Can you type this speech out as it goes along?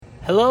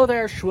Hello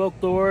there,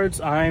 Schwoke Lords.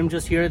 I'm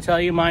just here to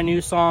tell you my new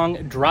song,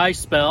 Dry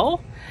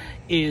Spell,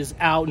 is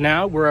out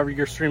now wherever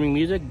you're streaming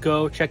music.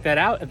 Go check that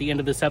out. At the end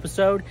of this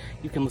episode,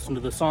 you can listen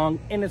to the song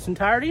in its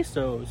entirety,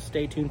 so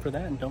stay tuned for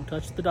that and don't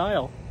touch the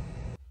dial.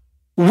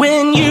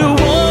 When you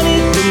want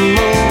it the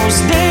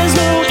most, there's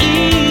no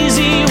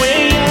easy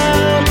way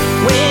out.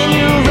 When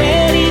you're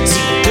ready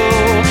to go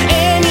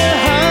and your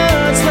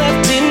heart's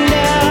left in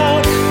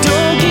doubt,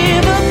 don't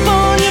give up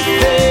on your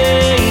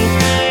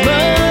faith.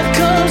 Love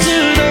comes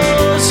to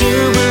those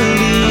who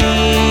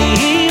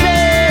believe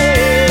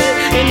it,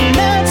 and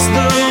that's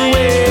the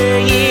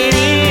way it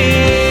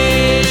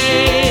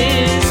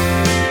is.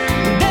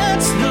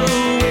 That's the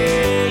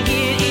way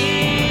it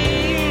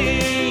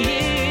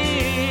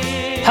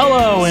is.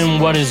 Hello,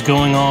 and what is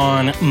going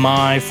on,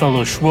 my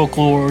fellow Schwoke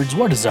Lords?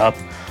 What is up?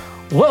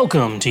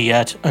 Welcome to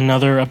yet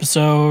another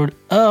episode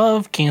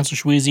of Cancer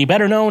Schweezy,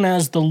 better known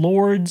as the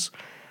Lord's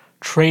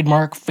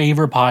trademark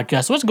favorite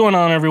podcast. What's going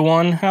on,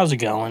 everyone? How's it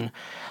going?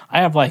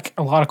 I have, a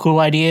lot of cool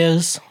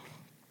ideas,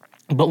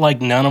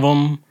 but, none of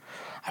them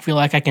I feel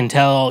like I can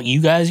tell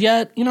you guys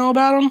yet,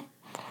 about them.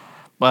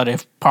 But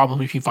if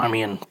you find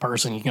me in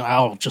person,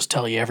 I'll just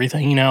tell you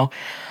everything,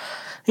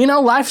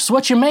 life's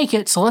what you make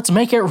it, so let's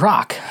make it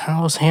rock.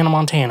 I was Hannah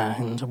Montana,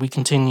 and we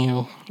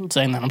continue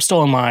saying that. I'm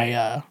still in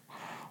my,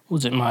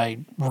 my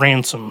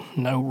ransom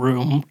note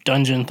room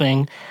dungeon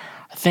thing.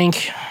 I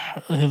think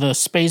the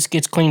space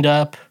gets cleaned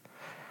up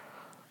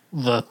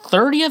the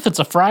 30th. It's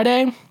a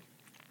Friday.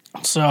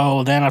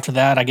 So then after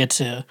that, I get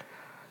to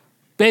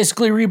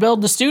basically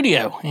rebuild the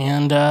studio,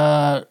 and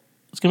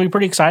it's going to be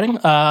pretty exciting.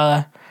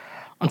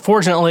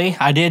 Unfortunately,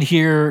 I did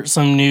hear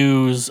some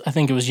news, I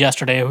think it was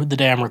yesterday, the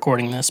day I'm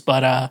recording this,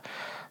 but I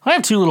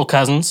have two little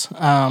cousins.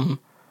 I'm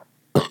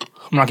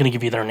not going to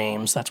give you their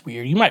names. That's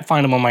weird. You might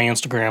find them on my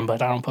Instagram,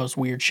 but I don't post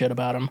weird shit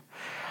about them.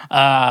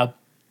 I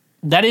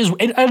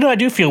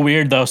do feel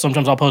weird, though.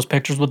 Sometimes I'll post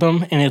pictures with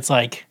them, and it's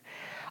like,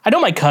 I know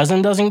my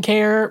cousin doesn't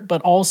care,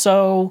 but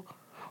also,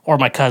 or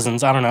my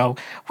cousins, I don't know.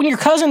 When your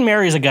cousin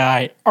marries a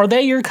guy, are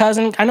they your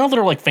cousin? I know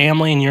they're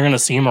family and you're going to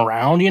see them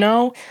around,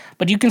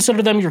 but do you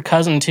consider them your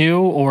cousin too?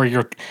 Or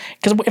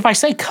because if I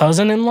say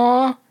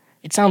cousin-in-law,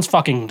 it sounds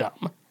fucking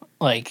dumb.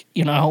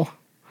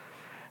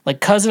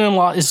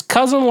 Cousin-in-law,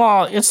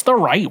 it's the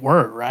right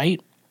word, right?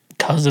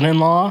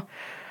 Cousin-in-law.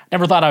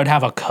 Never thought I would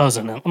have a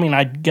cousin. I mean,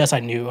 I guess I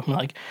knew.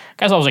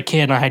 Guys, I was a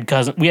kid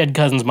and we had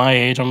cousins my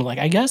age. I'm like,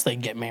 I guess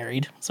they'd get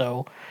married.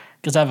 So,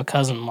 because I have a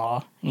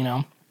cousin-in-law,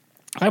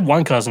 I have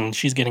one cousin.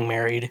 She's getting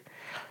married,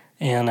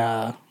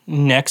 and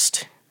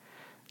next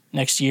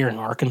year in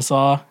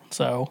Arkansas.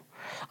 So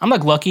I'm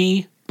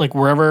lucky,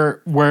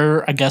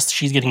 where I guess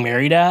she's getting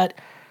married at.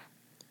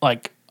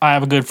 I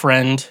have a good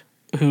friend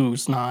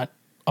who's not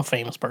a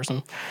famous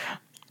person.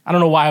 I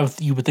don't know why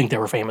you would think they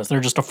were famous.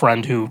 They're just a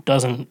friend who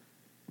doesn't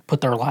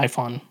put their life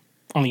on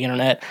the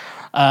internet.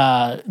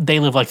 They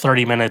live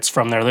 30 minutes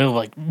from there. They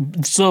live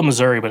still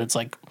Missouri, but it's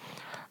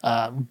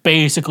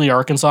basically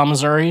Arkansas,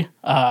 Missouri.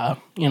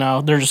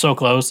 They're just so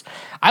close.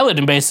 I lived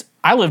in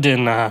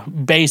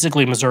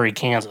basically Missouri,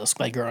 Kansas,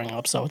 growing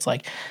up. So it's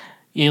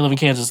you live in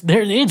Kansas.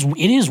 It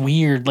is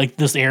weird.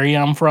 This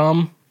area I'm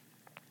from,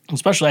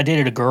 especially I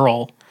dated a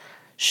girl.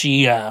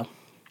 She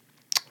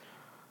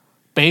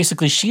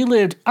she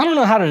lived. I don't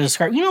know how to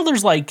describe.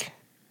 There's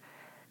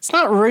it's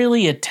not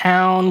really a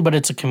town, but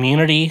it's a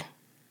community.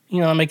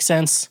 That makes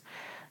sense.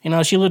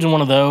 She lived in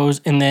one of those,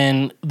 and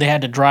then they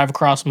had to drive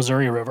across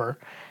Missouri River.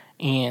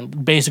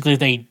 And basically,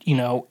 they,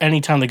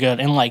 anytime they go,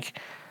 and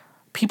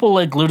people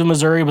lived in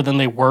Missouri, but then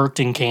they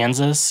worked in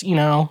Kansas.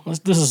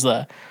 This is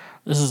the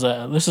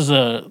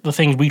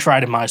things we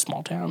tried in my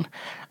small town,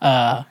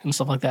 and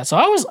stuff like that. So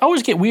I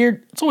always get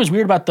weird. It's always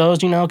weird about those,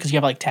 because you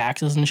have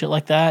taxes and shit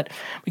like that.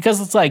 Because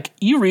it's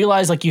you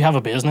realize you have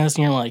a business,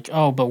 and you're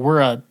oh, but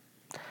we're a,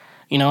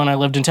 and I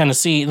lived in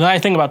Tennessee. The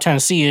nice thing about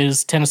Tennessee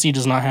is Tennessee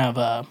does not have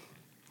a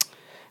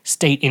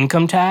state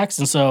income tax,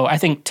 and so I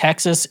think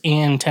Texas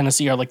and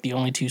Tennessee are the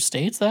only two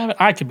states that have it.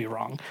 I could be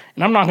wrong,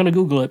 and I'm not going to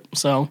Google it.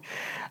 So,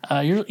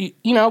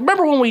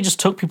 remember when we just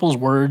took people's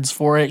words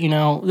for it?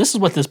 This is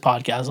what this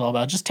podcast is all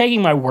about. Just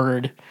taking my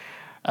word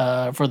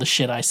for the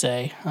shit I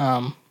say.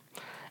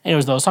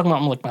 Anyways, though, I was talking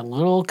about my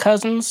little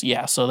cousins.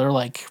 Yeah, so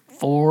they're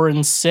 4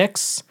 and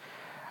 6.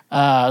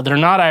 They're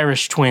not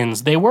Irish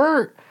twins. They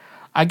were.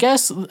 I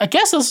guess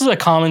this is a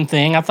common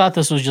thing. I thought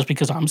this was just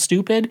because I'm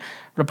stupid.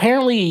 But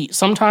apparently,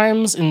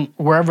 sometimes in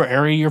wherever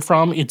area you're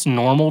from, it's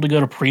normal to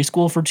go to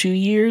preschool for 2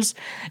 years.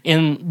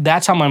 And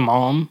that's how my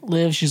mom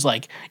lives. She's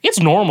it's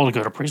normal to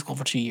go to preschool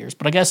for 2 years.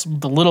 But I guess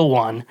the little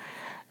one,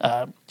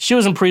 she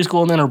was in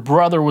preschool, and then her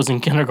brother was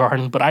in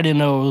kindergarten. But I didn't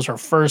know it was her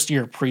first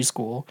year of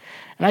preschool.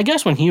 And I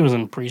guess when he was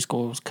in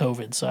preschool, it was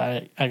COVID. So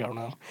I don't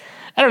know.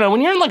 I don't know. When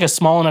you're in a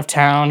small enough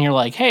town,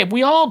 you're hey, if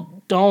we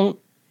all don't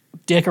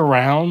dick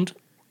around,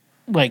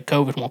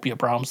 COVID won't be a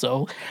problem.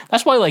 So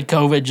that's why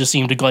COVID just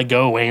seemed to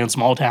go away in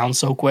small towns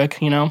so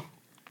quick,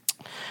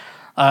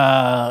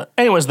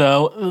 Anyways,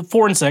 though,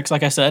 4 and 6,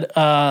 like I said,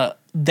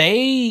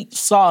 they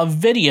saw a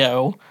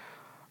video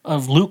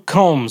of Luke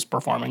Combs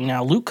performing.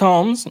 Now, Luke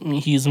Combs,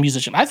 he's a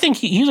musician. I think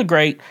he's a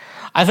great.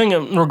 I think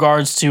in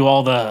regards to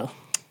all the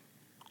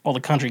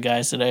country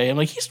guys today, I'm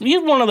like he's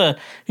one of the.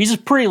 He's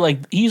just pretty like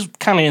he's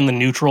kind of in the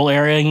neutral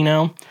area,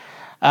 And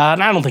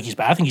I don't think he's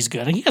bad. I think he's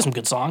good. He has some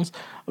good songs.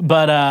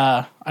 But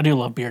I do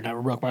love Beard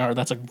Never Broke My Heart.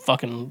 That's a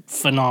fucking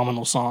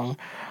phenomenal song.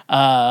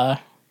 But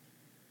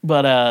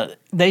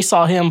they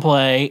saw him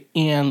play,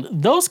 and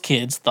those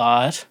kids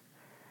thought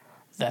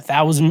that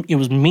it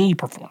was me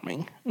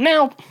performing.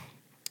 Now,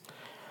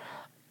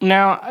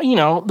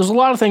 there's a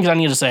lot of things I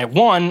need to say.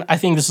 One, I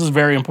think this is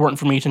very important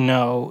for me to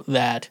know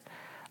that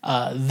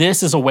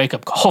this is a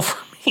wake-up call for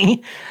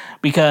me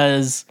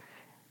because,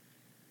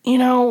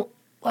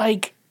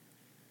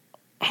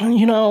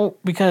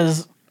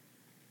 because,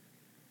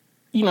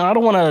 I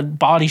don't want to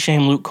body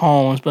shame Luke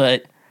Combs,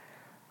 but,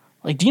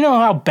 do you know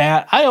how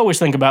bad... I always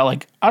think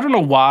about, I don't know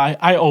why,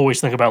 I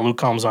always think about Luke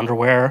Combs'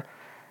 underwear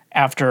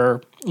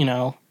after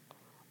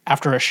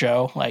a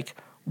show.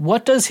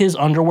 What does his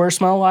underwear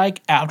smell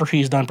like after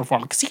he's done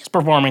performing? Because he's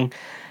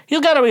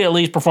got to be at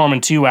least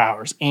performing 2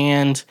 hours.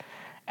 And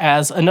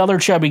as another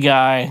chubby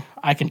guy,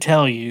 I can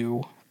tell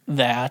you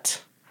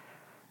that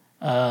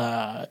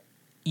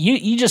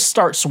you just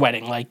start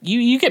sweating.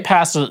 You get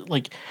past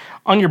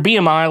on your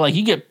BMI,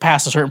 you get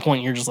past a certain point,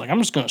 and you're just I'm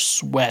just going to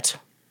sweat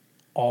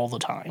all the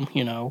time,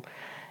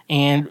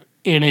 And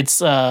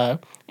it's,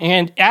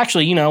 and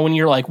actually, when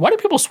you're why do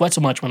people sweat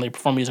so much when they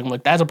perform music? I'm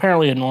that's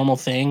apparently a normal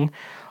thing.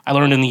 I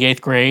learned in the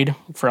 8th grade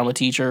from a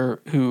teacher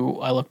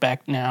who I look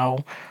back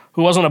now,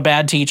 who wasn't a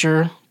bad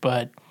teacher,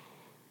 but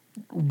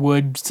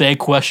would say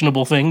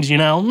questionable things,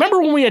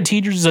 Remember when we had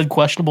teachers who said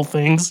questionable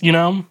things,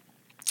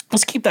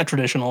 Let's keep that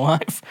tradition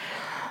alive.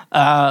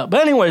 But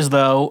anyways,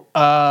 though,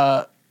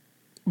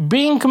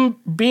 being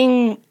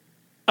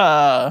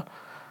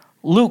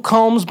Luke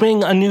Combs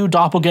being a new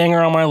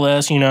doppelganger on my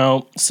list,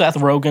 Seth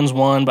Rogen's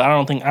one, but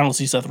I don't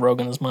see Seth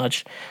Rogen as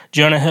much.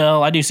 Jonah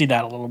Hill, I do see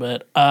that a little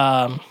bit.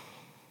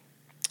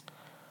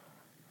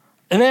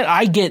 And then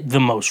I get the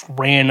most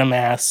random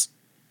ass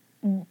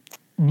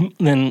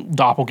than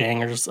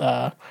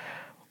doppelgangers.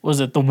 Was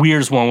it the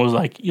weirdest one was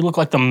you look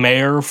like the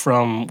mayor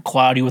from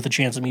Cloudy with a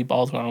Chance of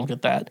Meatballs, but I don't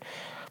get that.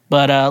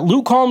 But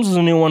Luke Combs is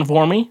a new one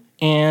for me,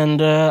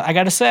 and I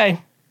gotta say,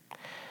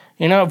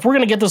 if we're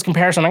gonna get this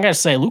comparison, I gotta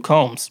say Luke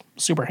Combs,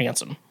 super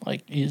handsome.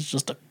 He's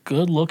just a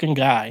good looking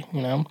guy,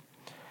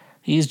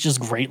 He's just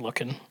great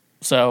looking.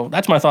 So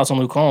that's my thoughts on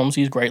Luke Combs.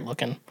 He's great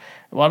looking.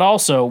 But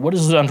also, what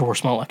does his underwear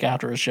smell like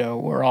after a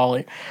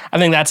show? I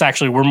think that's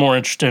actually, we're more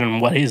interested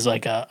in what his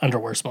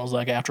underwear smells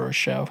like after a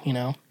show,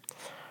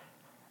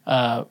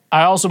 I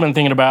also been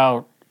thinking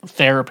about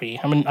therapy.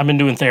 I've been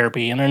doing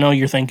therapy, and I know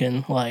you're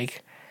thinking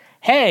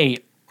hey,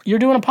 you're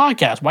doing a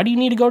podcast. Why do you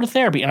need to go to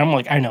therapy? And I'm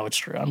I know it's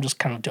true. I'm just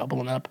kind of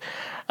doubling up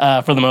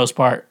for the most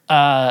part.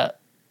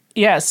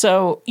 Yeah,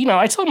 so,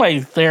 I tell my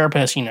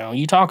therapist, you have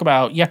to talk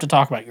about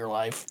your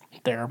life in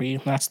therapy.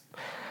 That's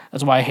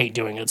why I hate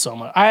doing it so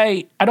much.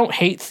 I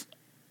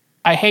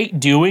hate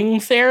doing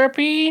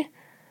therapy,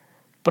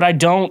 but I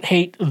don't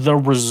hate the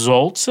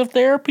results of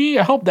therapy.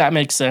 I hope that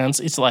makes sense.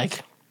 It's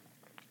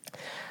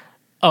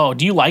oh,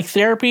 do you like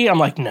therapy? I'm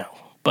no.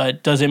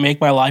 But does it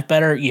make my life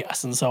better?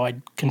 Yes. And so I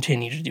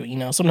continue to do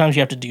it. Sometimes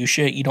you have to do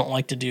shit you don't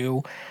like to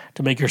do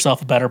to make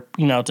yourself better,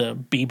 to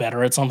be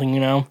better at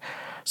something,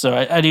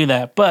 So I do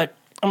that. But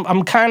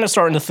I'm kind of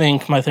starting to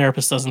think, my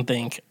therapist doesn't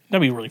think,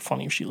 that'd be really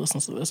funny if she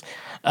listens to this.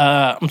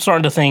 I'm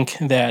starting to think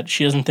that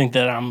she doesn't think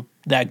that I'm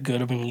that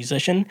good of a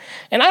musician.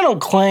 And I don't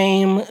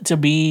claim to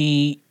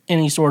be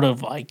any sort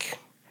of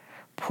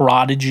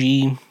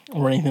prodigy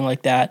or anything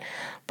like that.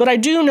 But I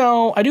do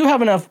know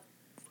enough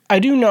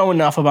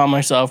about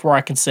myself where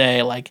I can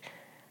say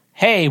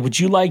hey, would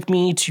you like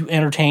me to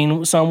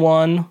entertain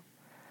someone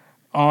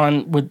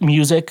with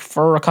music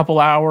for a couple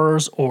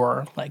hours?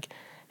 Or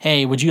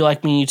hey, would you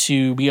like me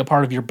to be a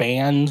part of your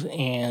band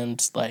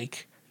and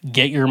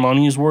get your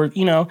money's worth?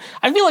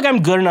 I feel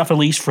I'm good enough at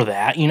least for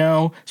that.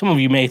 Some of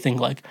you may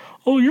think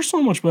oh, you're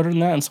so much better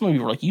than that. And some of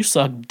you are you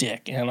suck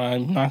dick, and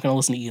I'm not going to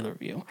listen to either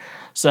of you.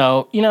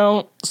 So,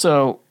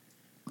 so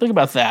think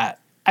about that.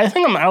 I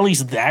think I'm at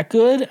least that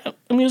good at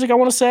music, I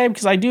want to say,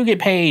 because I do get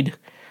paid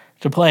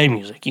to play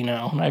music,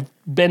 And I've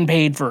been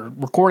paid for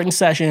recording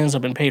sessions.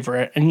 I've been paid for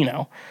it,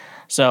 and,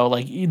 so,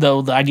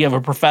 though the idea of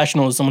a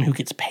professional is someone who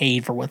gets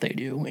paid for what they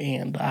do,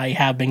 and I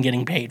have been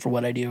getting paid for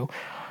what I do,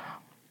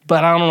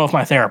 but I don't know if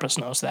my therapist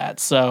knows that.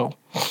 So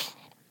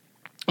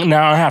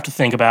now I have to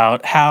think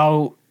about,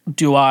 how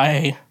do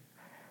I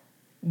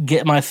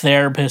get my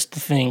therapist to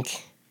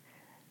think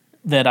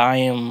that I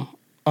am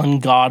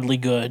ungodly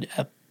good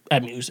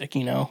at music,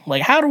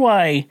 how do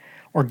I,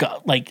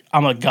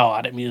 I'm a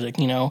god at music,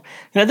 And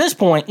at this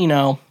point,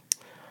 you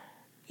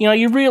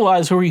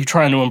realize who are you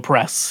trying to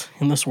impress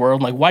in this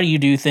world? Why do you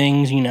do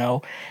things,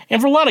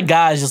 And for a lot of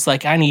guys, it's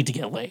I need to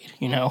get laid,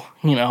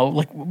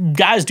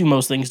 guys do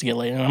most things to get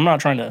laid, and I'm not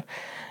trying to,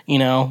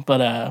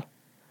 but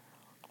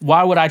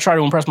why would I try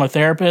to impress my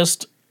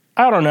therapist?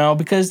 I don't know,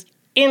 because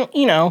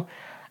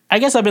I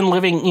guess I've been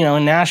living,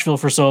 in Nashville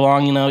for so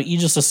long, you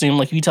just assume,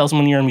 like, if you tell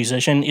someone you're a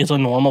musician, it's a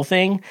normal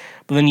thing,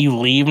 but then you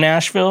leave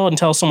Nashville and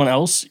tell someone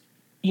else,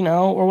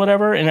 or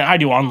whatever, and I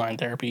do online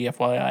therapy,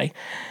 FYI,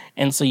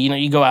 and so,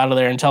 you go out of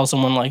there and tell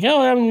someone, like,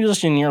 oh, I'm a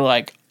musician, and you're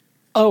like,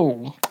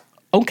 oh,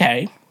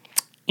 okay,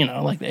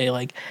 like, they,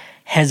 like,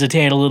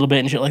 hesitate a little bit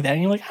and shit like that,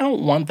 and you're like, I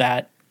don't want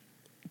that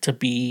to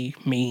be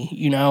me,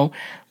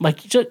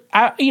 like, you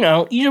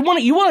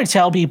want to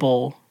tell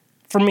people,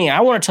 for me,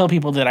 I want to tell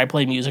people that I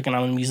play music and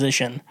I'm a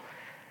musician.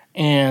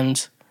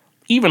 And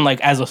even like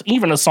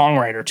even a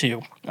songwriter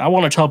too. I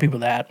want to tell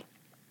people that.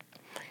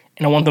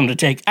 And I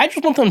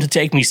just want them to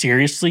take me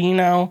seriously,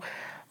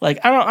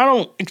 Like I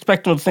don't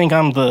expect them to think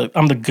I'm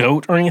the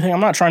goat or anything. I'm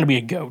not trying to be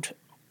a goat,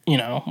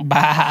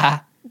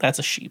 Bah, that's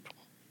a sheep.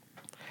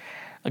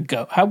 A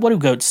goat. What do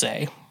goats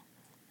say?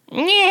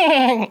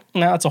 No,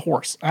 it's a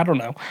horse. I don't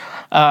know.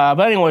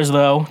 But anyways,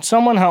 though,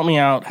 someone help me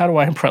out. How do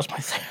I impress my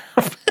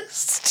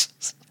therapist?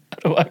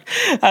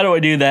 How do I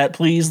do that?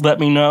 Please let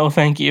me know.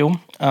 Thank you.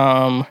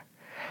 Maybe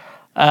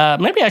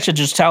I should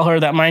just tell her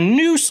that my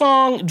new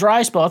song,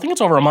 Dry Spell, I think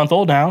it's over a month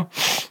old now.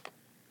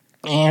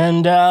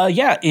 And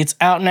yeah, it's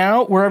out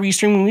now wherever you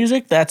stream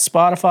music. That's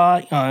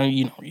Spotify.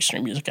 You know where you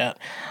stream music at.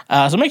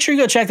 So make sure you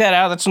go check that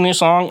out. That's a new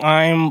song.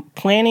 I'm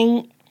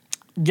planning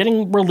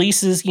getting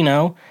releases,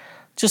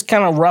 just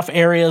kind of rough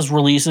areas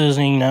releases,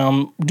 and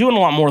I'm doing a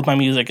lot more with my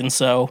music, and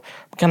so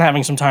I'm kind of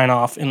having some time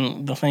off.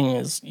 And the thing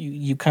is,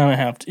 you kind of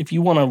have to, if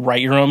you want to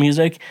write your own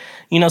music,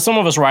 some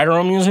of us write our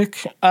own music.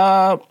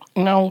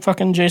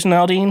 Fucking Jason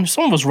Aldean.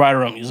 Some of us write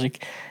our own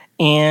music,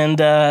 and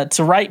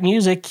to write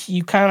music,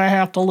 you kind of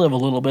have to live a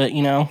little bit.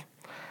 You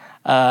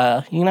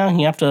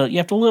have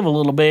to live a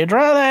little bit.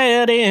 Try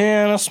that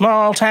in a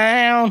small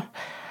town.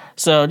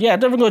 So yeah,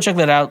 definitely go check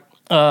that out.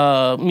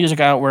 Music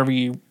out wherever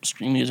you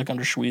stream music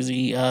under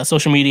Schweezy.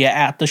 Social media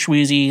at the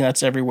Schweezy.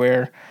 That's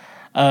everywhere.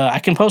 I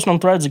can post on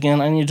Threads again.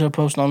 I need to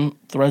post on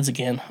Threads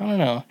again. I don't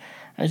know.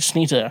 I just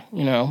need to,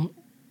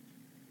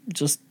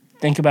 just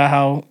think about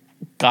how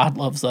God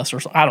loves us or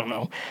something. I don't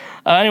know.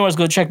 Anyways,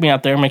 go check me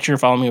out there. Make sure you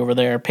follow me over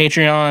there.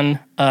 Patreon,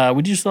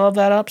 we do still have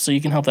that up, so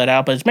you can help that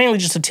out. But it's mainly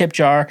just a tip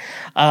jar.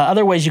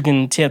 Other ways you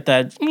can tip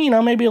that,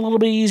 maybe a little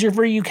bit easier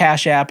for you,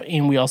 Cash App.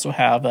 And we also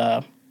have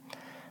a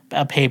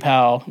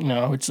PayPal,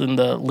 it's in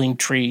the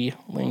link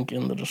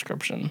in the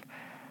description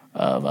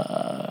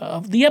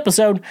of the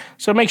episode.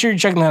 So make sure you're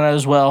checking that out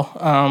as well,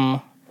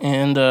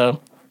 and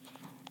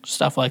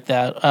stuff like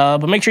that.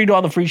 But make sure you do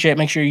all the free shit.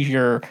 Make sure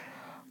you're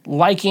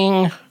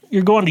liking.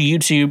 You're going to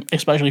YouTube,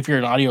 especially if you're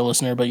an audio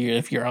listener. But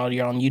if you're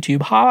audio on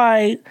YouTube,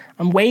 hi,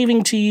 I'm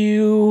waving to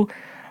you.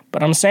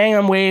 But I'm saying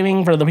I'm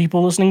waving for the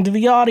people listening to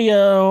the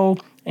audio,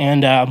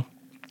 and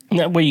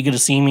that way you get to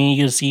see me.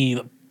 You get to see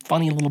the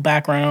funny little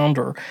background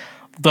or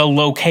the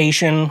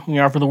location we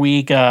are for the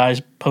week. I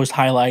post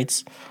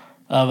highlights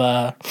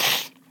of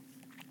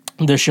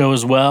the show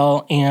as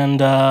well. And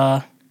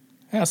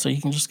so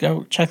you can just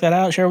go check that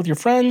out, share it with your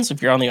friends.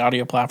 If you're on the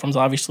audio platforms,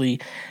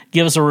 obviously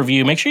give us a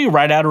review. Make sure you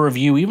write out a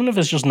review, even if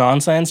it's just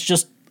nonsense.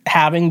 Just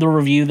having the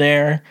review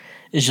there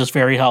is just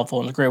very helpful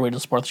and a great way to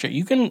support the show.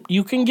 You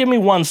can give me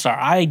 1 star.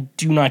 I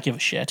do not give a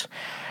shit.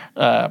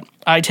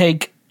 I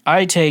take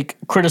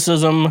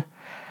criticism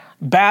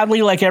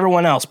badly like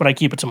everyone else, but I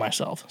keep it to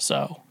myself.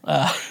 So,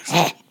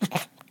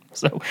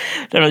 so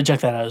definitely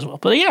check that out as well.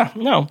 But yeah,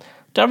 no,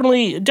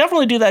 definitely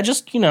do that.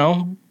 Just,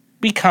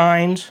 be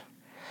kind.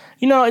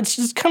 It's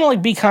just kind of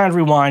like Be Kind,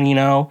 Rewind,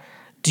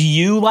 Do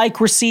you like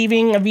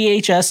receiving a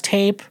VHS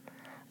tape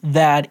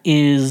that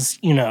is,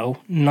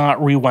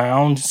 not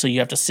rewound? So you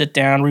have to sit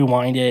down,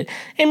 rewind it.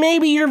 And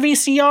maybe your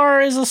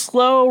VCR is a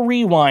slow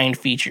rewind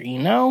feature,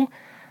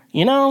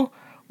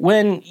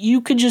 when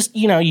you could just,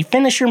 you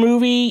finish your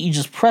movie, you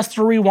just press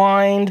the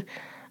rewind,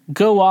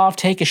 go off,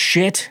 take a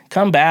shit,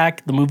 come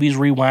back, the movie's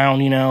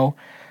rewound,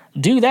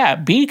 Do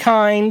that. Be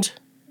kind,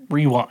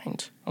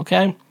 rewind,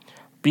 okay?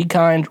 Be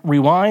kind,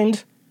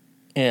 rewind.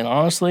 And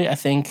honestly, I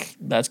think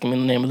that's going to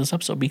be the name of this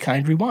episode, Be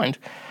Kind, Rewind.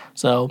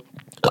 So,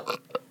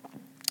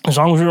 as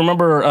long as we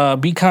remember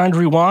Be Kind,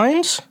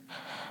 Rewind,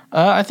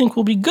 I think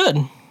we'll be good.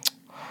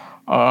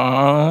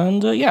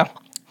 And, yeah.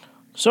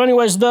 So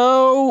anyways,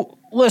 though,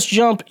 let's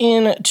jump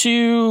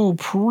into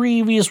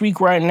previous week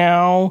right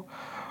now.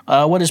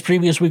 What is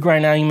previous week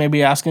right now? You may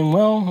be asking.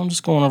 Well, I'm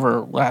just going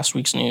over last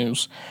week's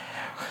news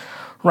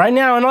right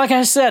now. And like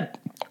I said,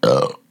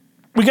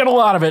 we got a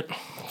lot of it.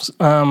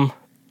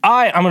 I'm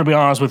going to be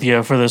honest with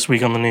you for this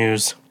week on the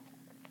news.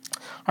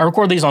 I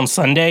record these on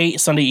Sunday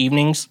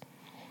evenings.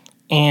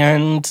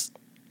 And,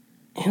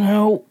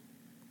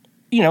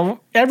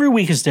 every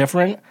week is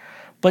different.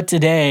 But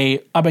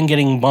today, I've been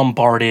getting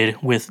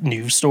bombarded with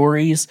news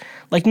stories.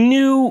 Like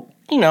new,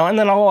 and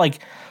then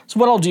so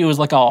what I'll do is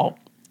I'll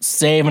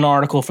save an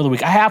article for the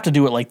week. I have to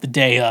do it the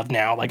day of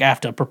now. I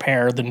have to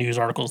prepare the news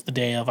articles the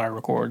day of I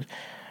record.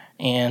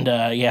 And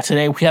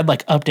today we had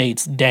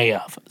updates day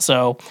of.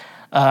 So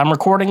I'm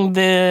recording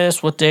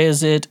this. What day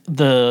is it?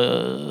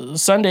 The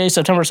Sunday,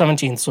 September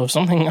 17th. So if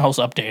something else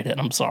updated,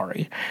 I'm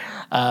sorry.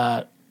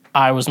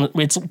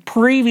 It's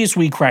previous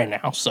week right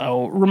now,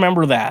 so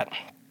remember that.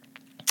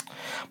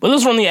 But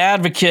this one, The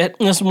Advocate,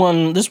 this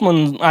one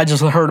I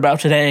just heard about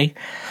today.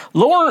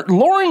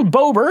 Lauren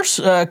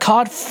Boebert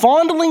caught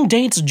fondling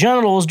date's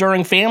genitals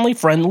during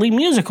family-friendly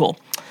musical.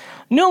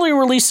 Newly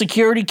released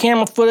security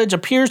camera footage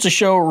appears to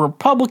show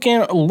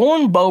Republican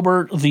Lauren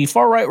Boebert, the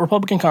far-right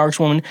Republican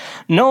congresswoman,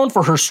 known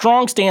for her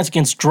strong stance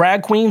against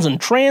drag queens and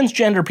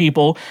transgender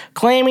people,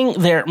 claiming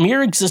their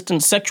mere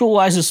existence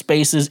sexualizes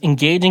spaces,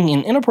 engaging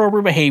in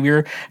inappropriate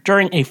behavior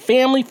during a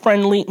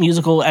family-friendly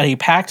musical at a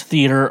packed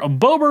theater.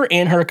 Boebert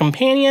and her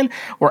companion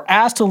were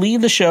asked to leave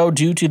the show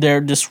due to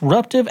their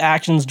disruptive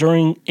actions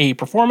during a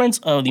performance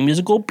of the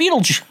musical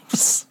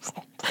Beetlejuice.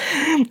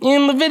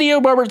 In the video,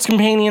 Boebert's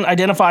companion,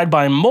 identified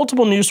by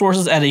multiple news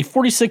sources as a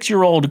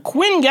 46-year-old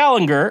Quinn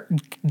Gallagher,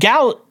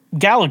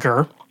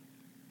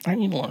 I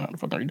need to learn how to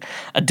fucking read,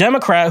 a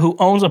Democrat who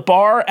owns a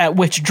bar at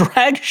which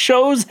drag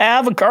shows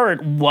have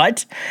occurred,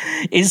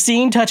 is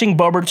seen touching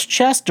Boebert's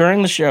chest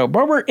during the show.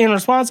 Boebert, in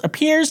response,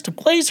 appears to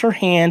place her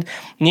hand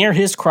near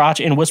his crotch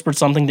and whispered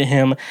something to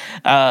him.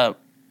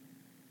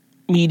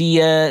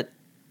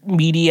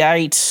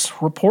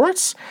 Mediaite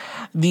reports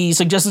the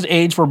suggested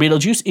age for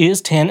Beetlejuice is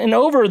 10 and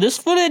over. This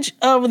footage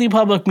of the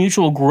public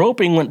mutual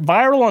groping went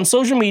viral on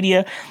social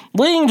media,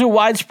 leading to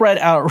widespread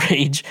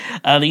outrage.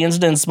 The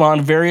incident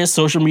spawned various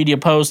social media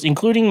posts,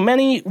 including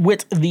many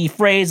with the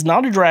phrase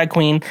 "not a drag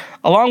queen,"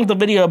 along with the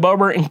video of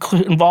Boebert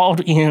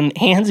involved in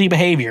handsy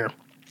behavior.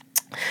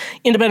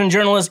 Independent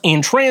journalist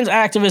and trans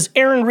activist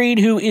Aaron Reed,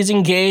 who is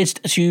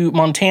engaged to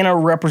Montana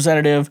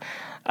Representative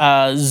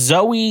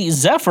Zoe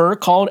Zephyr,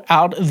 called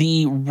out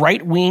the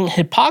right-wing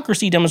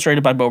hypocrisy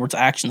demonstrated by Boebert's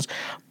actions.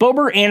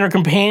 Boebert and her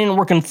companion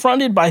were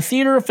confronted by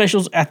theater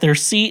officials at their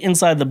seat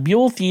inside the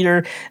Buell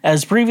Theater,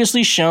 as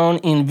previously shown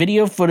in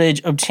video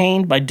footage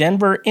obtained by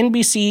Denver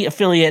NBC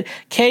affiliate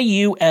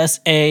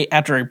KUSA.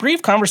 After a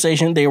brief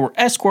conversation, they were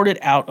escorted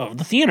out of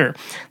the theater.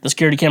 The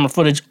security camera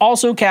footage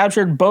also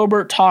captured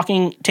Boebert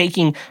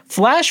taking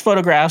flash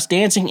photographs,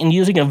 dancing, and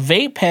using a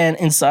vape pen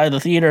inside the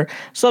theater.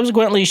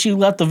 Subsequently, she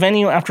left the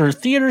venue after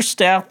theater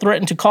staff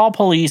threatened to call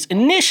police.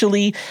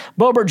 Initially,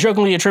 Boebert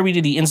jokingly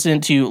attributed the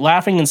incident to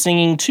laughing and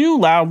singing too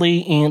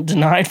loudly and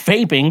denied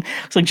vaping,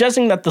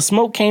 suggesting that the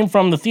smoke came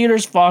from the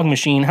theater's fog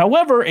machine.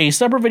 However, a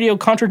separate video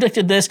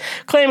contradicted this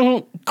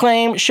claim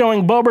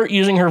showing Boebert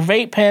using her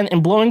vape pen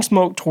and blowing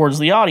smoke towards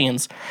the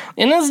audience.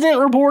 An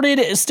incident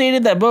reported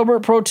stated that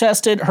Boebert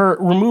protested her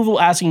removal,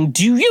 asking,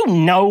 "Do you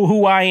know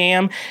who I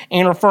am?"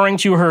 and referring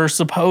to her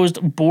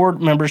supposed board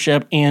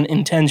membership and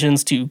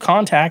intentions to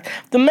contact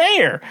the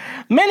mayor.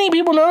 Many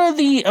people noted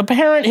the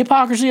apparent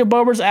hypocrisy of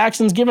Boebert's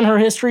actions given her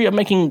history of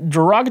making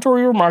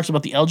derogatory remarks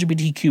about the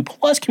LGBTQ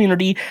plus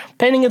community,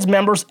 painting its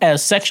members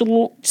as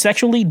sexually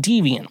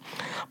deviant.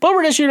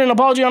 Boebert issued an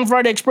apology on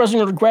Friday expressing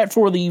regret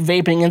for the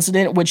vaping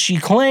incident, which she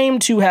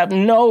claimed to have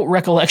no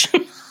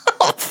recollection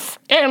of,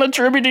 and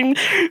attributing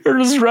her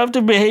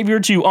disruptive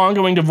behavior to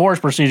ongoing divorce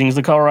proceedings,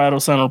 the Colorado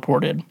Sun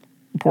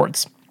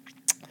reports.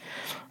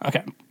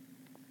 Okay.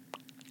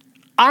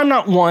 I'm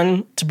not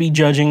one to be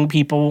judging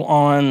people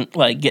on,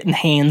 like, getting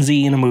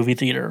handsy in a movie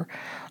theater.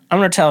 I'm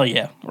going to tell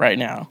you right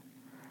now.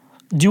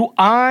 Do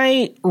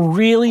I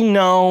really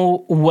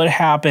know what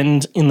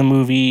happened in the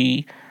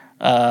movie?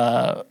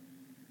 God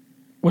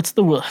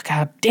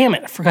damn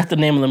it. I forgot the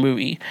name of the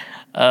movie.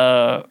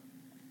 God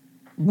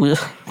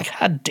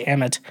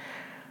damn it.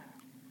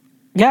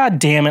 God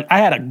damn it. I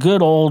had a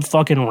good old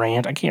fucking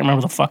rant. I can't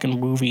remember the fucking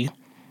movie.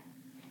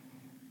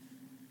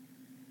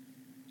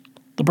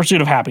 The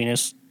Pursuit of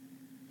Happiness.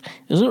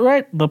 Is it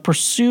right? The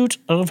Pursuit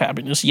of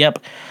Happiness. Yep.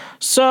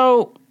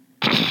 So,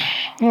 I'm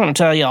going to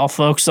tell y'all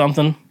folks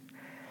something.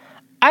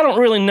 I don't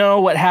really know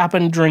what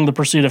happened during The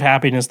Pursuit of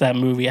Happiness, that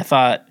movie. I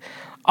thought,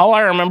 all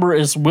I remember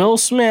is Will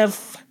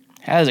Smith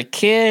has a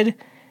kid,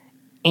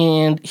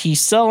 and he's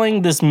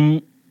selling this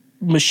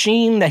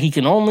machine that he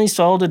can only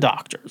sell to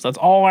doctors. That's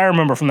all I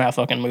remember from that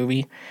fucking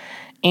movie.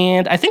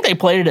 And I think they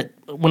played it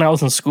when I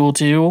was in school,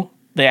 too.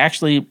 They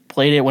actually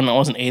played it when I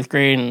was in 8th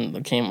grade, and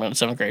it came in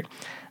 7th grade.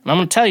 And I'm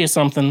going to tell you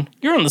something.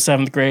 You're in the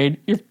 7th grade.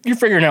 You're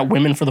figuring out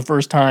women for the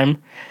first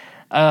time.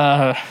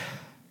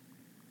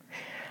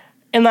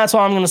 And that's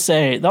all I'm going to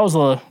say. That was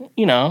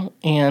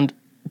and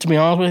to be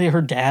honest with you,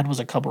 her dad was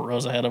a couple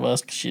rows ahead of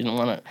us because she didn't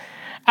want it.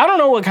 I don't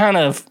know what kind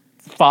of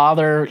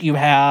father you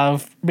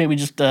have. Maybe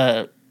just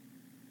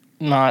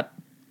not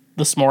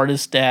the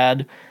smartest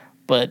dad,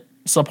 but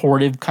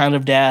supportive kind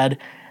of dad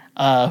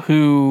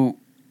who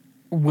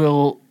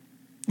will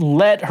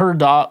let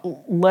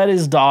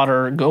his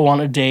daughter go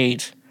on a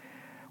date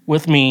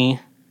with me.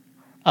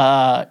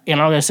 And I'm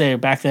going to say,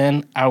 back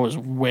then, I was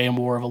way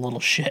more of a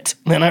little shit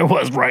than I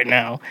was right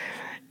now.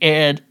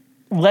 And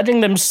letting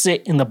them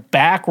sit in the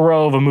back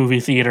row of a movie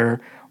theater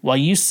while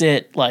you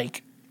sit,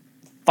 like,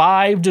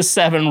 5 to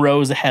 7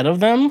 rows ahead of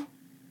them,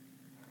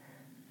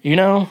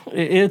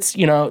 it's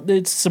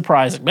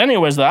surprising. But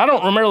anyways, though, I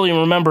don't really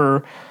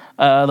remember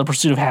The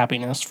Pursuit of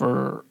Happiness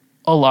for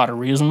a lot of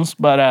reasons.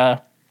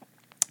 But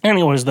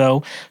Anyways,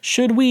 though,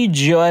 should we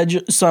judge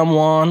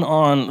someone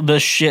on the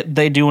shit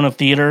they do in a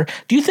theater?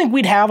 Do you think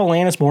we'd have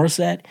Alanis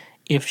Morissette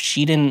if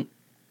she didn't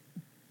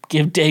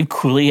give Dave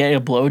Coulier a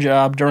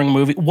blowjob during a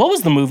movie? What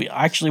was the movie?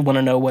 I actually want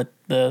to know what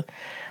the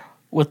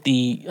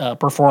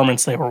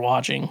performance they were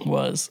watching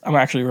was. I'm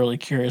actually really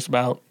curious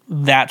about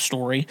that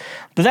story.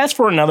 But that's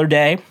for another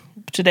day.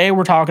 Today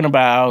we're talking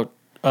about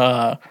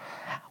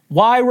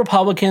why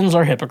Republicans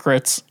are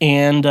hypocrites,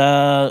 and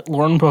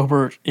Lauren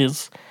Boebert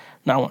is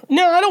not one.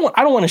 No, I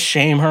don't want to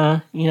shame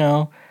her,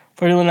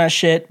 for doing that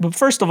shit. But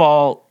first of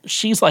all,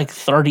 she's like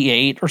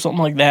 38 or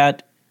something like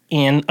that,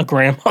 and a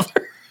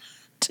grandmother.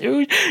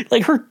 Dude,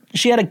 like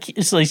she's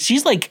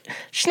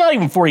not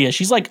even 40 yet.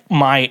 She's like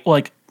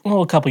a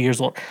couple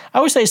years old. I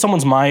always say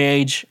someone's my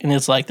age, and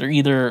it's like they're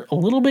either a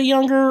little bit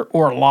younger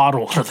or a lot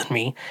older than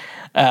me.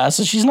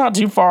 So she's not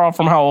too far off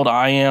from how old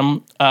I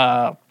am.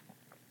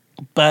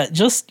 But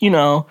just,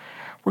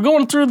 we're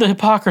going through the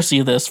hypocrisy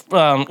of this,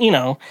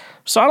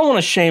 so I don't want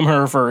to shame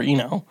her for,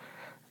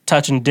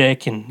 touching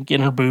dick and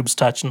getting her boobs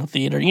touched in the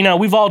theater.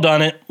 We've all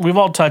done it. We've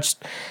all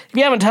touched. If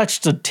you haven't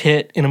touched a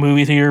tit in a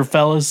movie theater,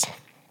 fellas,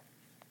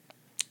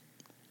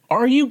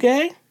 are you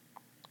gay?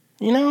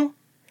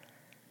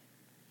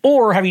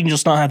 Or have you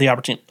just not had the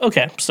opportunity?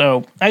 Okay,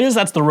 so I guess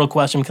that's the real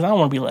question, because I don't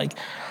want to be like,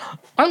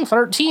 I'm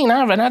 13, I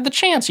haven't had the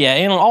chance yet.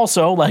 And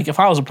also, like, if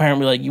I was a parent,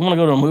 be like, you want to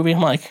go to a movie?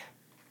 I'm like,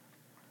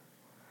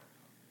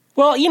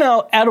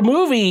 well, at a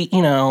movie,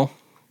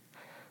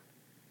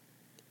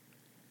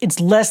 it's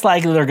less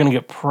likely they're going to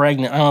get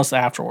pregnant, unless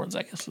afterwards,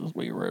 I guess, is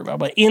what you're worried about.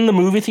 But in the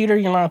movie theater,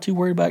 you're not too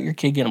worried about your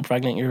kid getting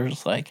pregnant. You're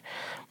just, like,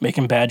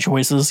 making bad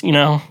choices,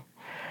 So,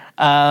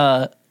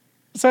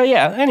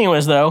 yeah,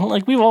 anyways, though,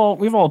 like, we've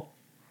all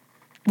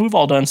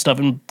done stuff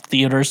in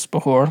theaters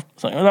before.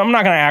 So I'm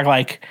not going to act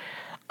like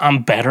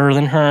I'm better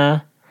than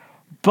her.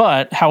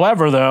 But,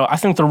 however, though, I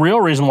think the real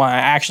reason why I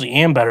actually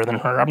am better than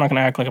her, I'm not going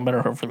to act like I'm better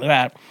than her for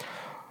that.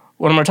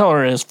 What I'm going to tell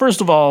her is,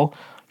 first of all,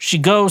 she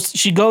goes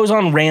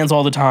on rants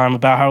all the time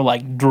about how,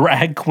 like,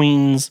 drag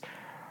queens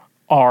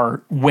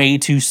are way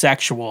too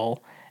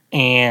sexual,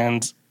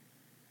 and,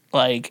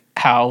 like,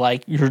 how,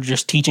 like, you're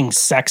just teaching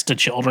sex to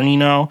children,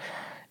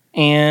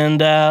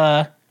 And,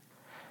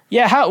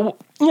 yeah,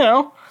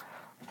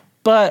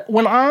 but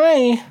when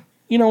I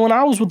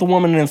was with the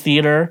woman in the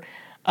theater,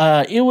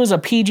 it was a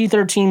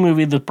PG-13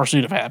 movie, The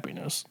Pursuit of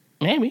Happiness.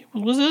 Maybe.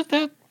 Was it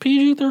that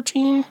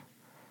PG-13?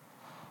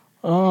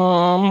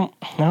 Now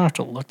I have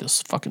to look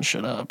this fucking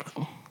shit up.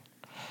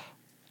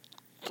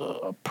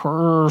 The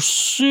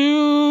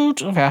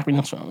Pursuit of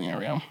Happiness. Oh, there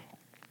we go.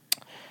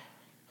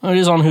 Oh, it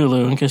is on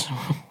Hulu, in case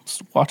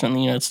it's watching in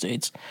the United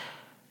States.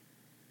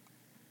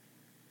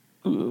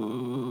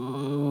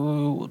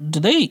 You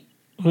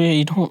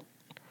don't...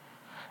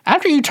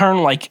 After you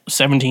turn, like,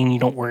 17, you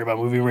don't worry about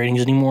movie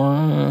ratings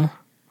anymore.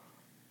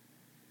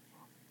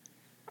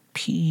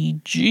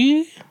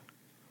 PG?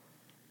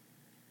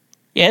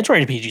 Yeah, it's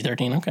rated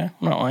PG-13. Okay,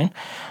 I'm not lying.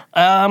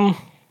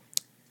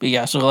 But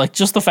yeah, so, like,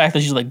 just the fact that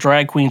she's like,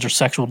 drag queens are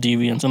sexual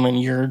deviants, and then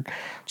you're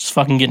just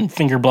fucking getting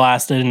finger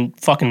blasted and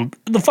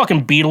the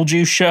fucking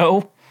Beetlejuice show.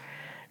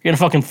 You're getting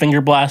fucking finger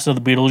blasted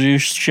at the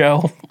Beetlejuice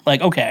show. Like,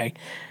 okay,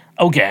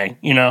 I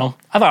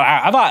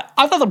thought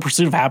The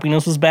Pursuit of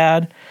Happiness was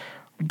bad,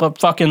 but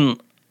fucking,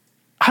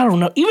 I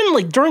don't know. Even,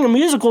 like, during a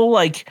musical,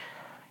 like,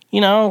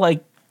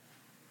 like,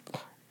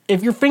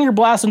 if you're finger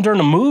blasting during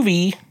a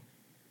movie,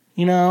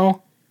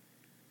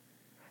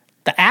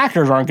 the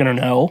actors aren't going to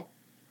know.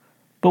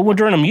 But when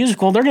during a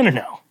musical, they're going to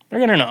know. They're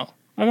going to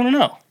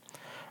know.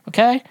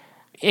 Okay?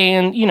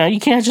 And, you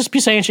can't just be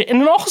saying shit.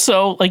 And then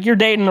also, like, you're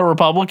dating a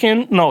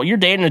Republican. No, you're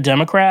dating a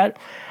Democrat.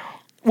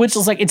 Which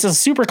is, like, it's a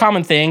super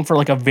common thing for,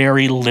 like, a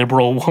very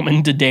liberal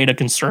woman to date a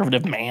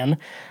conservative man.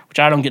 Which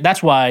I don't get.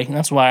 That's why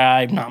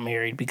I'm not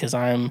married. Because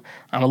I'm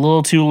a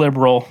little too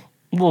liberal.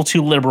 A little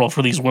too liberal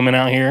for these women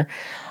out here.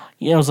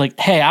 It's like,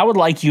 hey, I would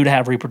like you to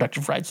have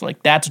reproductive rights.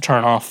 Like, that's a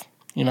turn off.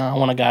 I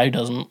want a guy who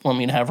doesn't want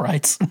me to have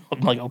rights.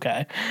 I'm like,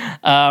 okay.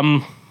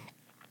 But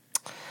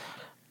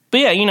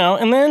yeah,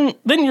 and then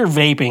you're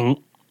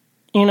vaping,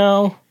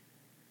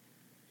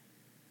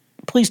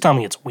 please tell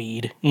me it's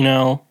weed,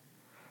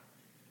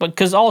 But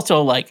because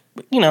also, like,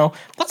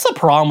 that's the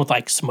problem with,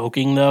 like,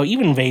 smoking, though.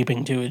 Even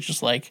vaping, too. It's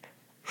just, like,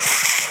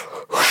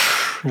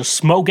 just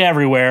smoke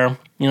everywhere,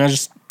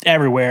 just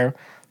everywhere.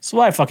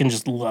 So I fucking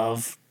just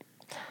love.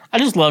 I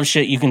just love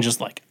shit you can just,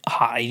 like,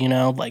 hide,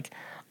 Like,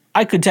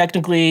 I could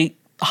technically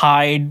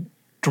hide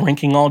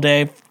drinking all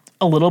day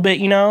a little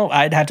bit,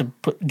 I'd have to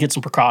get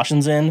some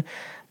precautions in.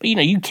 But,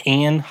 you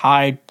can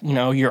hide,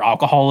 your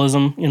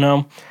alcoholism,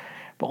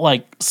 But,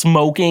 like,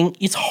 smoking,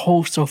 it's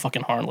so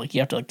fucking hard. Like,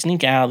 you have to, like,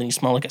 sneak out and you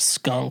smell like a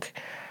skunk.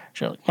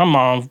 So, like, my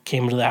mom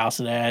came to the house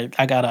today.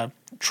 I got a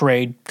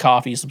trade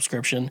coffee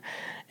subscription.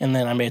 And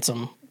then I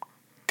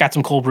got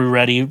some cold brew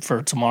ready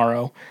for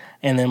tomorrow.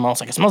 And then Mom's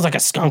like, it smells like a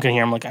skunk in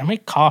here. I'm like, I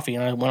make coffee.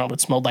 And I went up,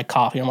 it smelled like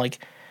coffee. I'm like,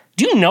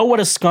 do you know what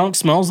a skunk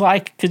smells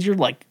like? Because you're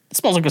like, it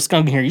smells like a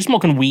skunk in here. You're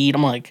smoking weed.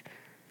 I'm like,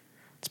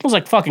 it smells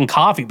like fucking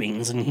coffee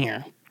beans in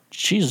here.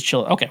 she's a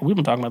chill. Okay, we've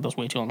been talking about this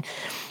way too long.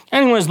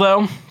 Anyways,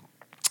 though,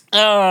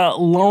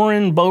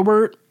 Lauren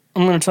Boebert,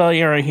 I'm going to tell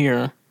you right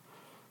here.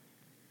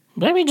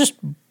 Maybe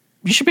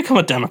you should become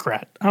a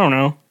Democrat. I don't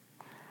know.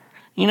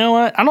 You know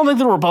what? I don't think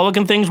the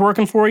Republican thing's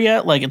working for you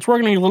yet. Like, it's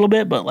working a little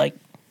bit, but, like,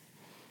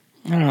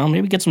 I don't know.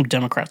 Maybe get some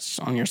Democrats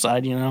on your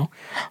side, you know?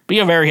 Be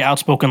a very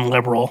outspoken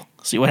liberal.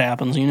 See what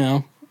happens, you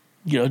know?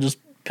 Just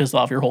piss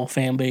off your whole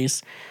fan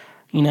base.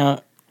 You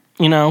know?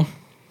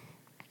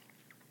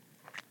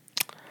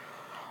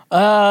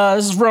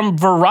 This is from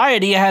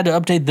Variety. I had to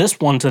update this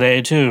one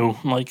today, too.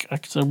 Like I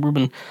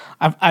said,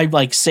 I've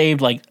like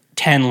saved like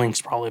 10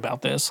 links probably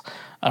about this.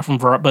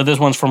 But this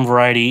one's from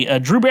Variety.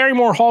 Drew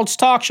Barrymore halts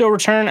talk show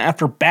return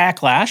after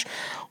backlash.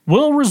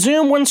 Will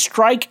resume when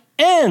strike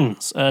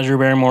ends. Drew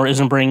Barrymore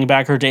isn't bringing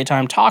back her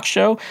daytime talk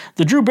show,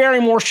 The Drew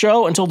Barrymore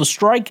Show, until the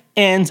strike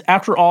ends.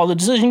 After all, the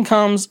decision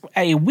comes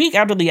a week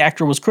after the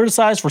actor was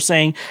criticized for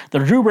saying The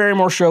Drew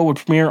Barrymore Show would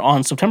premiere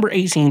on September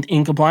 18th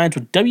in compliance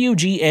with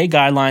WGA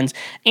guidelines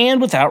and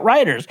without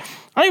writers.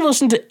 I've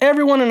listened to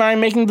everyone and I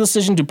am making the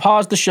decision to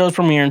pause the show's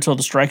premiere until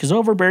the strike is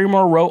over,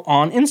 Barrymore wrote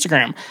on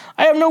Instagram.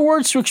 I have no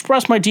words to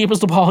express my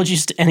deepest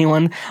apologies to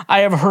anyone I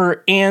have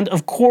hurt, and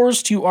of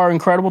course to our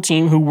incredible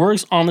team who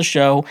works on the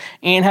show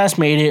and has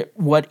made it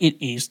what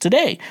it is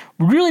today.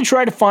 We really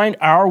try to find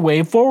our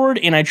way forward,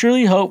 and I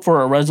truly hope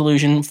for a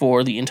resolution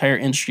for the entire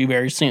industry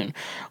very soon.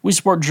 We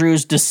support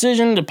Drew's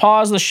decision to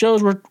pause the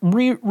show's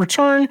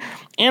return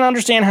and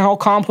understand how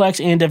complex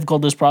and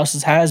difficult this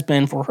process has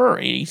been for her.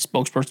 A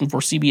spokesperson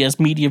for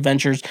CBS Media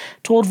Ventures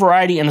told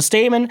Variety in a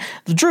statement,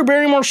 The Drew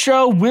Barrymore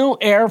Show will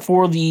air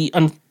for the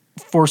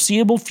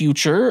unforeseeable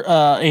future.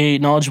 A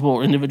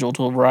knowledgeable individual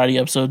told Variety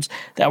episodes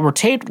that were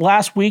taped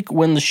last week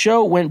when the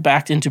show went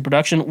back into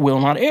production will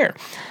not air.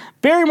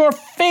 Barrymore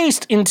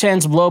faced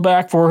intense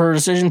blowback for her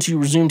decision to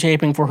resume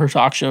taping for her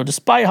talk show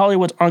despite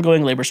Hollywood's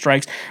ongoing labor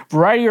strikes.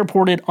 Variety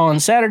reported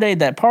on Saturday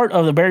that part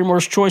of the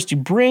Barrymore's choice to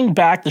bring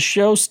back the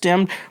show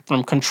stemmed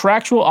from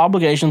contractual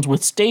obligations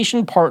with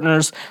station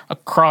partners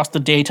across the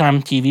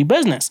daytime TV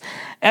business.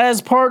 As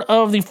part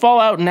of the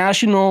Fallout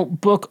National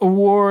Book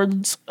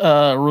Awards,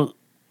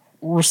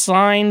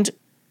 resigned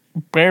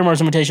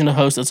Barrymore's invitation to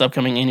host its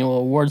upcoming annual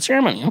award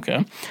ceremony.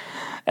 Okay.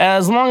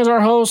 As long as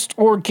our host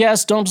or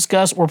guests don't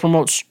discuss or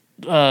promote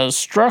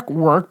struck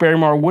work,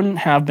 Barrymore wouldn't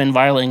have been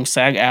violating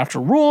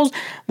SAG-AFTRA rules.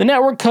 The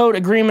network code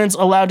agreements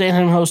allow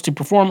daytime hosts to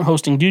perform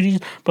hosting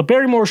duties, but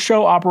Barrymore's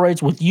show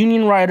operates with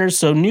union writers,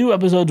 so new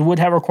episodes would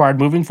have required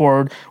moving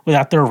forward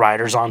without their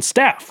writers on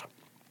staff.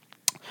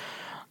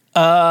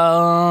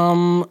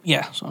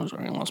 Yeah, so I'm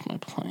sorry, I lost my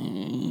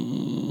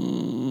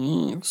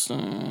place.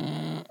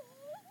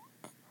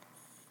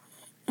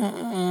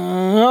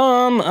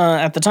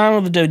 At the time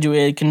of the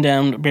WGA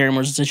condemned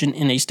Barrymore's decision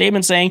in a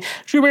statement saying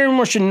Drew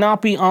Barrymore should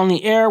not be on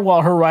the air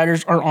while her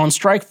writers are on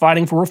strike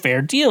fighting for a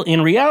fair deal.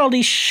 In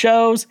reality,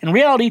 shows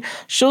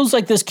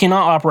like this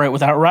cannot operate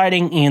without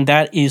writing, and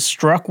that is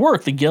struck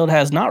work. The Guild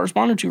has not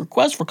responded to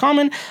requests for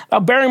comment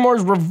about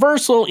Barrymore's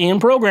reversal in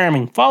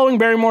programming. Following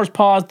Barrymore's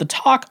pause, The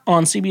Talk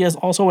on CBS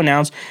also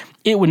announced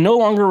it would no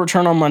longer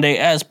return on Monday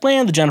as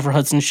planned. The Jennifer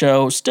Hudson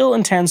Show still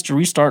intends to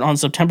restart on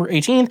September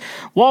 18th,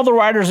 while the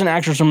writers and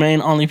actors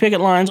remain on the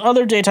picket lines.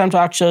 Other daytime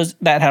talk shows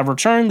that have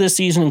returned this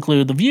season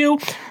include The View,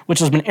 which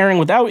has been airing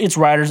without its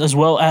writers, as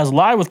well as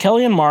Live with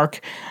Kelly and Mark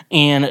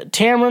and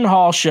Tamron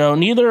Hall Show,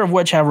 neither of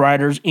which have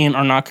writers and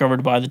are not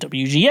covered by the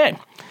WGA.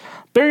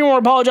 Barrymore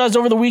apologized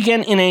over the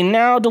weekend in a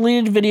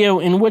now-deleted video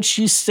in which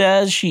she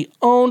says she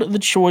owned the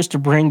choice to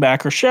bring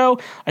back her show.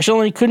 I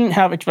certainly couldn't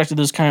have expected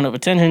this kind of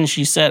attention.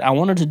 She said, I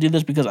wanted to do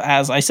this because,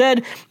 as I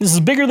said, this is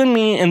bigger than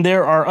me and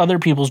there are other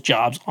people's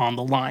jobs on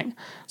the line.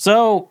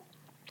 So,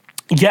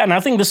 yeah, and I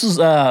think this is,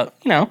 I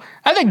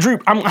think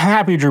I'm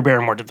happy Drew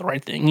Barrymore did the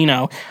right thing,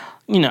 I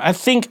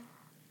think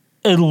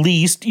at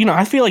least,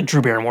 I feel like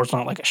Drew Barrymore's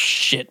not like a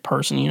shit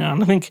person,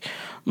 and I think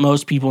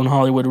most people in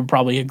Hollywood would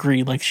probably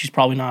agree, like, she's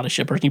probably not a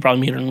shit person. You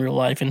probably meet her in real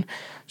life, and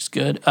she's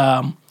good.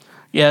 I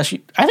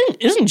think,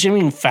 isn't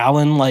Jimmy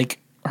Fallon, like,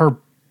 her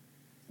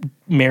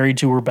married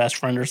to her best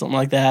friend or something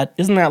like that?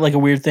 Isn't that, like, a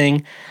weird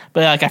thing?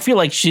 But, like, I feel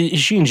like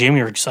she and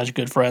Jimmy are such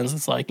good friends.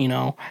 It's like,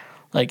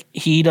 like,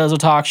 he does a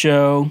talk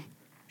show,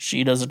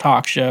 she does a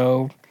talk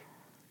show,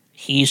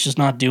 he's just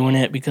not doing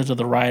it because of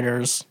the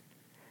writers.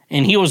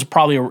 And he was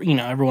probably,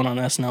 everyone on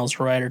SNL is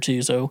a writer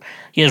too, so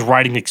he has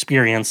writing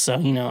experience, so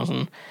he knows,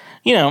 and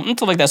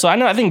stuff like that. So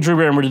I think Drew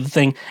Barrymore did the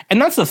thing,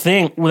 and that's the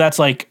thing that's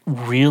like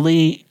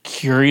really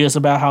curious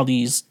about how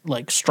these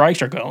like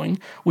strikes are going,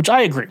 which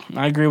I agree.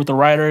 I agree with the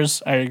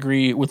writers. I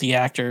agree with the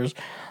actors.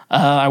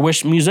 I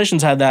wish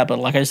musicians had that, but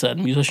like I said,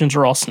 musicians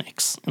are all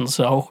snakes, and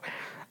so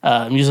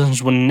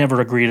musicians would never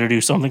agree to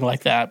do something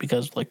like that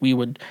because like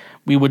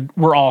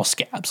we're all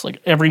scabs. Like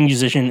every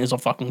musician is a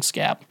fucking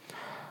scab.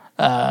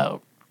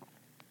 But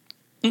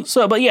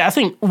yeah, I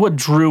think what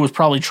Drew was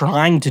probably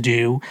trying to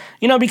do,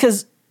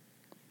 because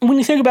when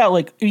you think about,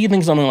 like, you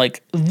think something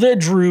like The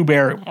Drew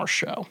Barrymore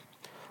Show,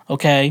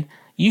 okay?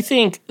 You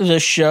think the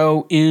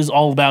show is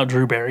all about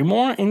Drew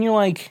Barrymore, and you're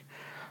like,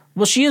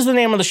 well, she is the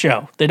name of the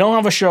show. They don't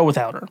have a show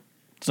without her.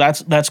 So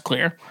that's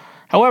clear.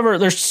 However,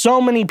 there's so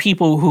many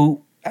things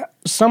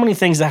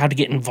that had to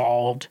get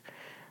involved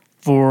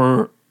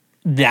for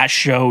that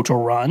show to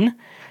run.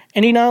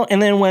 And,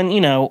 and then when,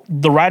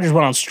 the writers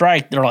went on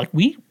strike, they're like,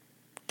 we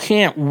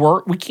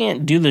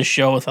can't do this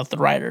show without the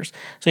writers.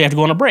 So you have to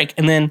go on a break.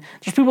 And then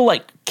there's people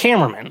like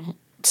cameramen,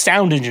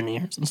 sound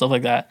engineers, and stuff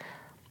like that.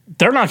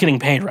 They're not getting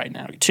paid right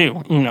now,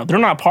 too. They're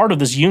not part of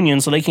this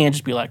union, so they can't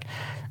just be like,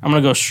 I'm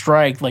going to go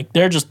strike. Like,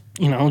 they're just,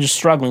 just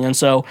struggling. And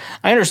so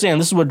I understand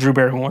this is what Drew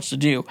Barrymore wants to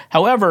do.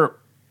 However,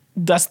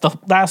 that's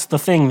the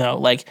thing, though.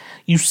 Like,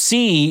 you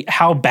see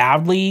how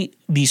badly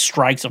these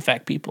strikes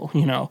affect people,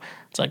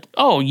 It's like,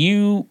 oh,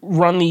 you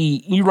run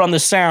the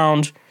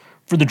sound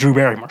for the Drew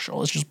Barrymore show.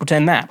 Let's just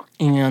pretend that.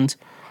 And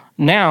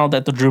now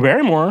that the Drew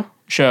Barrymore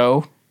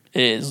show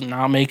is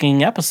not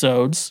making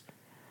episodes,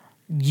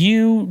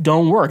 you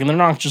don't work. And they're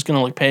not just going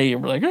to, like, pay you.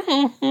 We're like,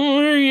 oh,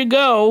 there you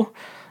go.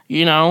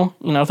 If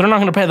they're not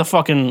going to pay the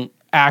fucking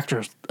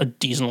actors a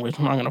decent wage,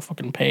 they're not going to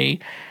fucking pay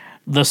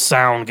the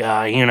sound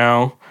guy,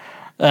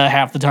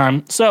 half the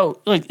time. So,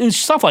 like, it's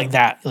stuff like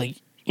that, like,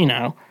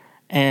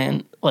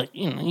 and, like,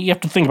 you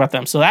have to think about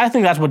them. So I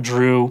think that's what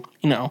Drew,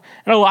 and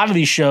a lot of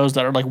these shows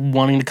that are, like,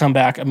 wanting to come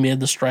back amid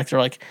the strike, they're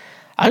like,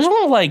 I just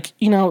want to, like,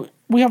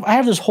 I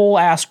have this whole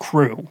ass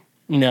crew,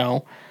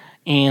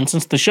 and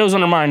since the show's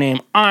under my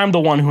name, I'm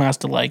the one who has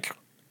to, like,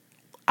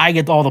 I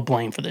get all the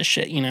blame for this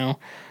shit,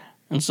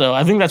 And so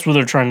I think that's what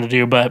they're trying to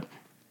do, but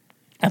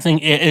I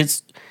think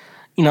it's,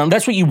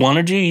 that's what you want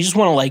to do. You just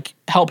want to, like,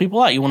 help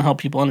people out. You want to help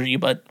people under you,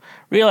 but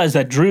realize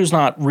that Drew's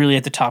not really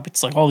at the top.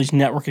 It's, like, all these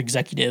network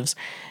executives.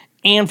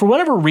 And for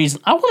whatever reason,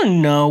 I want to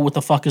know what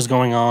the fuck is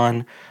going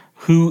on.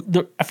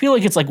 I feel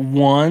like it's, like,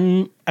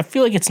 I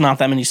feel like it's not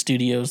that many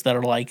studios that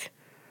are, like,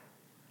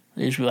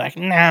 they just be like,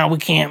 nah, we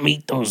can't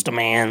meet those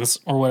demands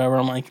or whatever.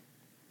 I'm like,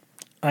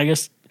 I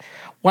guess,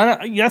 why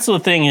not? That's the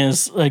thing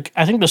is, like,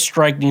 I think the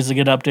strike needs to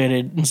get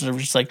updated instead of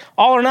just, like,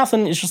 all or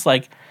nothing. It's just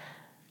like,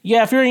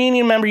 yeah, if you're a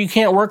union member, you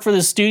can't work for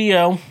this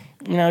studio.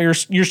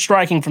 You're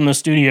striking from the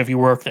studio if you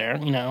work there,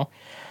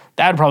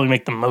 That'd probably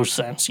make the most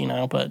sense,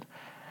 but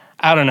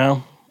I don't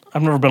know.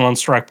 I've never been on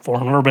strike before.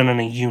 I've never been in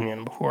a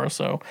union before,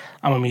 so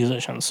I'm a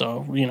musician.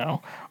 So,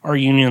 our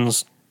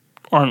unions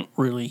aren't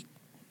really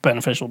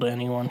beneficial to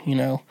anyone,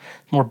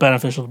 More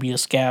beneficial to be a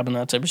scab in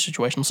that type of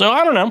situation. So,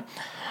 I don't know.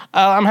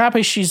 I'm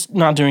happy she's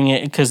not doing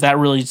it because that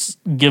really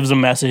gives a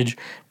message.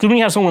 Because when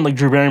you have someone like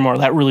Drew Barrymore,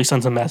 that really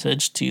sends a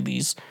message to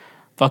these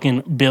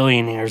fucking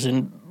billionaires.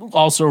 And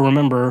also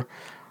remember,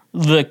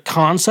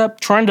 trying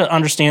to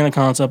understand the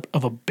concept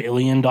of $1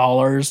 billion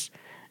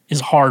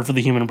is hard for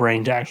the human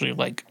brain to actually,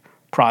 like,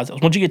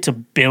 process. Once you get to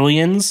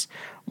billions,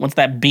 once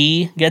that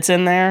B gets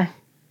in there,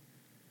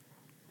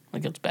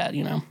 like, it's bad,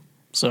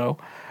 So,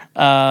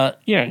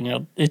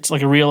 it's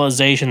like a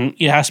realization.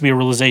 It has to be a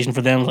realization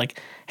for them. Like,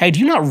 hey, do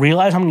you not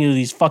realize how many of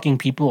these fucking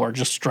people are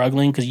just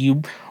struggling because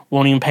you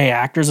won't even pay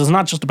actors? It's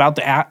not just about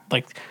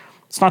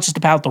it's not just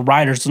about the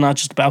writers. It's not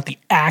just about the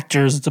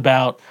actors. It's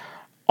about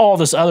all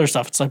this other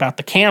stuff. It's about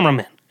the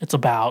cameramen. It's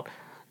about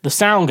the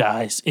sound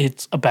guys.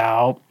 It's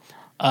about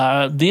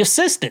the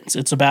assistants.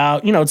 It's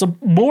about, it's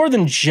more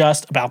than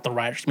just about the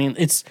writers. I mean,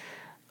 it's,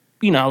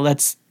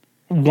 that's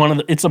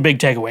it's a big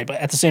takeaway, but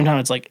at the same time,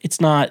 it's like,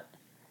 it's not,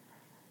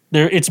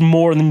 it's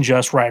more than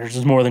just writers.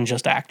 It's more than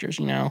just actors,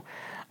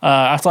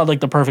 I thought,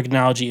 like, the perfect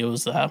analogy, it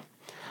was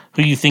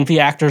who you think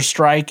the actors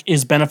strike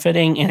is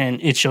benefiting,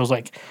 and it shows,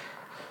 like,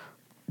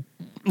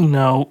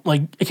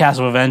 like a cast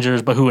of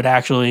Avengers, but who it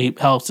actually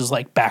helps is,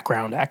 like,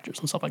 background actors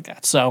and stuff like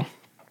that. So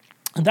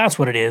that's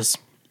what it is.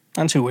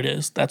 That's who it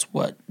is. That's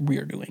what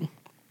we're doing.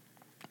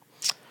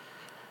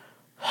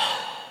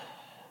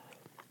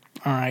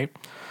 All right.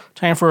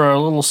 Time for a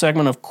little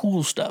segment of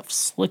cool stuff,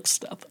 slick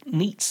stuff,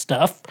 neat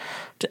stuff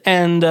to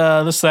end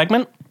this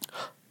segment.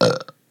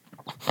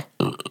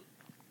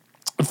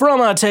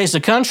 From Taste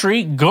of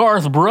Country,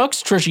 Garth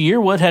Brooks, Trisha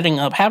Yearwood heading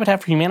up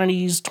Habitat for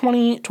Humanity's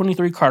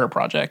 2023 Carter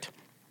Project.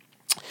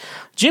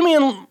 Jimmy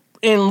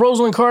and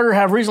Rosalind Carter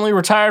have recently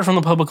retired from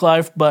the public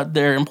life, but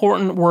their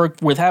important work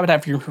with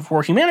Habitat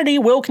for Humanity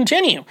will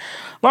continue.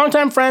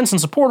 Longtime friends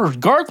and supporters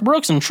Garth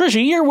Brooks and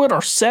Trisha Yearwood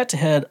are set to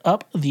head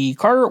up the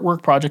Carter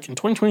Work Project in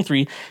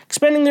 2023,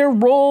 expanding their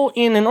role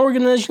in an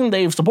organization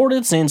they've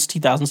supported since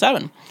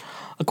 2007.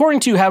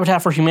 According to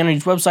Habitat for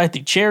Humanity's website,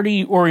 the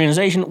charity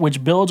organization,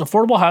 which builds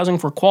affordable housing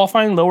for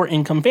qualifying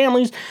lower-income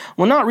families,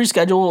 will not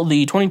reschedule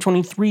the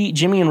 2023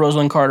 Jimmy and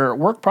Rosalind Carter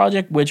Work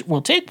Project, which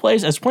will take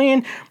place as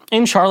planned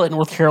in Charlotte,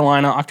 North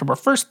Carolina, October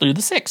 1st through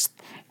the 6th.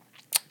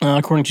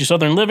 According to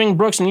Southern Living,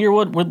 Brooks and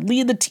Yearwood would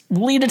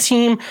lead a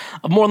team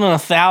of more than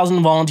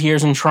 1,000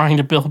 volunteers in trying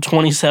to build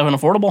 27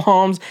 affordable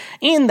homes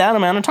in that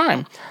amount of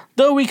time.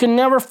 Though we can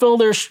never fill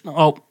their...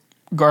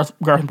 Garth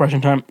impression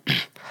time.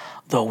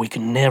 Though we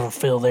can never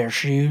fill their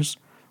shoes,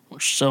 we're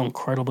so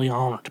incredibly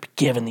honored to be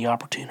given the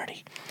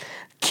opportunity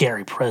to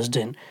carry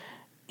President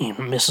and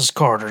Mrs.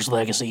 Carter's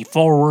legacy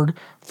forward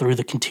through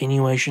the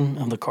continuation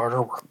of the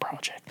Carter Work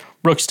Project.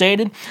 Brooks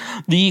stated.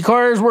 The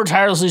Carters were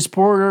tirelessly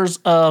supporters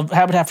of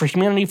Habitat for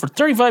Humanity for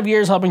 35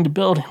 years, helping to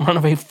build and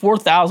renovate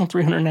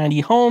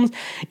 4,390 homes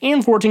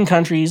in 14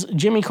 countries.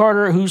 Jimmy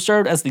Carter, who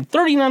served as the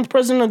 39th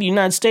president of the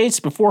United States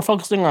before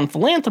focusing on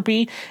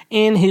philanthropy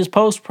in his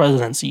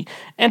post-presidency,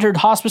 entered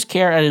hospice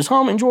care at his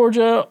home in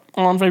Georgia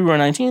on February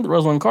 19th.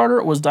 Rosalind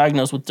Carter was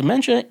diagnosed with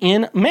dementia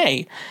in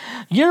May.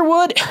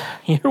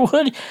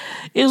 Yearwood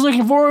is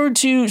looking forward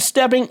to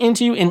stepping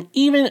into an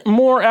even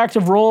more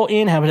active role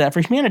in Habitat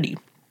for Humanity.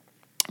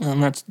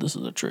 And this is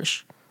a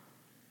Trish.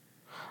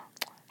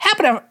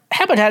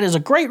 Habitat is a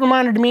great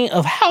reminder to me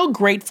of how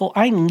grateful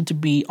I need to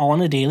be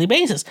on a daily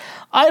basis.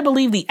 I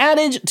believe the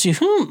adage, to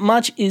whom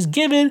much is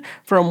given,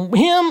 from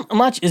him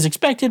much is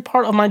expected.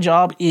 Part of my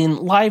job in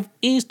life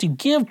is to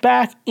give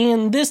back,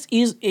 and this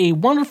is a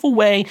wonderful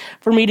way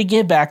for me to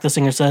give back, the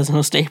singer says in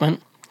a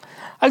statement.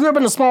 I grew up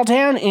in a small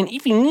town, and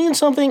if you needed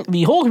something,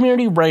 the whole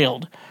community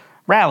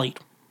rallied.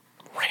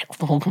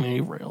 The whole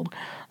community railed.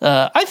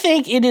 I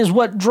think it is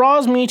what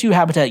draws me to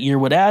Habitat.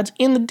 Yearwood adds,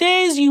 in the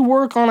days you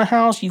work on a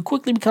house, you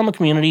quickly become a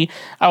community.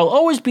 I will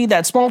always be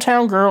that small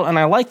town girl, and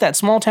I like that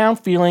small town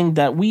feeling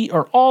that we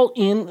are all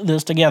in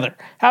this together.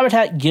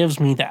 Habitat gives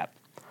me that.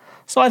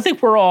 So I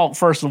think we're all,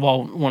 first of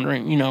all,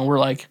 wondering, we're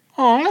like,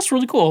 oh, that's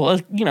really cool.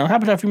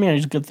 Habitat for Humanity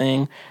is a good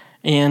thing.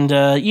 And,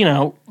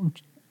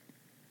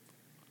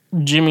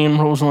 Jimmy and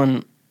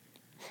Rosalind,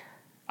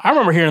 I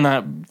remember hearing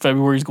that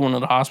February he's going to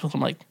the hospital.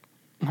 I'm like,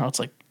 no, it's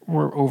like,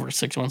 we're over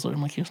 6 months later.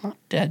 I'm like, he's not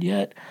dead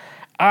yet.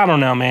 I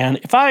don't know, man.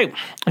 If I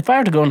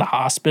have to go into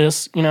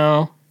hospice,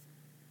 I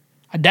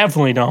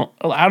definitely don't.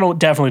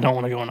 Definitely don't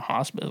want to go into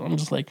hospice. I'm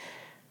just like,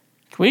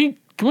 can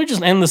we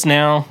just end this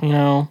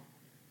now?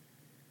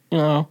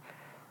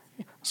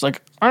 It's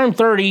like, I'm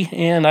 30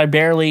 and I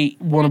barely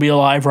want to be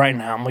alive right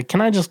now. I'm like,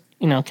 can I just,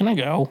 can I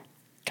go?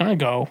 Can I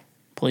go,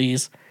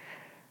 please?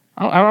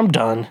 I'm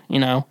done,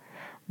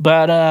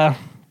 But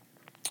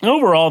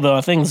overall, though,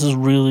 I think this is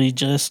really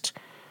just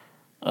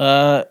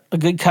a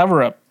good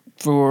cover-up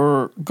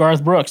for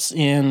Garth Brooks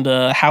and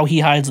how he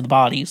hides the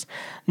bodies.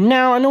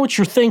 Now, I know what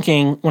you're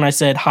thinking when I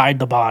said hide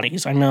the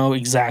bodies. I know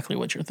exactly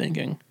what you're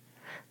thinking.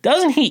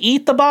 Doesn't he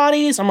eat the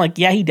bodies? I'm like,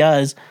 yeah, he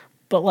does.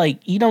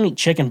 But, you don't eat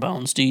chicken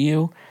bones, do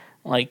you?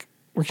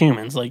 We're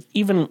humans.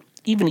 Even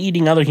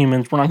eating other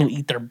humans, we're not going to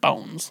eat their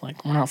bones.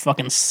 We're not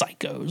fucking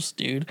psychos,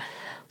 dude.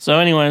 So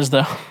anyways,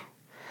 though,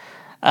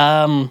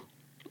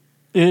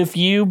 if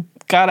you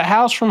got a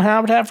house from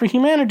Habitat for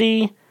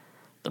Humanity,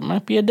 there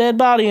might be a dead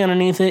body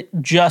underneath it.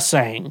 Just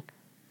saying.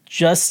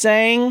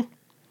 There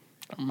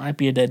might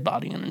be a dead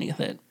body underneath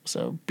it.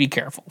 So be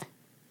careful.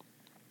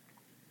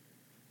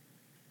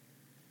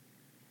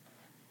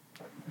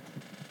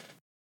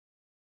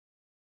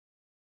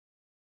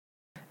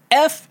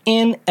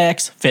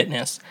 FNX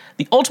Fitness,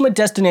 the ultimate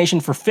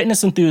destination for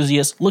fitness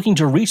enthusiasts looking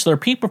to reach their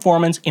peak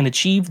performance and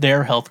achieve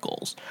their health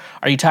goals.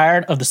 Are you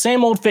tired of the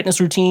same old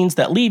fitness routines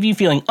that leave you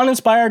feeling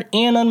uninspired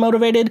and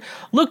unmotivated?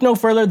 Look no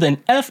further than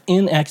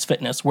FNX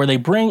Fitness, where they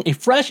bring a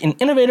fresh and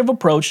innovative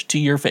approach to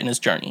your fitness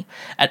journey.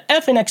 At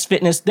FNX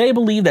Fitness, they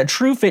believe that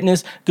true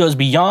fitness goes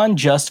beyond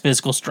just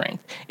physical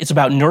strength. It's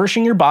about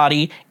nourishing your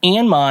body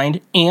and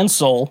mind and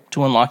soul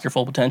to unlock your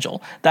full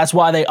potential. That's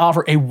why they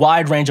offer a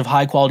wide range of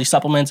high-quality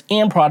supplements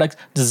and products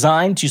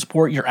designed to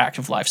support your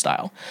active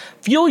lifestyle.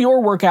 Fuel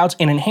your workouts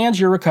and enhance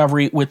your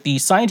recovery with the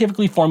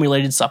scientifically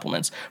formulated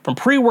supplements. From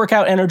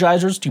pre-workout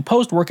energizers to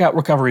post-workout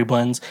recovery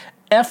blends,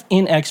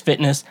 FNX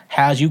Fitness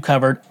has you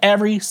covered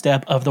every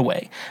step of the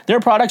way. Their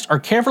products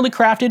are carefully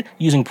crafted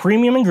using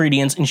premium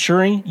ingredients,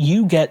 ensuring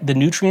you get the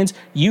nutrients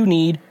you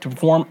need to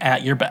perform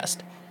at your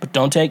best. But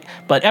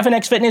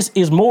FNX Fitness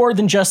is more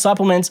than just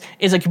supplements.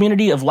 It's a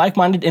community of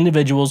like-minded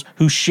individuals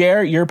who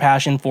share your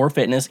passion for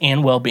fitness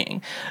and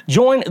well-being.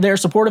 Join their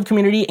supportive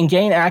community and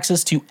gain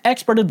access to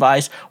expert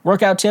advice,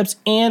 workout tips,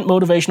 and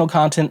motivational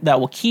content that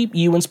will keep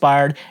you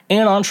inspired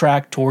and on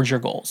track towards your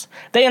goals.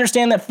 They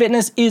understand that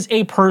fitness is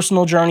a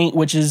personal journey,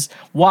 which is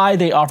why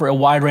they offer a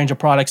wide range of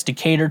products to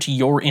cater to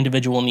your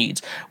individual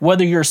needs.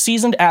 Whether you're a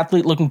seasoned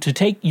athlete looking to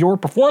take your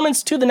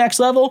performance to the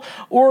next level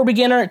or a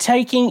beginner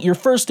taking your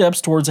first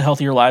steps towards a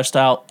healthier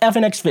lifestyle,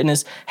 FNX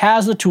Fitness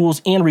has the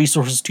tools and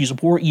resources to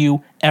support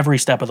you every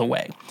step of the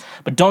way.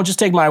 But don't just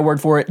take my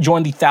word for it.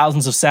 Join the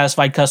thousands of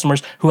satisfied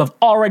customers who have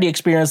already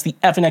experienced the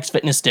FNX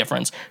Fitness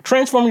difference.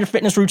 Transform your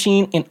fitness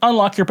routine and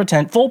unlock your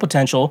full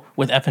potential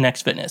with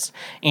FNX Fitness.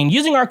 And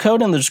using our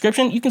code in the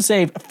description, you can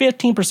save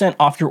 15%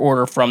 off your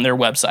order from their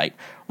website.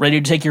 Ready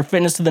to take your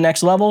fitness to the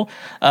next level?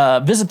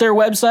 Visit their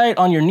website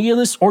on your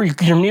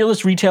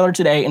nearest retailer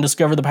today and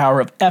discover the power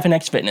of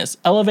FNX Fitness.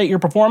 Elevate your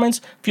performance,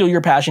 fuel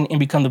your passion, and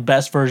become the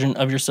best version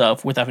of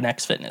yourself with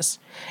FNX Fitness.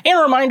 And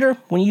a reminder,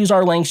 when you use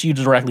our links, you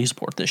directly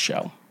support this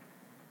show.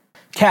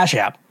 Cash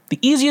App. the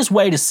easiest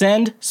way to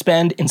send,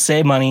 spend, and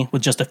save money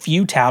with just a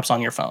few taps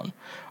on your phone.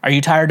 Are you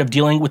tired of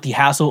dealing with the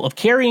hassle of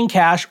carrying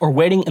cash or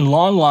waiting in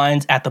long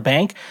lines at the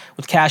bank?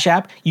 With Cash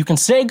App, you can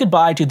say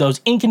goodbye to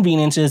those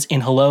inconveniences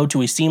and hello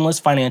to a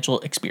seamless financial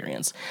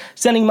experience.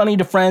 Sending money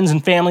to friends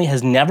and family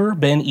has never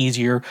been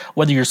easier,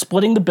 whether you're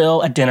splitting the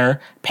bill at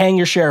dinner, paying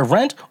your share of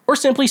rent, or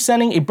simply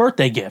sending a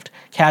birthday gift.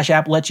 Cash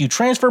App lets you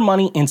transfer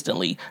money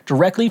instantly,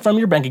 directly from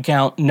your bank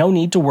account. No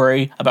need to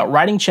worry about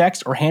writing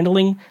checks or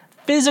handling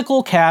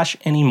physical cash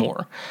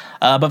anymore.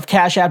 But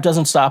Cash App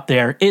doesn't stop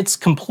there. It's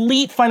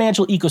complete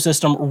financial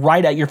ecosystem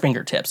right at your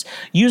fingertips.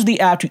 Use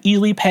the app to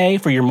easily pay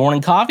for your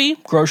morning coffee,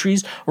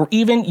 groceries, or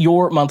even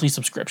your monthly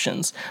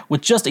subscriptions. With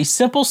just a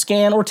simple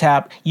scan or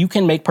tap, you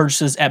can make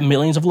purchases at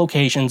millions of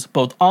locations,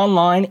 both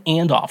online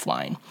and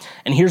offline.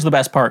 And here's the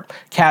best part.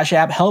 Cash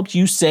App helps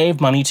you save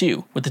money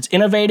too. With its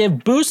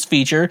innovative Boost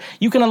feature,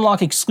 you can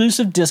unlock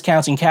exclusive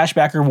discounts and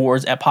cashback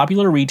rewards at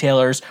popular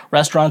retailers,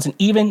 restaurants, and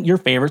even your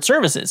favorite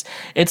services.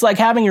 It's like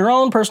having your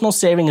own personal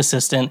saving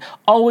assistant,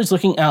 always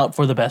looking out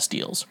for the best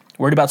deals.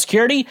 Worried about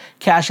security?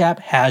 Cash App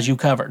has you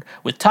covered.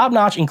 With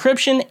top-notch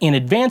encryption and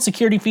advanced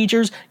security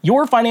features,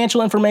 your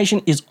financial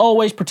information is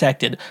always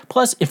protected.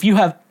 Plus, if you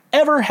have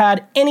ever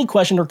had any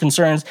questions or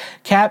concerns,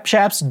 Cash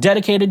App's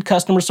dedicated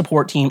customer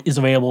support team is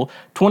available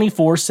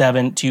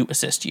 24/7 to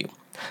assist you.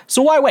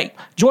 So why wait?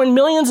 Join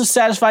millions of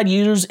satisfied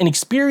users and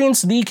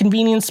experience the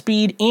convenience,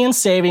 speed, and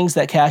savings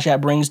that Cash App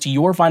brings to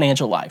your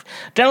financial life.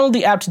 Download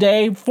the app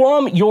today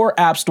from your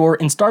app store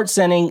and start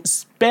sending,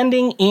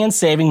 spending, and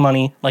saving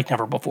money like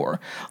never before.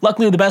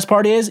 Luckily, the best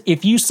part is,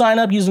 if you sign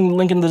up using the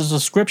link in the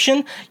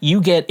description, you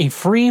get a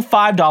free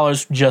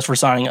 $5 just for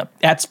signing up.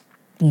 That's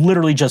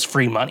literally just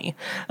free money.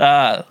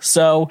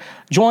 So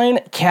join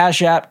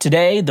Cash App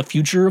today. The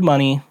future of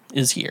money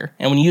is here.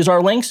 And when you use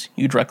our links,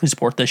 you directly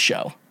support this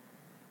show.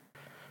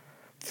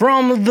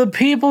 From the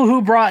people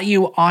who brought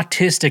you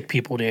Autistic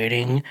People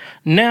Dating,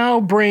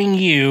 now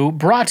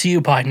brought to you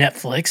by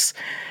Netflix,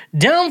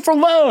 Down for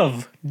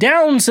Love,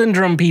 Down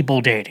Syndrome People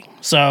Dating.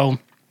 So,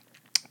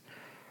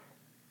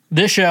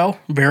 this show,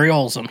 very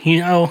wholesome.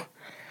 You know,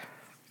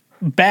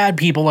 bad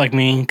people like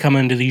me come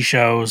into these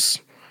shows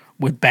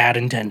with bad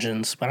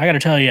intentions. But I gotta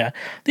tell you,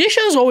 these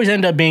shows always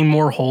end up being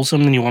more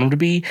wholesome than you want them to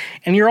be.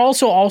 And you're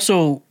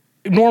also,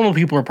 normal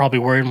people are probably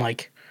worried,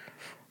 like,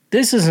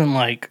 this isn't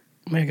like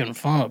making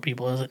fun of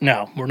people, is it?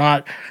 No, we're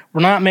not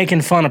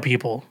making fun of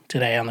people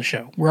today on the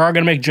show. We are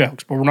going to make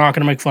jokes, but we're not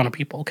going to make fun of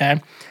people, okay?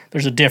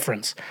 There's a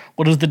difference.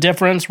 What is the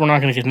difference? We're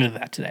not going to get into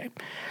that today.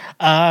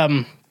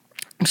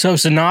 So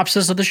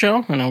synopsis of the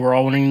show, I know we're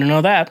all wanting to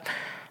know that.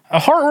 A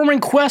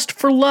heartwarming quest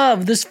for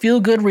love. This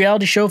feel-good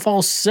reality show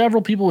follows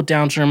several people with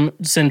Down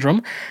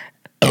syndrome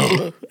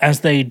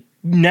as they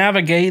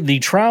navigate the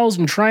trials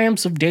and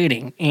triumphs of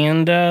dating.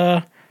 And,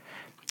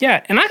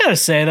 yeah, and I gotta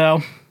say,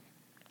 though,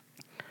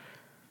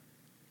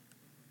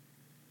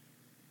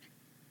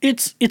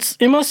 it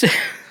must,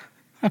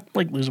 I'm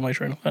like losing my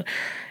train of thought.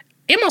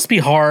 It must be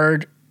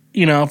hard,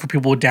 you know, for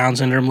people with Down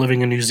syndrome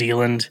living in New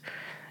Zealand,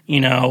 you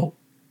know,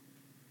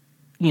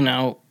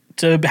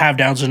 to have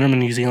Down syndrome in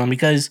New Zealand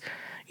because,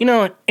 you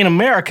know, in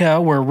America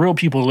where real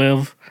people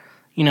live,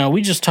 you know,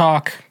 we just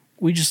talk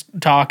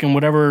and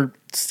whatever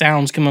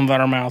sounds come out of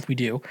our mouth, we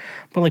do.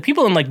 But like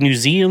people in like New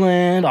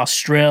Zealand,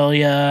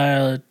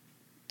 Australia,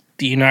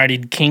 the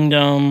United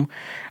Kingdom,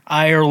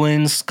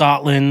 Ireland,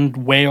 Scotland,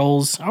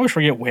 Wales. I always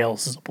forget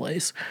Wales is a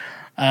place.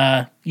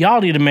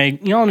 Y'all need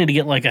to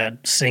get like a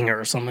singer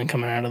or something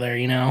coming out of there,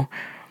 you know?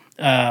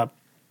 Probably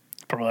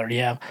already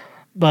have.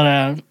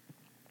 But,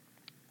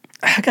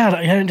 God,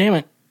 damn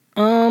it.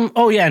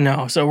 Oh yeah,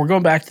 no. So we're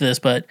going back to this,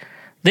 but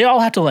they all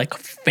have to like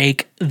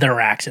fake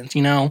their accents,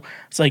 you know?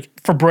 It's like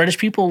for British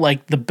people,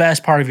 like the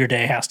best part of your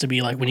day has to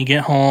be like when you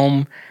get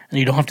home and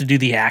you don't have to do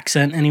the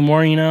accent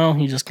anymore, you know?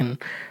 You just can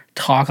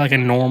talk like a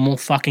normal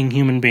fucking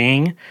human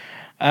being.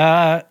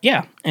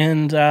 Yeah.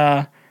 And,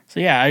 so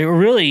yeah, I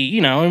really, you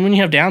know, and when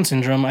you have Down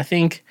syndrome, I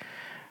think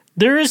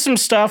there is some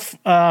stuff,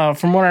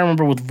 from what I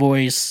remember with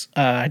voice,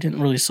 I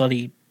didn't really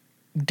study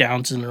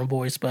Down syndrome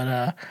voice, but,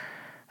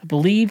 I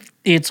believe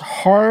it's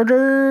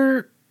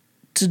harder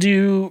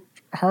to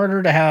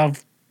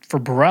have for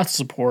breath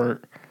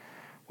support,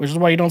 which is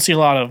why you don't see a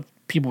lot of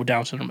people with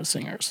Down syndrome as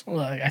singers.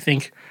 Like, I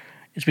think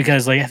it's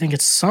because, like,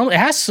 it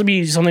has to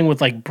be something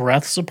with, like,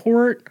 breath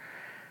support,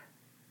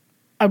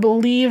 I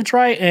believe it's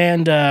right,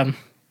 and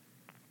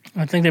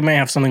I think they may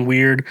have something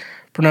weird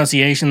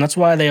pronunciation. That's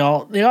why they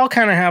all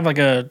kind of have, like,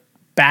 a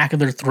back of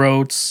their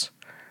throats,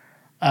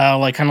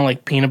 like, kind of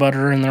like peanut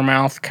butter in their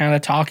mouth kind of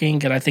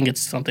talking, and I think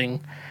it's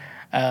something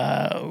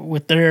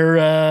with their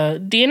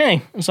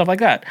DNA and stuff like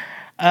that.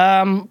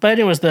 But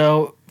anyways,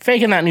 though,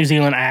 faking that New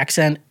Zealand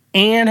accent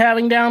and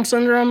having Down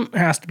syndrome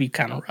has to be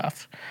kind of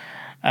rough.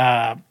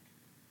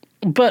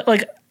 But,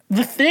 like,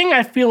 the thing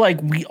I feel like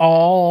we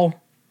all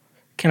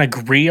can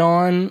agree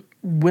on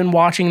when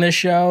watching this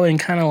show and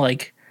kind of,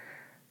 like,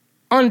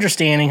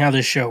 understanding how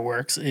this show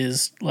works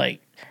is,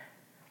 like,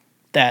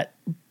 that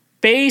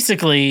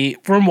basically,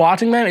 from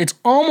watching that, it's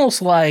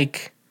almost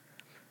like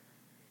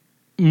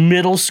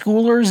middle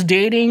schoolers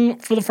dating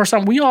for the first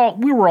time. We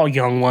were all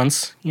young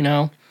once, you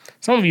know.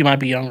 Some of you might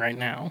be young right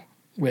now,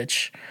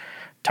 which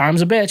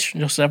time's a bitch.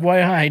 Just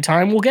FYI,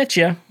 time will get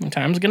you.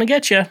 Time's gonna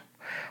get you.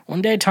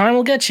 One day, time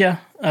will get you.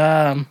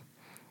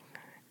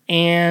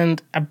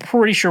 And I'm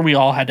pretty sure we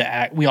all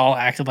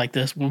acted like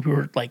this when we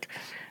were like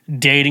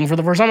dating for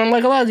the first time. And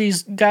like a lot of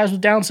these guys with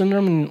Down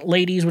syndrome and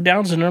ladies with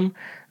Down syndrome,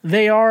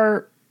 they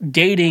are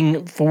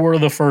dating for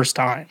the first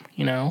time,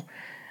 you know?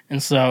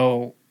 And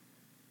so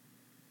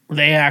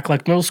they act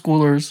like middle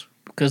schoolers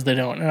because they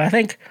don't. And I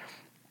think,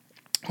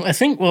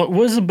 well,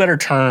 what is a better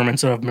term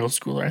instead of middle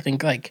schooler? I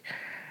think like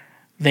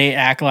they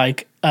act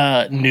like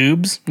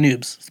noobs.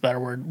 Noobs is a better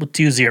word with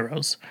 2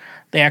 zeros.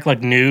 They act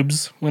like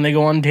noobs when they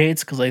go on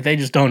dates because like they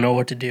just don't know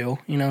what to do,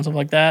 you know, stuff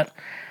like that.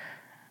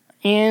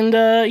 And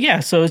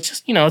so it's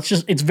just, you know,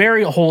 it's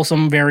very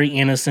wholesome, very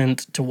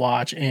innocent to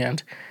watch,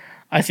 and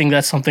I think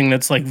that's something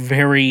that's like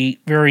very,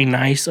 very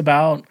nice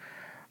about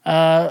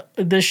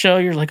this show.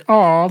 You're like,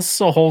 oh, this is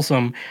so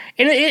wholesome,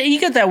 and you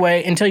get that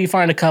way until you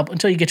find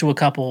until you get to a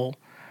couple.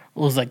 It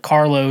was like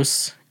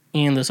Carlos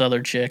and this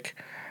other chick.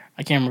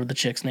 I can't remember the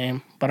chick's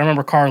name, but I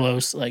remember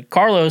Carlos. Like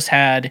Carlos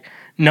had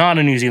not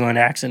a New Zealand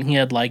accent. He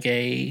had like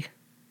he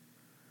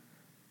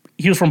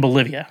was from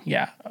Bolivia.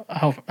 Yeah, I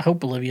hope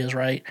Bolivia is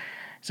right.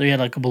 So he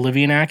had like a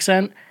Bolivian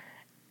accent,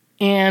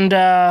 and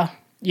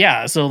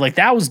so like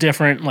that was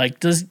different.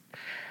 Like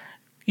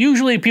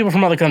usually people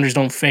from other countries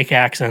don't fake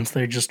accents;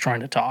 they're just trying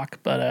to talk.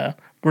 But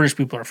British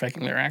people are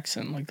faking their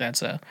accent. Like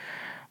it's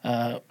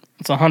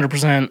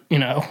 100%, you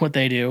know, what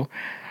they do.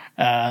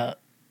 But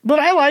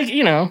I like,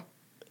 you know,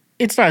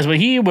 it's nice. But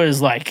he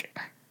was like,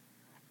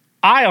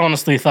 I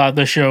honestly thought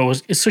the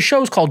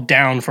show's called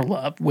Down for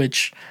Love,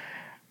 which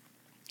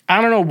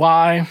I don't know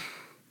why,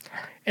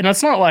 and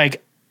it's not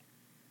like.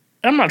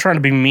 I'm not trying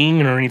to be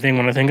mean or anything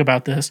when I think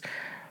about this,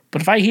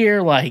 but if I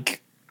hear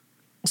like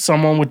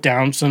someone with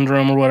Down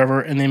syndrome or whatever,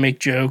 and they make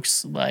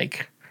jokes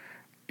like,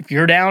 if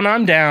you're down,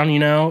 I'm down, you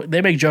know, they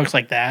make jokes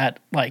like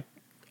that, like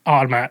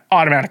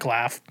automatic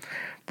laugh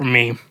from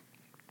me.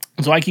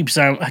 So I keep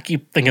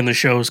thinking the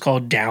show is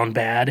called Down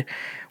Bad,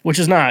 which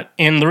is not.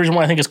 And the reason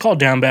why I think it's called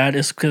Down Bad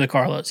is because of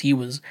Carlos. He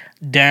was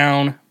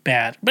down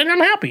bad, but I'm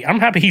happy. I'm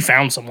happy he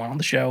found someone on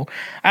the show.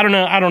 I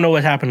don't know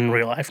what happened in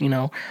real life, you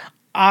know.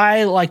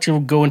 I like to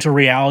go into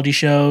reality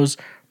shows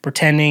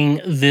pretending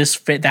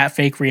that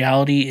fake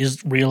reality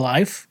is real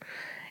life.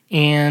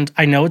 And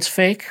I know it's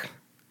fake,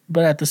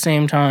 but at the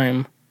same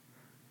time,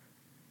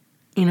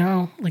 you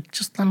know, like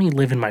just let me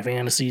live in my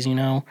fantasies, you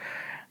know?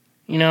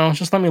 You know,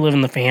 just let me live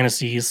in the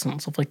fantasies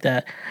and stuff like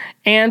that.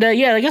 And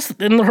I guess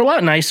they're a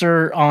lot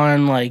nicer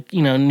on like,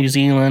 you know, New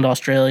Zealand,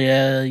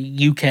 Australia,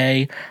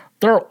 UK.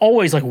 They're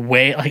always like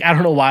I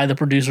don't know why the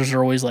producers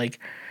are always like,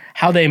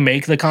 how they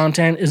make the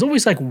content is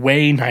always like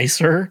way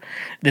nicer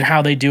than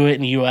how they do it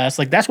in the US.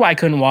 Like that's why I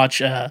couldn't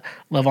watch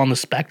Love on the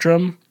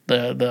Spectrum,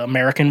 the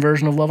American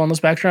version of Love on the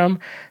Spectrum,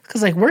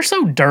 because like we're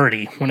so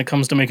dirty when it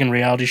comes to making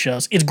reality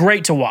shows. It's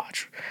great to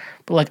watch,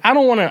 but like I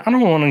don't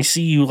want to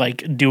see you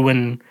like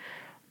doing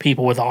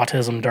people with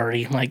autism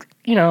dirty. Like,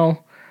 you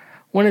know,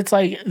 when it's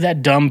like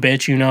that dumb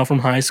bitch, you know, from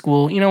high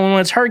school, you know, when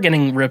it's her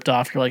getting ripped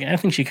off, you're like, I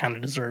think she kind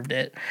of deserved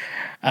it.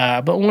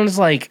 But when it's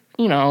like,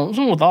 you know,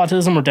 someone with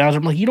autism or Down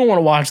syndrome, like you don't want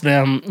to watch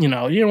them, you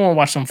know, you don't want to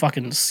watch some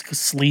fucking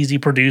sleazy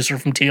producer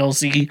from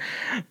TLC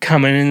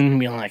coming in and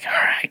being like,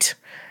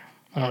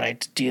 all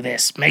right, do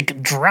this,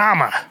 make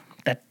drama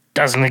that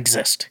doesn't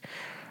exist.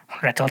 All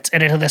right, let's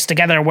edit this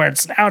together where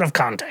it's out of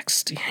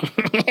context.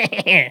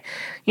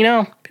 You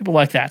know, people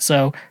like that.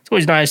 So it's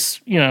always nice,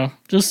 you know,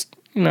 just,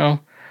 you know,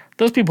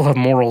 those people have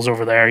morals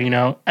over there, you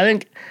know. I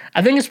think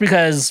it's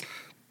because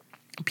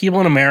people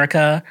in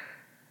America,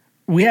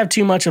 we have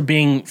too much of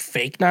being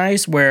fake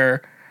nice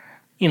where,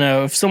 you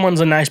know, if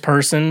someone's a nice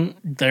person,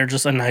 they're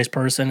just a nice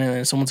person, and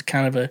if someone's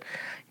kind of a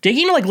dick,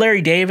 you know, like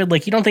Larry David,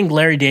 like you don't think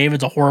Larry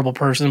David's a horrible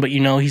person, but you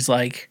know he's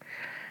like,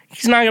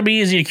 he's not gonna be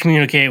easy to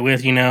communicate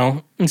with, you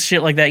know, and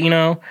shit like that, you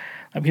know.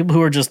 Like people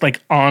who are just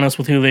like honest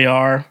with who they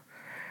are.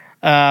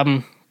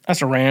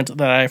 That's a rant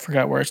that I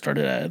forgot where I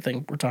started at. I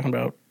think we're talking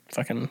about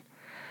fucking.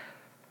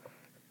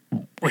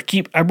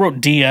 I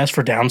wrote DS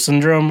for Down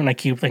syndrome, and I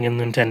keep thinking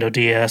Nintendo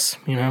DS,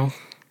 you know.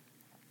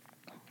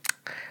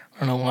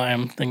 I don't know why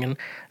I'm thinking.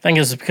 I think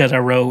it's because I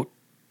wrote.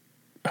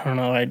 I don't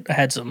know. I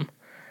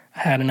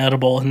had an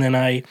edible, and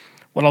then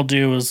what I'll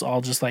do is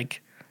I'll just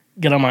like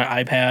get on my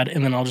iPad,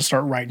 and then I'll just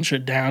start writing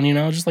shit down, you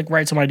know, just like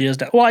write some ideas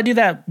down. Well, I do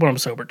that when I'm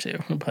sober too,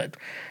 but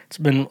it's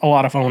been a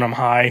lot of fun when I'm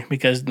high,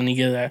 because then you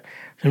get that.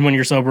 And when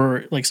you're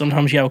sober, like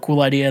sometimes you have a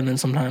cool idea, and then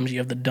sometimes you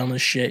have the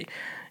dumbest shit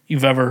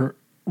you've ever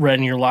read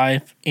in your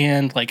life.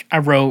 And like I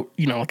wrote,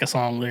 you know, like a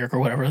song lyric or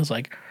whatever. It's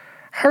like,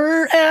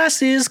 her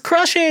ass is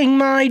crushing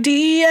my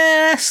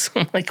DS.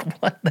 I'm like,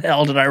 what the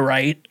hell did I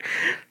write?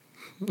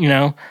 You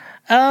know?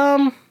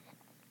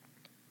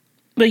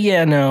 But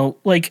yeah, no,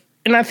 like,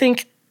 and I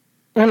think,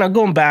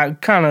 going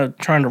back, kind of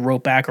trying to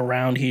rope back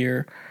around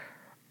here,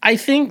 I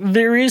think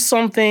there is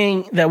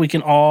something that we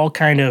can all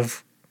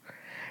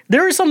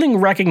there is something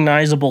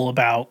recognizable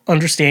about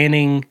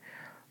understanding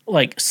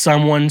like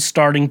someone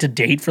starting to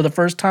date for the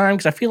first time,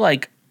 because I feel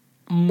like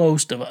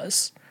most of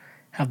us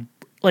have,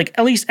 like,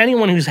 at least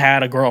anyone who's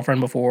had a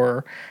girlfriend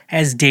before,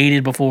 has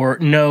dated before,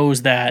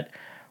 knows that,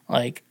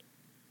 like,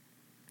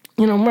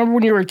 remember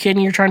when you were a kid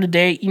and you're trying to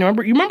date? I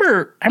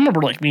remember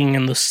like being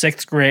in the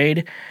 6th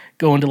grade,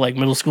 going to like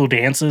middle school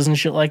dances and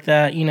shit like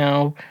that,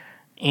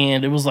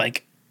 and it was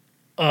like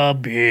a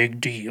big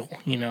deal,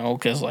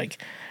 because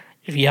like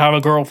if you have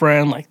a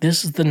girlfriend, like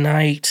this is the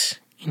night,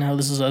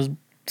 this is a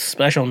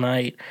special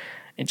night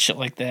and shit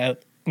like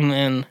that. And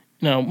then,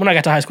 when I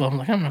got to high school, I'm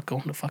like, I'm not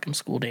going to fucking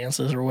school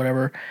dances or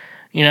whatever,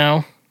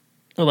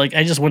 Like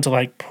I just went to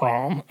like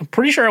prom. I'm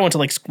pretty sure I went to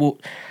like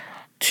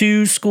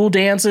 2 school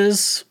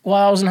dances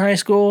while I was in high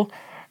school.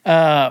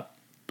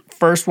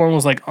 First one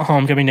was like a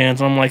homecoming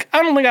dance, and I'm like,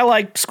 I don't think I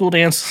like school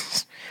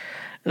dances.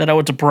 Then I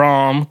went to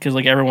prom, because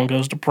like everyone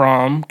goes to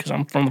prom, because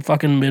I'm from the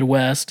fucking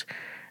Midwest,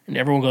 and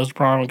everyone goes to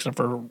prom except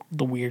for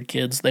the weird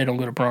kids. They don't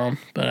go to prom.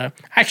 But I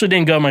actually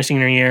didn't go my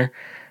senior year.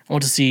 I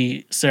went to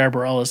see Sarah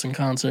Bareilles in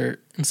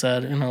concert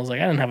instead, and I was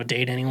like, I didn't have a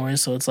date anyway,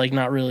 so it's like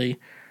not really,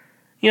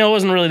 it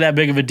wasn't really that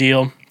big of a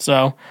deal.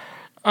 So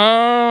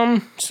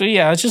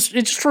yeah, it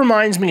just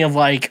reminds me of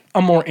like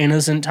a more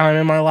innocent time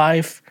in my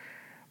life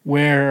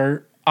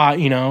where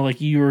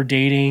like you were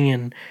dating,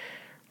 and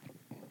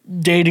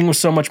dating was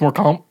so much more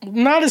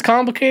not as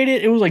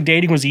complicated. It was like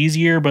dating was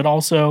easier, but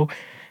also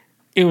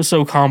it was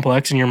so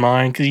complex in your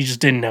mind because you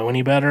just didn't know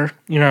any better,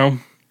 You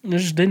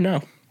just didn't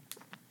know.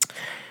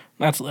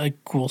 That's like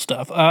cool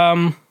stuff.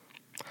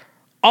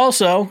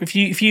 Also, if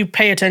you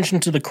pay attention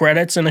to the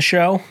credits in a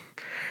show,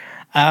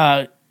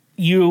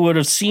 you would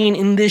have seen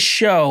in this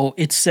show,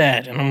 it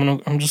said,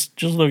 and I'm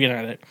just looking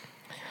at it,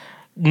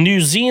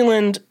 New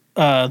Zealand,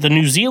 the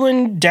New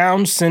Zealand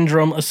Down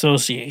Syndrome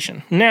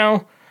Association.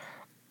 Now,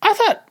 I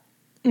thought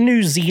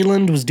New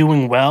Zealand was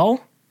doing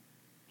well.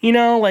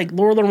 Like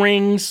Lord of the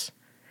Rings,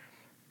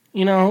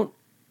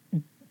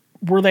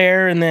 were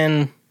there, and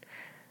then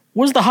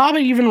was The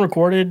Hobbit even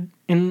recorded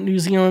in New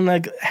Zealand?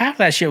 Like half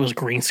that shit was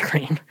green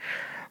screen.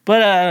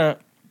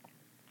 But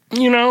so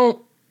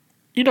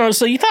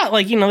you thought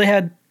like, they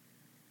had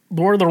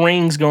Lord of the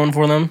Rings going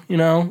for them,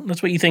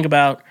 That's what you think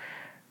about.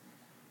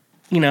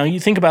 You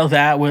think about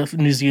that with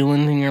New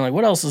Zealand, and you're like,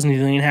 what else does New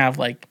Zealand have?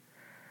 Like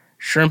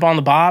shrimp on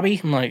the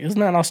bobby? I'm like, is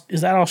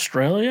that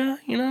Australia?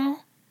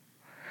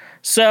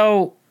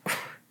 So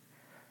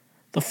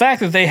the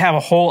fact that they have a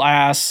whole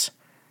ass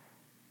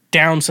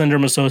Down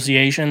Syndrome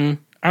Association,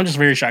 I'm just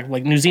very shocked.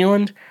 Like New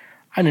Zealand,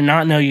 I did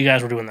not know you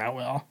guys were doing that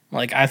well.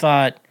 Like I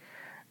thought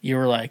you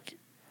were like,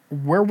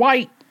 we're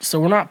white, so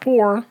we're not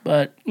poor,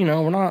 but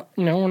we're not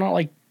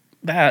like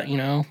that,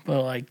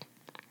 but like,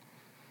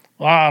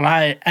 wow,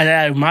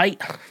 I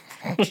might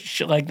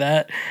shit like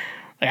that.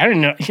 Like I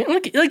didn't know.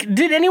 Like,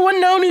 did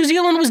anyone know New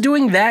Zealand was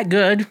doing that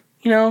good?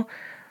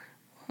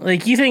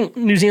 Like you think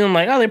New Zealand,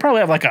 like, oh, they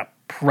probably have like a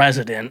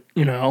president.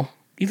 You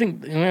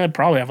think they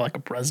probably have like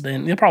a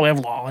president. They probably have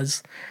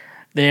laws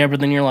there, but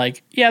then you're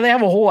like, yeah, they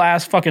have a whole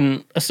ass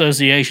fucking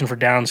association for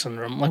Down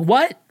syndrome. Like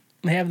what?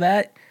 They have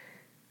that?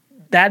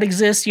 That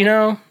exists,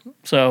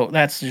 So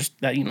that's just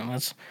that.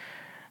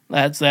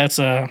 That's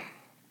I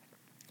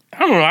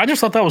don't know. I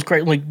just thought that was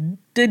great. Like,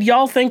 did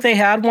y'all think they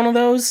had one of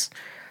those?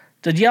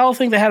 Did y'all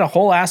think they had a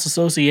whole ass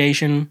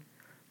association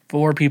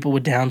for people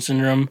with Down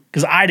syndrome?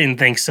 Because I didn't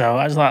think so.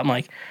 I just thought, I'm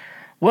like,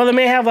 well, they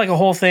may have like a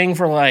whole thing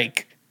for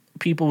like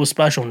people with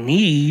special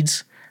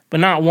needs, but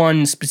not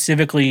one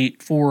specifically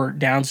for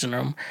Down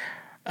syndrome.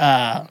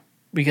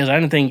 Because I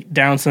didn't think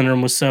Down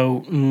syndrome was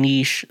so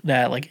niche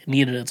that like it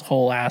needed its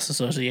whole ass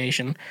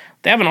association.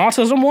 They have an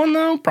autism one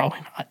though? Probably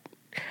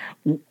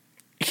not.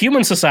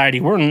 Human society,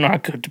 we're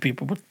not good to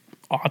people with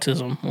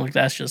autism. Like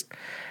it's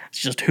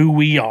just who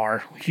we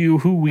are.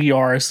 Who we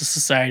are as a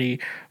society.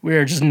 We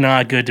are just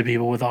not good to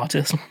people with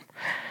autism.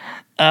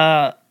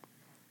 But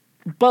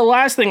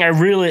last thing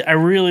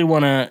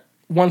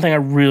one thing I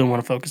really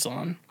want to focus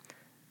on,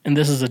 and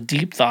this is a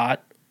deep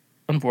thought.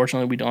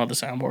 Unfortunately, we don't have the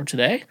soundboard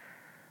today.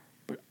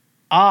 But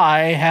I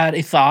had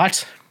a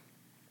thought,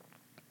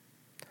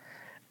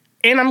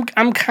 and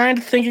I'm kind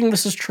of thinking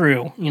this is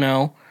true,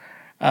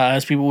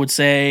 as people would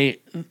say,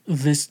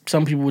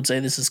 some people would say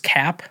this is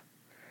cap.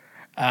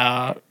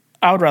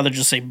 I would rather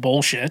just say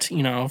bullshit,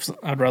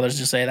 I'd rather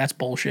just say that's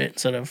bullshit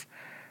instead of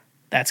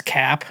that's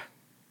cap.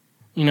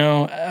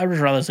 I'd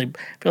just rather say,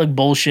 I feel like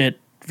bullshit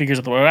figures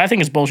out the word. I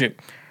think it's bullshit.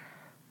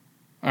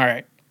 All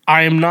right.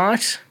 I am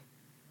not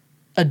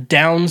a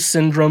Down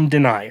syndrome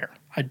denier.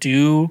 I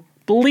do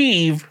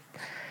believe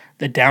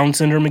that Down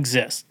syndrome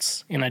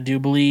exists, and I do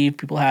believe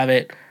people have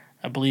it.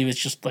 I believe it's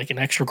just like an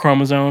extra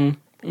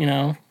chromosome,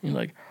 you're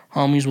like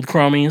homies with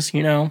chromies,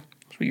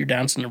 that's what your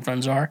Down syndrome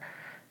friends are.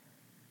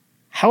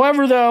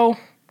 However, though,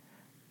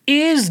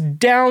 is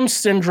Down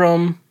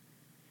syndrome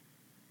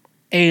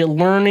a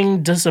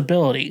learning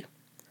disability?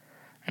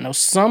 I know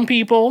some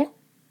people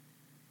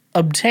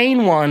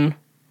obtain one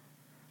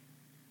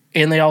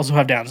and they also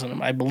have Down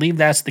syndrome. I believe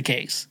that's the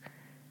case.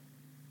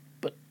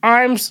 But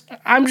I'm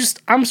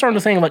starting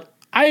to think, like,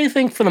 I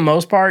think for the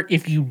most part,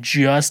 if you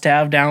just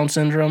have Down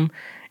syndrome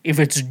if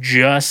it's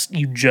just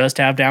you just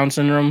have Down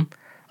syndrome,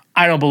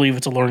 I don't believe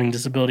it's a learning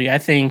disability. I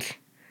think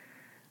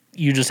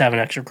you just have an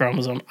extra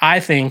chromosome. I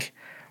think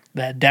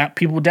that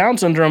people with Down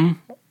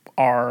syndrome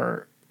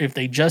are, if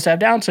they just have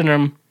Down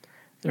syndrome,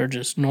 they're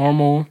just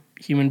normal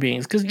human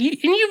beings. Because you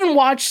even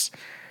watch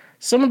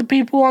some of the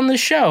people on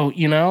this show,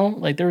 you know?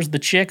 Like, there was the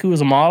chick who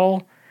was a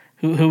model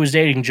who was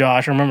dating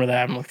Josh. I remember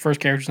that. The first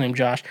character's named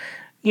Josh.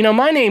 You know,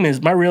 my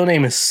real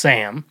name is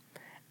Sam.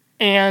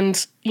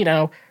 And, you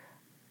know,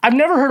 I've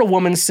never heard a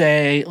woman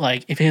say,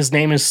 like, if his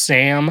name is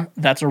Sam,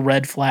 that's a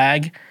red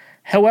flag.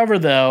 However,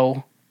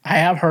 though, I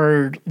have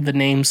heard the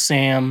name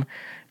Sam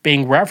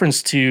being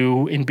referenced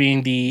to in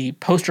being the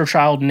poster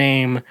child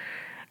name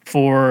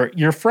for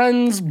your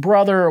friend's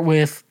brother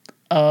with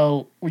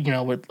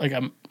with like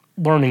a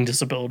learning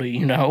disability,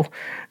 you know.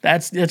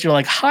 That's you're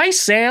like, "Hi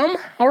Sam,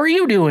 how are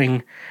you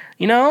doing?"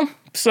 You know?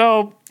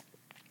 So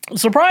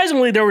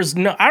surprisingly, I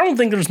don't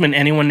think there's been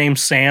anyone named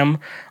Sam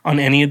on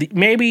any of the,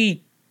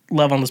 maybe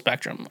Love on the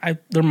Spectrum.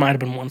 There might have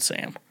been one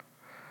Sam.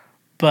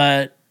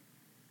 But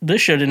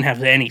this show didn't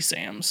have any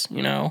Sams,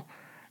 you know?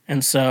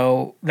 And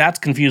so that's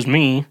confused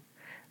me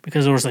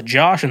because there was a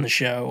Josh in the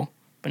show,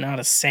 but not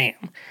a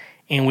Sam.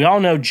 And we all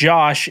know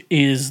Josh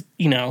is,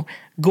 you know,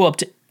 go up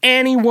to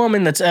any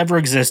woman that's ever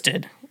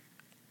existed.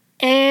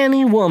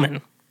 Any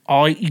woman.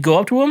 You go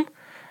up to him,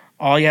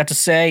 all you have to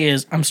say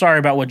is, "I'm sorry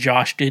about what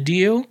Josh did to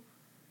you."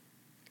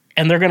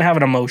 And they're going to have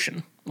an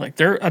emotion. Like,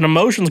 an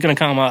emotion's going to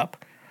come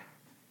up.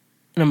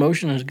 An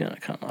emotion is going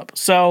to come up.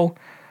 So,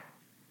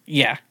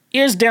 yeah.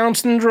 Is Down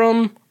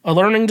syndrome a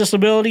learning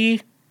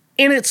disability?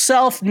 In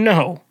itself,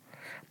 no.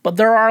 But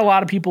there are a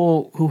lot of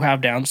people who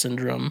have Down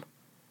syndrome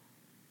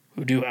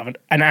who do have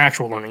an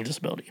actual learning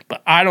disability.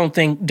 But I don't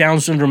think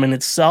Down syndrome in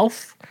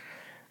itself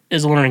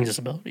is a learning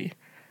disability.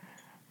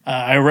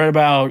 I read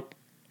about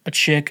a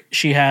chick,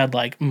 she had,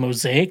 like,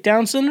 mosaic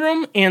Down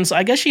syndrome. And so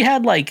I guess she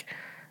had, like,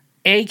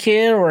 a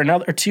kid or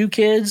two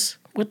kids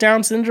with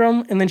Down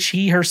syndrome, and then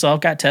she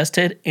herself got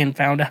tested and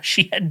found out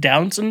she had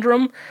Down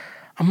syndrome.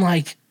 I'm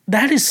like,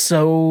 that is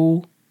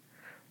so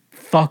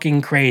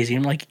fucking crazy.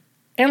 And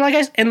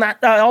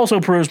that also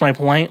proves my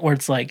point where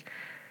it's like,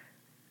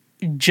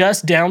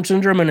 just Down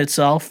syndrome in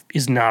itself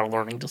is not a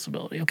learning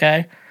disability,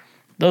 okay?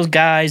 Those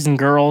guys and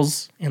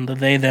girls and the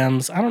they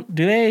thems,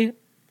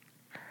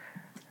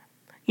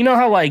 you know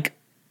how, like,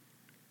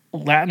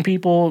 Latin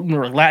people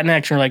or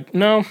Latinx are like,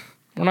 no,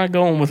 we're not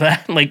going with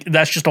that. Like,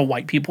 that's just a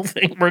white people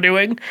thing we're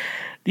doing.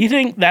 Do you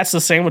think that's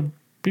the same with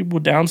people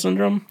with Down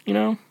syndrome, you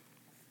know?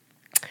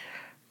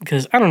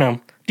 Because, I don't know.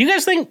 Do you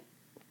guys think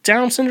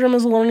Down syndrome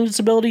is a learning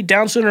disability?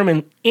 Down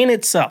syndrome in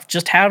itself,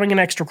 just having an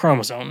extra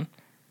chromosome.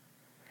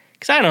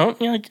 Because I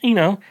don't. You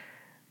know,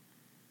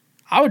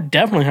 I would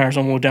definitely hire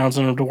someone with Down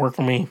syndrome to work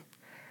for me.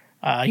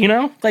 You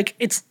know? Like,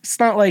 it's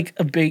not like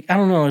a big, I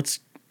don't know,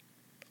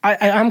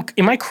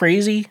 am I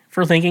crazy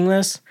for thinking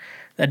this?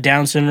 That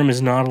Down syndrome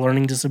is not a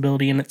learning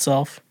disability in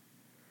itself?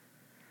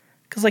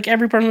 Because, like,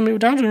 every person with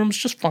Down syndrome is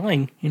just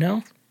fine, you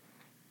know?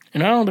 You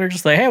know, they're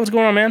just like, "Hey, what's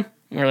going on, man?"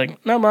 And we're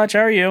like, "Not much,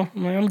 how are you?"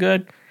 I'm like, "I'm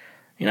good."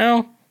 You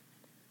know?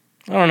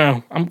 I don't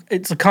know.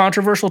 It's a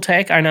controversial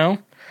take, I know.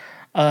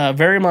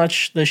 Very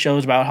much this show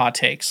is about hot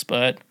takes,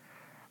 but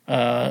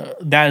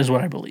that is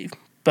what I believe.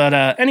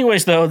 But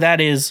anyways, though,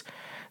 that is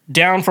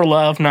Down for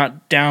Love,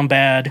 not Down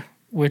Bad,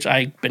 which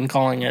I've been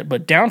calling it,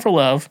 but Down for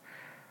Love.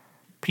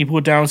 People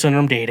with Down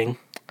syndrome dating.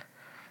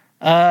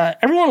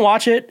 Everyone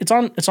watch it. It's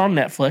on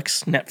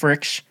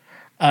Netflix,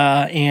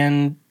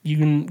 and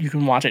you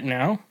can watch it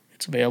now.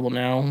 It's available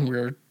now.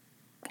 We're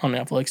on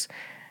Netflix,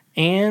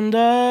 and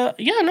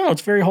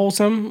it's very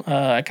wholesome.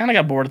 I kind of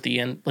got bored at the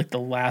end, like the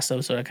last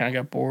episode. I kind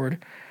of got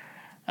bored.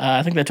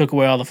 I think they took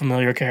away all the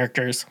familiar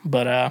characters,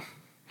 but I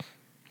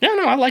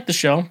like the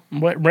show.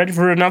 I'm ready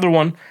for another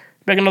one,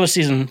 make another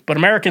season. But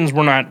Americans,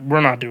 we're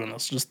not doing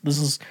this. This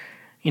is,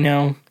 you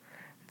know.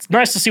 It's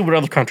nice to see what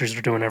other countries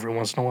are doing every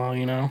once in a while,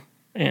 you know?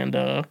 And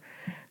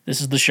this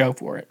is the show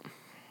for it.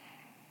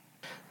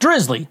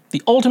 Drizzly,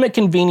 the ultimate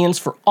convenience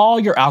for all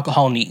your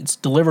alcohol needs,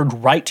 delivered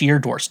right to your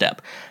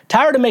doorstep.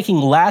 Tired of making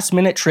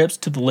last-minute trips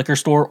to the liquor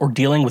store or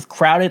dealing with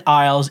crowded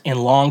aisles and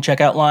long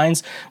checkout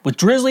lines? With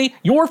Drizzly,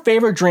 your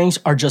favorite drinks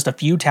are just a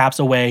few taps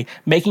away,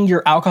 making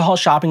your alcohol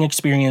shopping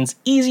experience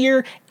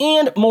easier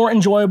and more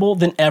enjoyable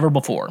than ever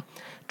before.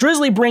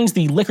 Drizzly brings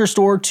the liquor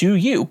store to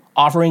you,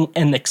 offering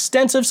an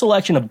extensive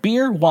selection of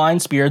beer, wine,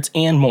 spirits,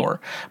 and more.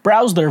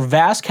 Browse their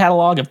vast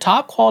catalog of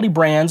top-quality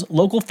brands,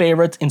 local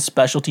favorites, and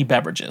specialty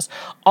beverages,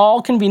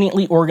 all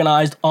conveniently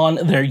organized on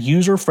their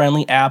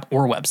user-friendly app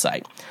or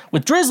website.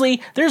 With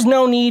Drizzly, there's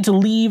no need to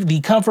leave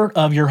the comfort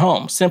of your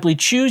home. Simply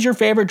choose your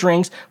favorite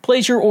drinks,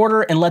 place your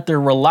order, and let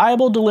their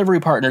reliable delivery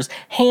partners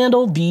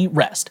handle the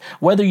rest.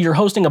 Whether you're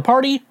hosting a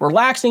party,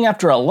 relaxing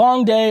after a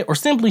long day, or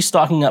simply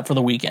stocking up for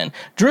the weekend,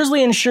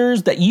 Drizzly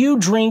ensures that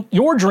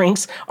your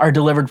drinks are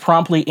delivered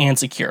promptly and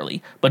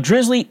securely. But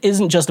Drizzly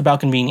isn't just about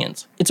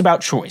convenience, it's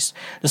about choice.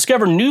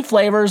 Discover new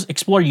flavors,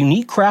 explore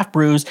unique craft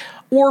brews,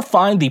 or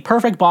find the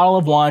perfect bottle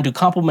of wine to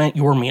complement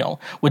your meal.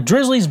 With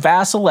Drizzly's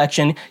vast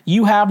selection,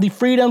 you have the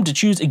freedom to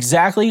choose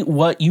exactly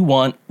what you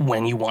want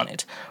when you want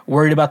it.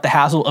 Worried about the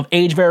hassle of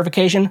age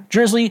verification?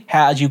 Drizzly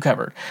has you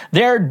covered.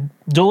 Their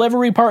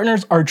delivery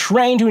partners are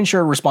trained to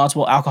ensure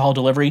responsible alcohol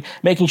delivery,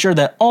 making sure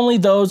that only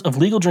those of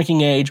legal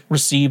drinking age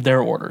receive their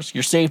orders.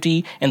 Your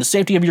safety and the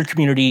safety of your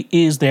community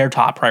is their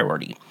top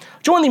priority.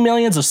 Join the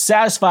millions of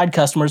satisfied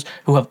customers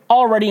who have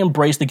already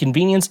embraced the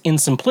convenience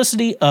and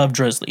simplicity of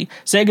Drizzly.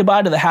 Say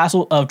goodbye to the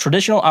hassle of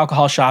traditional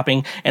alcohol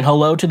shopping and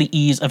hello to the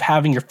ease of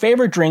having your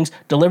favorite drinks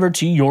delivered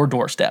to your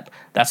doorstep.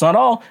 That's not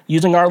all.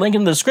 Using our link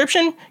in the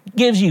description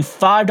gives you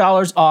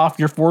 $5 off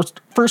your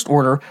first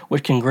order,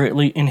 which can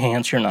greatly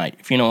enhance your night,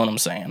 if you know what I'm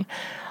saying.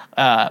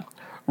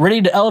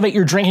 Ready to elevate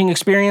your drinking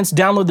experience?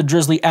 Download the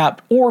Drizzly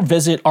app or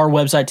visit our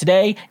website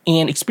today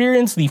and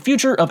experience the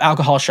future of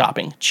alcohol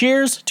shopping.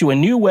 Cheers to a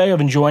new way of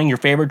enjoying your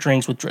favorite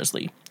drinks with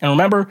Drizzly. And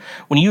remember,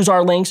 when you use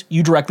our links,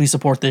 you directly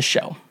support this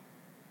show.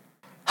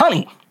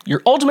 Honey,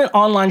 your ultimate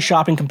online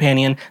shopping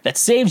companion that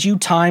saves you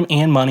time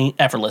and money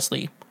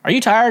effortlessly. Are you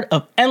tired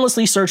of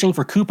endlessly searching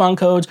for coupon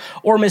codes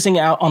or missing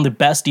out on the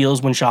best deals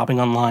when shopping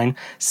online?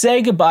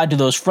 Say goodbye to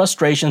those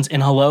frustrations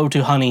and hello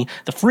to Honey,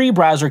 the free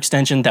browser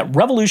extension that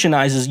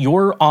revolutionizes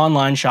your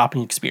online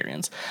shopping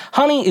experience.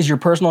 Honey is your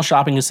personal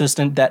shopping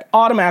assistant that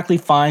automatically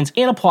finds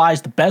and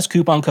applies the best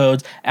coupon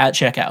codes at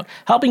checkout,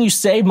 helping you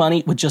save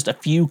money with just a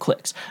few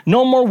clicks.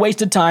 No more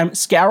wasted time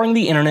scouring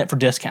the internet for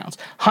discounts.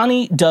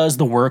 Honey does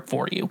the work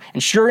for you,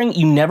 ensuring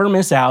you never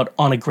miss out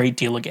on a great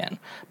deal again.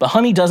 But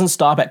Honey doesn't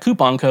stop at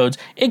coupon codes.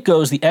 It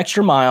goes the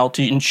extra mile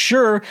to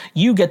ensure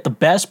you get the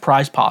best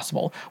price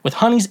possible. With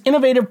Honey's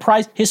innovative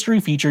price history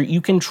feature,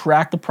 you can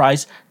track the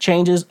price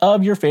changes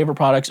of your favorite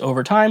products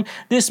over time.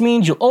 This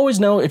means you'll always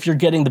know if you're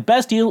getting the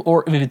best deal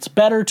or if it's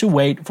better to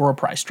wait for a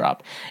price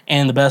drop.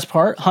 And the best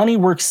part, Honey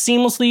works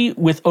seamlessly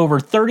with over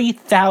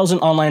 30,000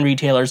 online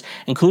retailers,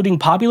 including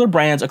popular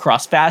brands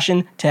across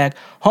fashion, tech,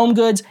 home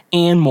goods,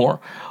 and more.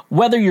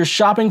 Whether you're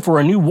shopping for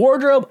a new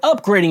wardrobe,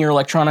 upgrading your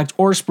electronics,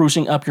 or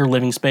sprucing up your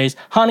living space,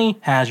 Honey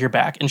has your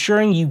back,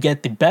 ensuring you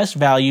get the best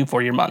value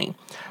for your money.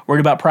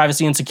 Worried about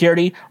privacy and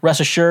security? Rest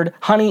assured,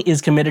 Honey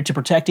is committed to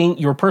protecting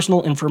your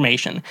personal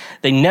information.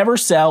 They never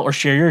sell or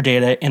share your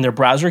data, and their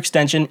browser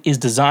extension is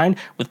designed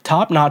with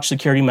top-notch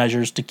security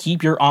measures to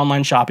keep your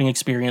online shopping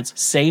experience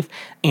safe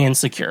and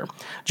secure.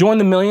 Join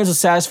the millions of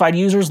satisfied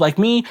users like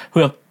me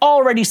who have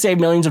already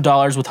saved millions of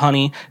dollars with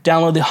Honey.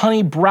 Download the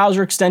Honey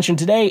browser extension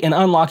today and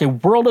unlock a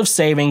world of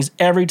savings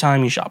every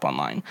time you shop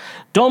online.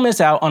 Don't miss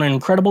out on an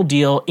incredible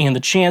deal and the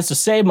chance to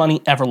save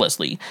money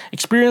effortlessly.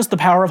 Experience the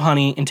power of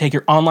Honey and take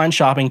your online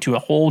shopping to a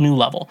whole new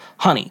level.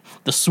 Honey,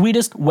 the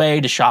sweetest way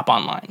to shop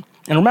online.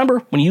 And remember,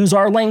 when you use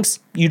our links,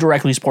 you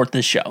directly support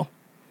this show.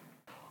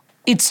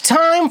 It's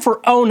time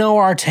for Oh No,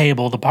 Our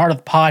Table, the part of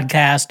the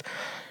podcast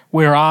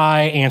where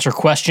I answer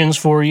questions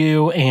for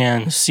you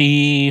and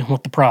see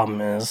what the problem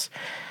is.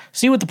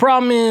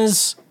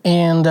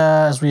 And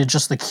as we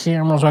adjust the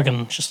camera so I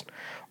can just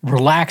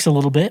relax a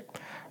little bit.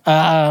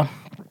 I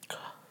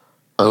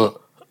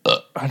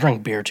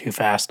drank beer too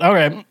fast.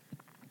 Okay.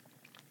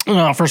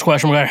 First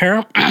question we got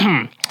here.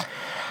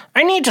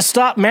 I need to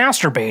stop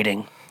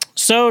masturbating.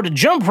 So to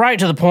jump right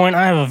to the point,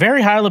 I have a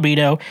very high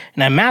libido,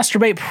 and I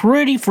masturbate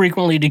pretty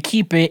frequently to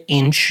keep it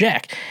in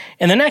check.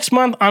 In the next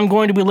month, I'm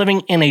going to be living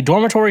in a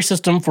dormitory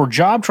system for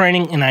job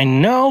training, and I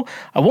know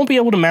I won't be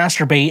able to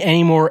masturbate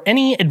anymore.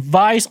 Any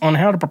advice on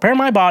how to prepare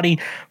my body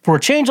for a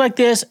change like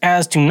this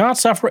as to not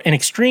suffer an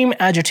extreme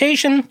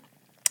agitation?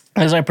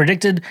 As I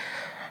predicted,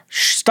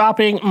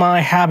 stopping my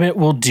habit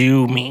will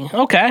do me.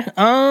 Okay,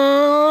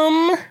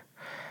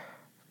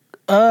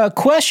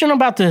 question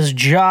about this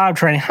job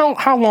training.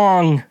 How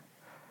long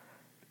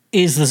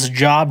is this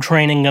job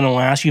training going to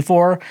last you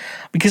for?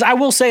 Because I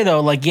will say,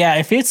 though,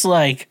 if it's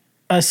like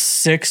a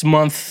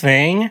 6-month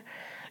thing,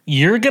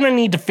 you're going to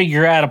need to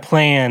figure out a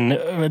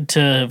plan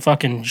to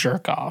fucking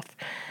jerk off.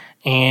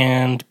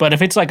 But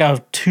if it's like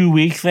a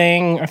 2-week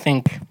thing, I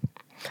think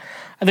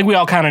we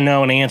all kind of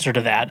know an answer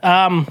to that.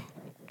 I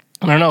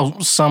don't know,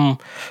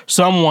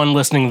 someone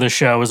listening to this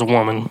show is a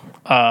woman.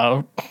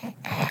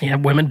 Yeah,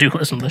 women do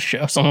listen to this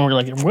show. Someone were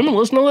like, if women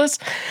listen to this?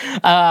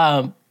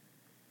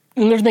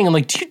 And they're thinking,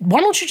 like,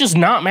 why don't you just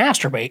not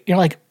masturbate? You're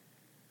like,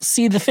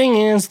 see, the thing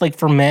is, like,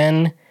 for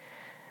men,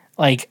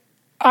 like,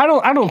 I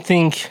don't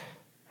think,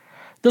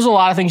 there's a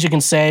lot of things you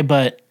can say,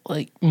 but,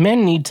 like,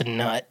 men need to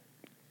nut.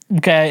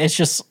 Okay? It's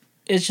just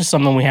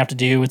something we have to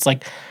do. It's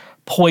like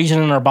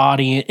poison in our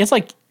body. It's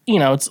like,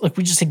 it's like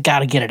we just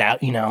gotta get it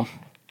out,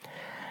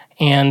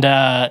 And,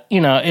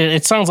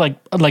 it sounds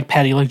like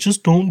petty, like,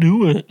 just don't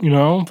do it,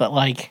 But,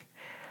 like,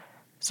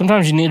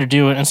 sometimes you need to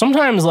do it. And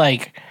sometimes,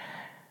 like,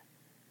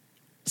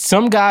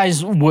 some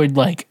guys would,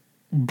 like,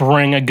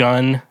 bring a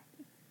gun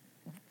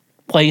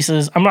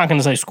places. I'm not going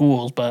to say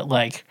schools, but,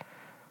 like,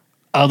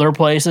 other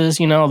places,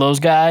 those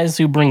guys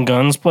who bring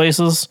guns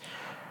places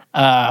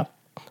for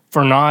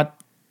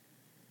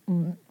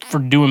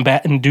doing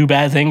bad and do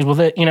bad things with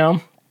it,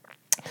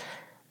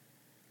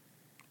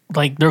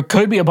 Like, there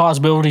could be a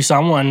possibility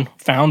someone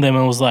found them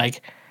and was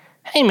like,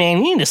 hey man,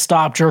 you need to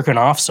stop jerking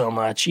off so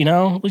much, you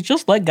know? Like,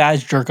 just let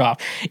guys jerk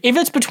off. If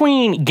it's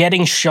between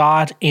getting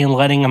shot and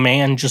letting a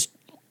man just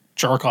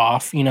jerk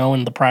off, you know,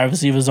 in the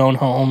privacy of his own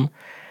home,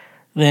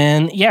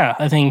 then yeah,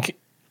 I think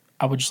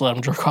I would just let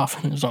him jerk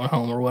off in his own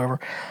home or whatever.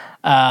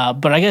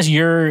 But I guess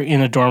you're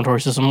in a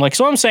dormitory system. Like,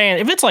 so I'm saying,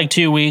 if it's like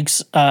 2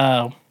 weeks,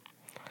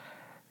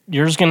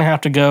 you're just gonna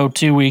have to go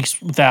 2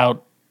 weeks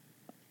without,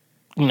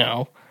 you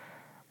know,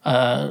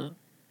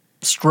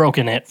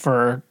 stroking it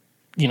for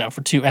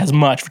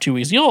 2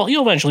 weeks. You'll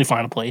eventually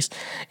find a place.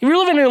 If you're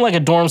living in like a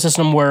dorm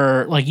system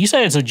where, like you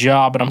said, it's a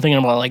job, but I'm thinking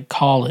about like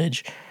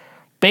college.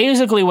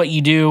 Basically, what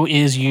you do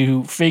is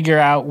you figure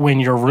out when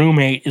your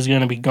roommate is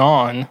going to be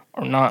gone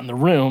or not in the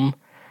room.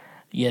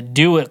 You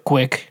do it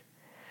quick,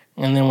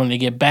 and then when they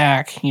get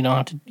back, you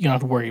don't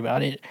have to worry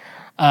about it.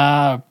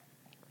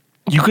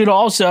 You could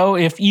also,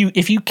 if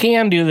you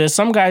can do this,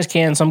 some guys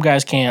can, some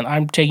guys can't.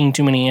 I'm taking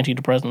too many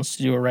antidepressants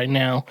to do it right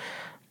now.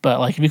 But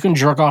like, if you can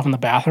jerk off in the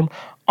bathroom,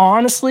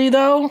 honestly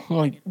though,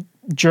 like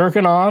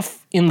jerking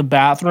off in the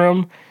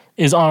bathroom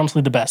is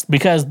honestly the best,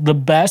 because the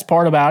best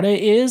part about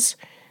it is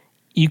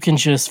you can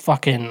just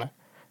fucking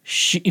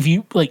if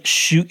you like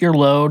shoot your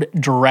load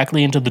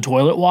directly into the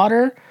toilet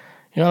water,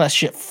 you know, that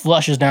shit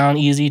flushes down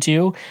easy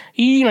too.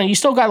 You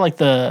still got like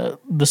the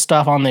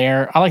stuff on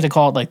there. I like to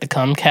call it like the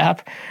cum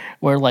cap,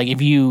 where like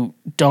if you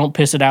don't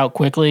piss it out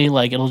quickly,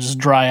 like it'll just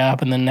dry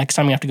up, and then next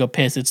time you have to go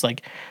piss, it's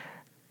like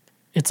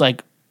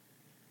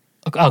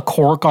a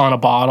cork on a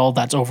bottle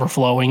that's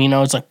overflowing, you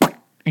know, it's like,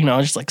 you know,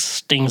 it just like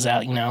stings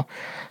out, you know.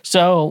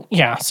 So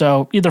yeah,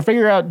 so either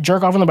figure out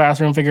jerk off in the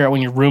bathroom, figure out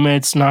when your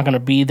roommate's not going to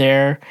be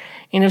there,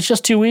 and it's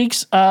just 2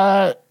 weeks,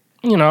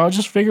 you know,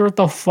 just figure it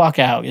the fuck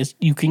out.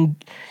 You can,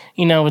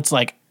 you know, it's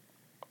like,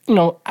 you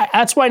know,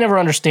 that's why I never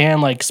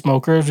understand like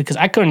smokers, because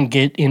I couldn't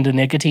get into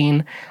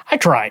nicotine. I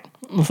tried,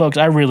 folks,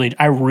 I really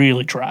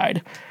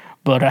tried,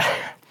 but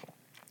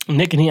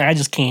nicotine, I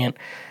just can't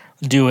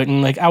do it.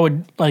 And like, I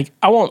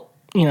won't,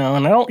 you know,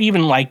 and I don't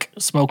even like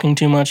smoking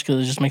too much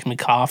because it just makes me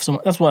cough. So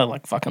that's why I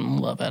like fucking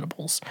love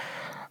edibles.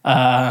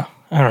 I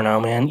don't know,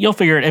 man. You'll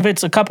figure it. If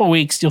it's a couple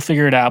weeks, you'll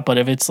figure it out. But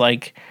if it's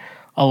like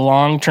a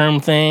long-term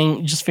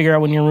thing, just figure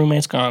out when your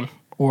roommate's gone,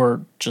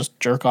 or just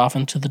jerk off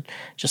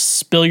just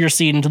spill your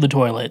seed into the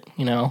toilet,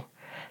 you know.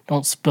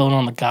 Don't spill it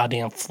on the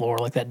goddamn floor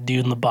like that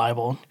dude in the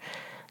Bible.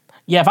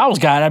 Yeah, if I was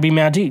God, I'd be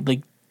mad too.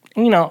 Like,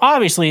 you know,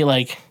 obviously,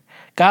 like,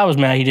 God was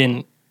mad he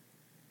didn't,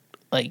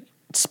 like,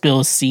 spill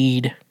his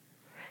seed.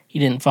 He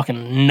didn't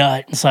fucking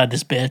nut inside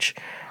this bitch.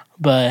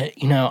 But,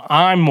 you know,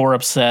 I'm more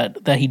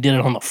upset that he did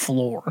it on the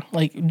floor.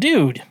 Like,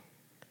 dude,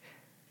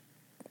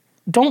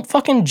 don't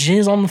fucking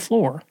jizz on the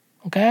floor,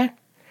 okay?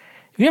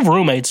 If you have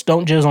roommates,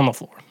 don't jizz on the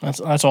floor. That's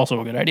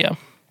also a good idea.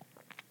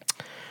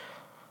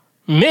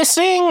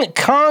 Missing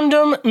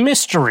condom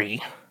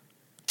mystery.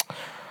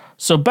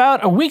 So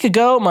about a week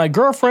ago, my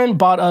girlfriend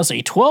bought us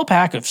a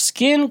 12-pack of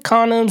skin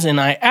condoms, and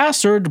I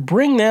asked her to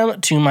bring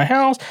them to my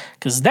house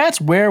because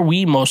that's where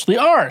we mostly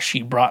are.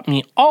 She brought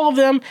me all of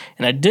them,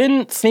 and I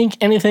didn't think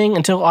anything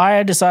until I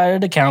had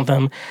decided to count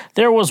them.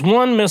 There was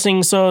one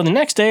missing, so the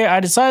next day I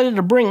decided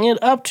to bring it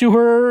up to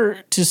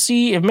her to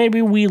see if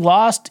maybe we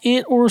lost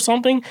it or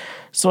something.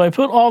 So I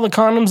put all the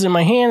condoms in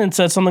my hand and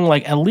said something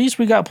like, "At least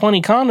we got plenty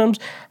condoms.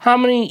 How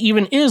many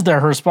even is there?"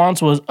 Her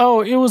response was,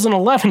 "Oh, it was an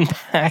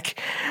 11-pack,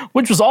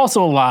 which was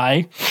also a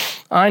lie.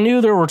 I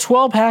knew there were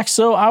 12 packs,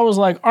 so I was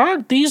like,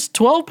 "Aren't these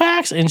 12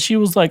 packs?" And she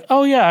was like,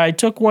 "Oh yeah, I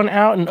took one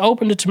out and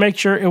opened it to make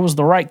sure it was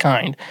the right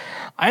kind."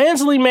 I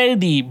instantly made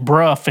the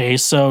bruh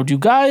face. So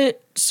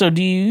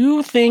do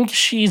you think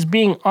she's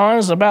being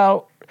honest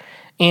about,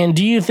 and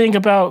do you think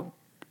about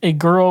a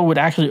girl would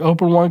actually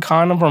open one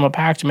condom from a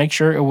pack to make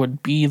sure it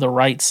would be the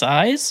right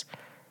size?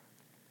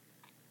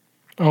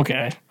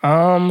 Okay.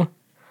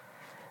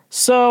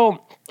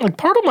 So, like,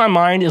 part of my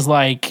mind is,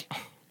 like,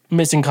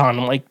 missing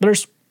condom. Like,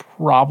 there's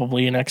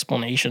probably an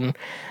explanation,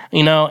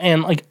 you know,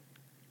 and, like,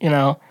 you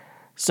know,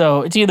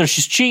 so it's either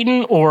she's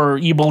cheating or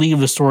you believe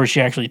the story she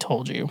actually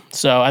told you.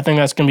 So I think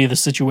that's going to be the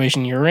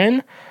situation you're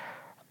in.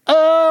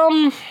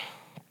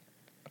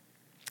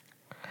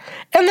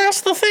 And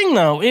that's the thing,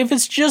 though. If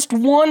it's just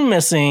one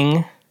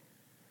missing,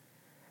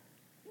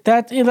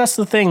 that's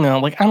the thing, though.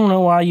 Like, I don't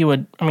know why you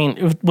would. I mean,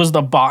 it was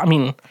the box. I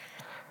mean,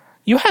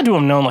 you had to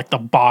have known, like, the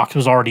box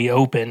was already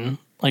open,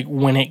 like,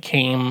 when it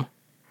came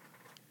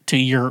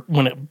to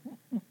when it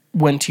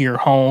went to your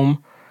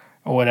home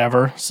or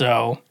whatever.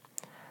 So,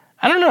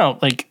 I don't know.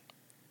 Like,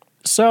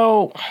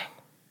 so,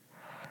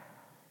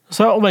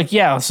 like,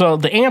 yeah. So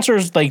the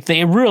answers, like,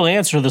 the real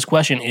answer to this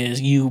question is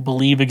you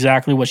believe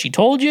exactly what she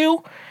told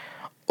you,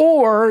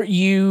 or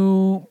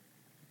you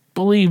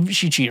believe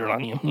she cheated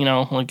on you, you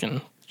know, like,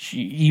 and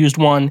she used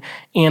one,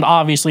 and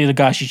obviously the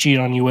guy she cheated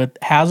on you with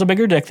has a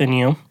bigger dick than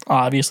you.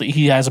 Obviously,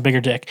 he has a bigger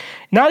dick.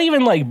 Not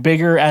even, like,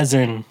 bigger as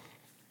in,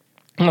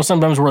 you know,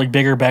 sometimes we're like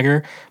bigger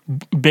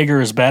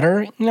is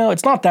better. You know,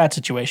 it's not that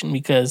situation,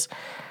 because,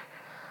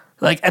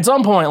 like, at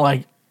some point,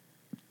 like,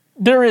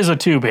 there is a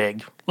too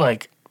big.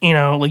 Like, you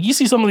know, like, you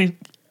see some of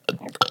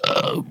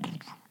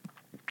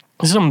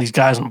these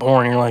guys in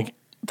porn, and you're like,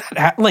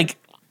 like,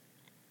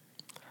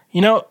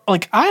 you know,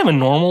 like, I have a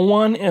normal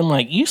one, and,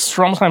 like, you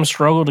sometimes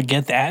struggle to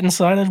get that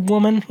inside a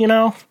woman, you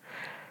know?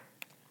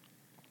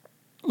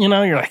 You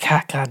know, you're like,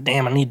 God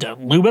damn, I need to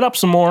lube it up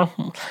some more.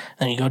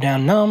 Then you go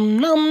down, num,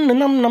 num, num,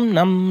 num, num,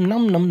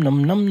 num, num,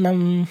 num, num,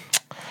 num.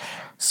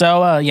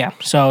 So, yeah.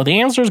 So the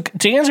answer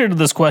to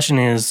this question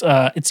is,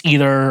 it's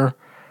either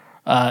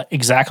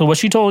exactly what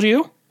she told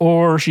you,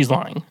 or she's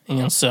lying.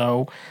 And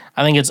so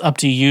I think it's up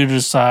to you to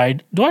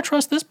decide, do I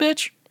trust this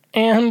bitch?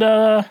 And,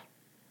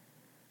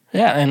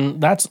 yeah,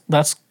 and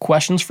that's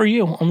questions for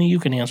you. Only you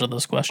can answer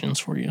those questions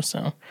for you.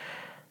 So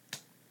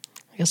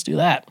I guess do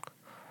that.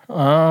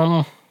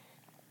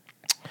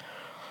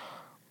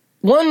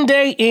 One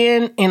day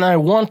in, and I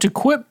want to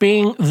quit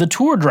being the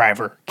tour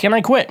driver. Can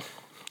I quit?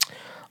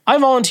 I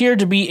volunteered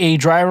to be a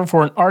driver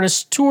for an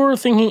artist's tour,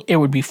 thinking it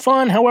would be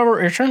fun. However,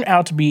 it turned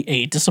out to be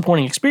a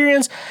disappointing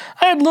experience.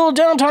 I had little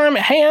downtime,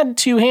 had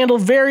to handle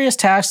various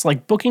tasks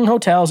like booking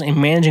hotels and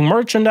managing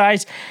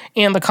merchandise,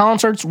 and the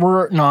concerts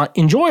were not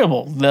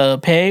enjoyable. The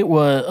pay of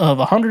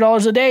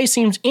 $100 a day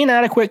seems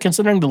inadequate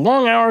considering the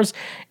long hours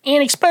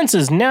and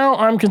expenses. Now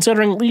I'm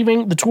considering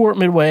leaving the tour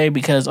midway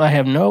because I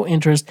have no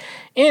interest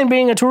in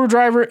being a tour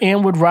driver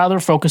and would rather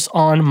focus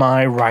on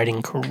my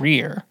writing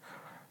career.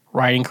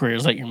 Writing career,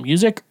 is that your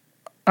music?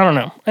 I don't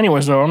know.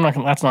 Anyways, though, I'm not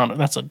gonna.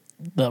 That's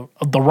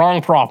the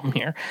wrong problem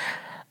here.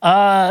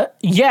 Yeah,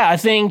 I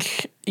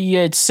think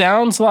it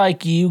sounds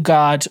like you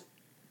got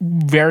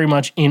very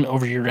much in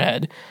over your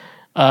head.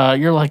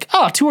 You're like,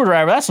 oh, tour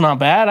driver, that's not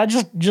bad. I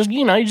just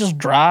you just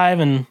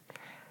drive and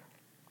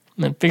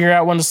then figure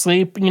out when to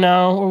sleep,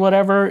 or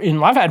whatever.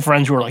 And I've had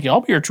friends who are like, yeah,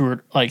 I'll be your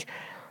tour. Like,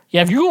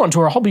 yeah, if you go on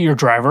tour, I'll be your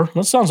driver.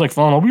 That sounds like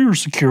fun. I'll be your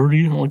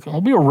security. Like,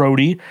 I'll be a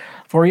roadie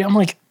for you. I'm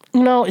like,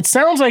 it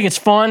sounds like it's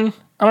fun.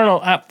 I don't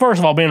know. First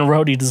of all, being a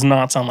roadie does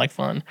not sound like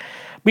fun.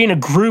 Being a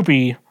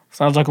groupie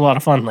sounds like a lot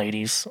of fun,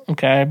 ladies.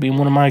 Okay? Being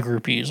one of my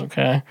groupies,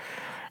 okay?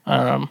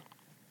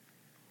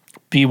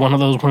 Be one of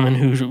those women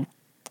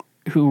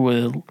who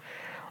will,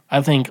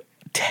 I think,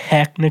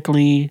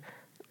 technically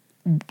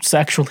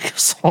sexually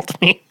assault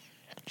me.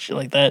 Shit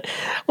like that.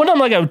 One time,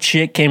 like, a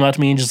chick came up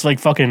to me and just, like,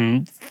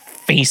 fucking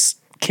face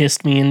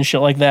kissed me and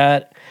shit like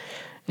that.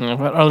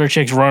 Other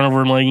chicks run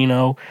over and,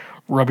 like,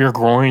 rub your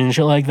groin and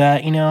shit like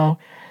that,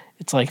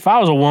 It's like, if I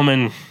was a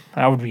woman,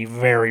 I would be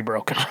very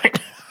broken right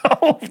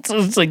now. So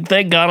it's like,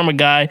 thank God I'm a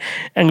guy.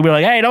 And be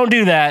like, hey, don't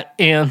do that.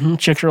 And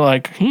chicks are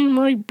like, he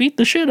might beat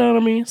the shit out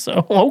of me.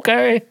 So,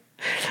 okay.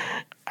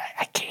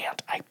 I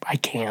can't. I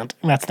can't.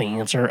 That's the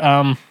answer.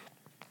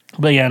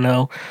 But yeah,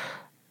 no.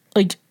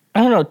 Like,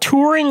 I don't know.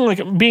 Touring,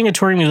 like, being a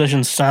touring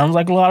musician sounds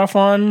like a lot of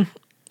fun.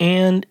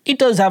 And it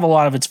does have a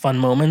lot of its fun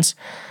moments.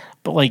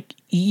 But, like,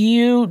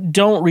 you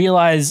don't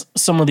realize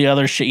some of the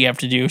other shit you have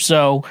to do.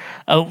 So,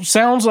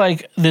 sounds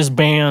like this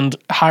band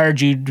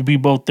hired you to be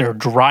both their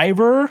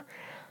driver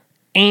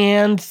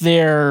and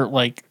their,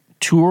 like,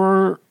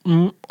 tour,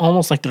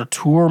 almost like their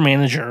tour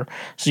manager.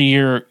 So,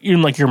 you're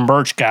like your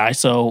merch guy.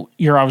 So,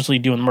 you're obviously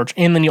doing merch.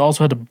 And then you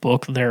also had to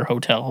book their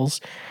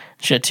hotels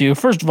shit, too.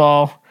 First of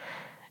all,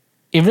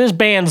 if this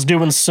band's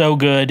doing so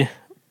good,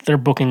 they're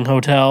booking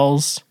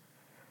hotels.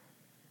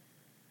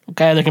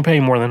 Okay, they can pay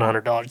you more than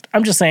 $100.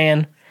 I'm just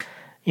saying,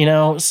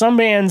 some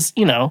bands,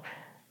 and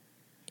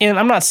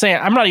I'm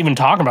not even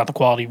talking about the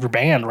quality of your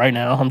band right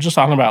now. I'm just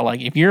talking about,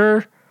 like, if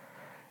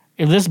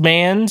this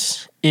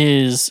band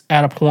is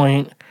at a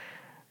point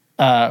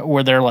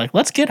where they're like,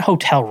 let's get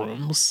hotel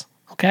rooms,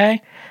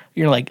 okay?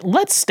 You're like,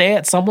 let's stay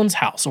at someone's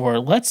house, or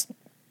let's,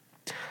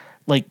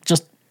 like,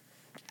 just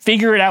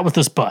figure it out with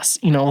this bus.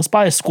 Let's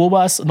buy a school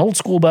bus, an old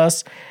school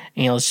bus,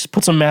 and let's just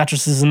put some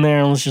mattresses in there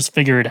and let's just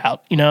figure it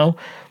out,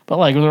 But,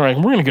 like, they're like,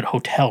 we're going to get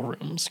hotel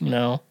rooms,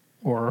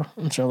 or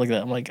and stuff like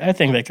that. I'm like, I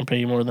think they can pay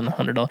you more than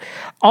 $100.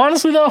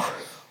 Honestly, though,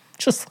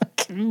 just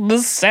like the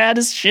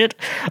saddest shit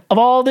of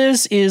all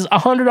this is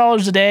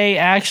 $100 a day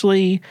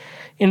actually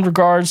in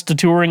regards to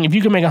touring. If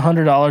you can make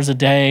 $100 a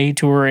day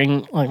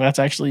touring, like, that's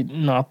actually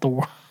not the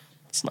worst.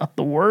 It's not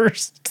the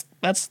worst.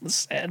 That's the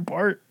sad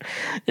part.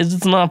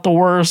 It's not the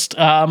worst.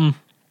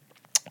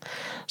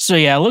 So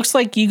yeah, it looks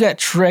like you got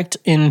tricked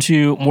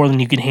into more than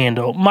you could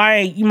handle.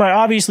 My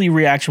obviously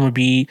reaction would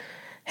be,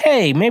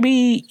 hey,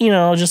 maybe,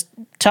 just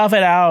tough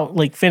it out,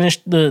 like finish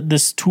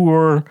this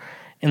tour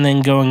and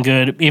then going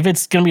good. If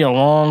it's going to be a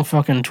long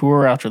fucking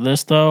tour after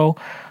this though,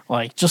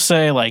 like just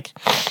say like,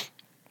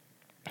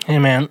 hey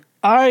man,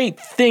 I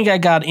think I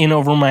got in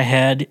over my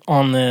head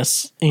on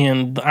this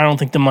and I don't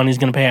think the money's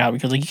going to pay out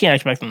because like you can't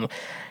expect them to,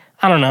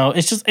 I don't know.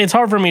 It's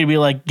hard for me to be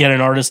like, get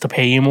an artist to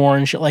pay you more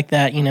and shit like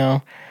that,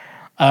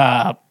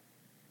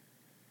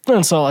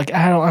 and so, like,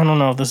 I don't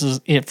know if this is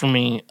it for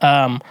me.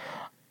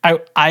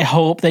 I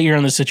hope that you're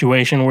in the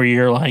situation where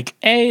you're like,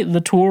 hey,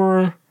 the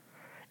tour,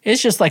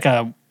 it's just like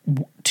a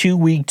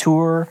 2-week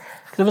tour.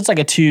 Because if it's like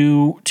a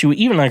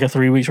even like a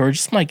 3-week tour,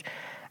 just like,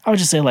 I would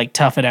just say, like,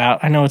 tough it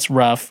out. I know it's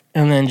rough.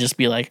 And then just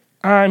be like,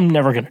 I'm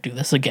never going to do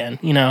this again,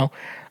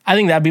 I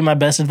think that'd be my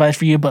best advice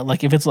for you. But,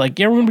 like, if it's like,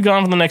 yeah, we're going to be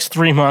gone for the next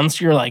 3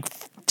 months, you're like,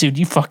 dude,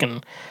 you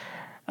fucking...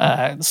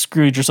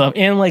 screwed yourself.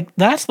 And like,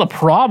 that's the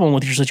problem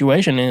with your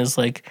situation is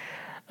like,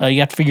 you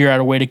have to figure out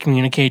a way to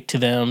communicate to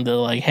them that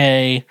like,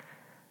 hey,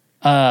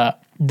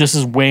 this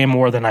is way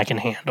more than I can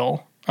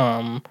handle.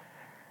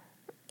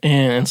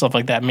 And stuff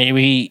like that.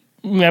 Maybe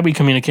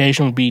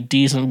communication would be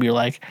decent. Be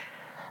like,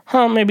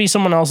 maybe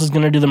someone else is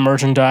going to do the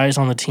merchandise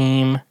on the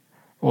team,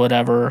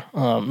 whatever.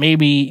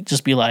 Maybe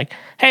just be like,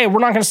 hey, we're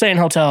not going to stay in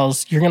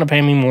hotels. You're going to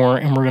pay me more,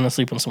 and we're going to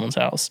sleep in someone's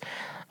house.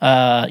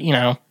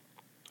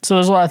 So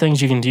there's a lot of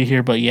things you can do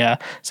here, but yeah,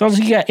 sounds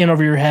like you got in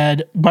over your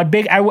head.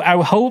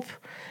 I hope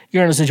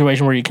you're in a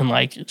situation where you can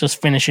like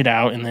just finish it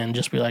out and then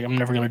just be like, I'm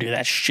never going to do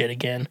that shit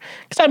again.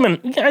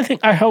 Because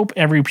I hope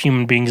every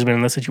human being's been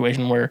in this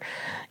situation where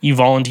you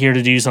volunteer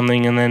to do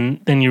something and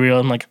then you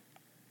realize like,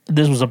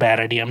 this was a bad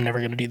idea. I'm never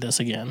going to do this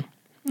again.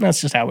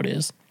 That's just how it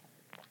is.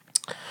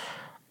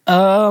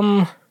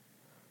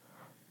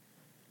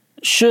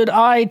 Should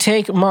I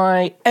take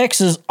my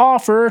ex's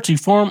offer to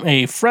form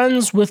a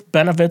friends with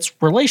benefits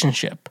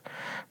relationship?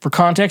 For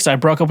context, I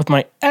broke up with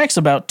my ex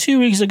about 2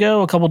 weeks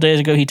ago. A couple days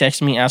ago, he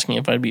texted me asking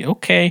if I'd be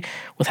okay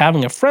with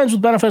having a friends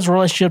with benefits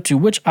relationship, to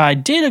which I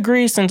did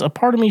agree since a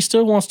part of me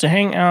still wants to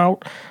hang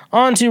out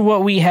onto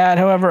what we had.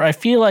 However, I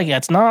feel like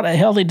that's not a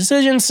healthy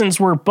decision since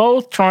we're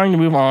both trying to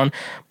move on,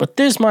 but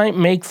this might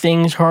make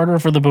things harder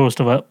for the both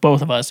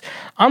of us.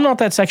 I'm not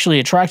that sexually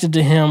attracted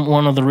to him,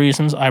 one of the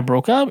reasons I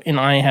broke up, and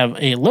I have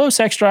a low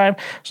sex drive,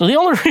 so the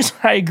only reason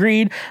I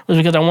agreed was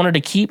because I wanted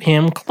to keep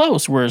him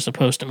close. We're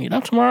supposed to meet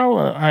up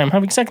tomorrow. I'm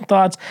having second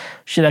thoughts.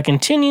 Should I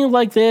continue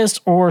like this,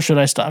 or should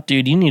I stop?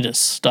 Dude, you need to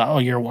stop. Oh,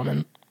 you're a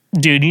woman.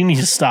 Dude, you need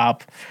to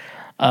stop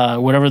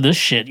whatever this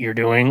shit you're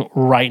doing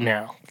right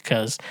now,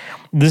 because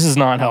this is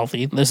not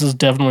healthy. This is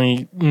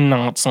definitely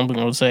not something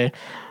I would say.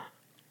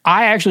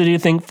 I actually do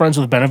think friends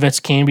with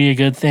benefits can be a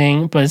good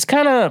thing, but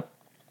it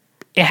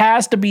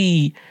has to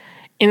be,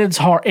 and it's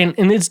hard, and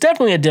it's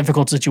definitely a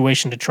difficult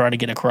situation to try to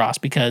get across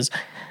because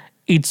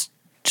it's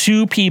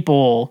two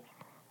people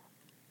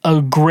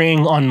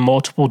agreeing on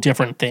multiple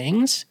different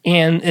things,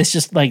 and it's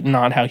just like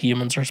not how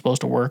humans are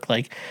supposed to work.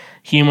 Like,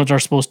 humans are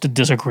supposed to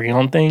disagree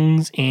on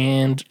things,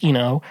 and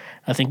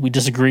I think we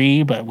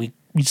disagree, but we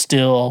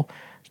still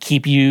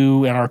keep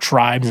you and our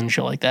tribes and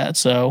shit like that.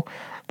 So,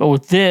 but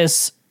with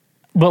this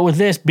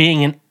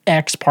being an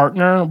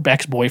ex-partner,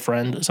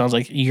 ex-boyfriend, it sounds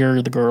like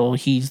you're the girl,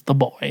 he's the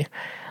boy.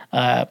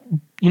 I'm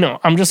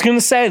just gonna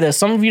say this.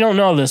 Some of you don't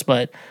know this,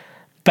 but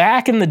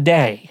back in the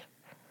day,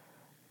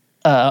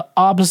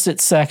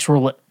 opposite sex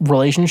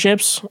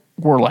relationships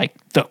were like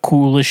the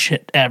coolest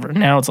shit ever.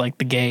 Now it's like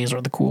the gays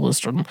are the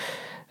coolest, or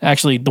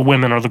actually the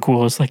women are the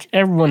coolest. Like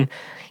everyone,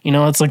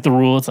 it's like the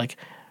rule. It's like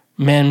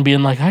men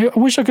being like, I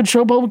wish I could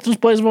show public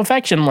displays of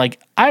affection. Like,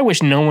 I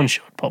wish no one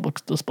showed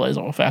public displays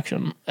of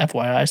affection,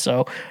 FYI.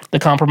 So the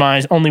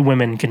compromise, only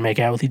women can make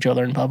out with each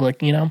other in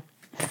public,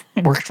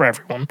 works for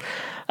everyone.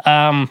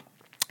 But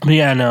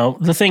yeah, no,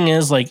 the thing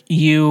is, like,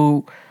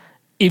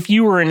 if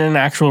you were in an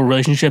actual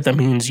relationship, that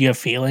means you have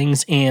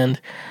feelings. And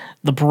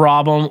the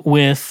problem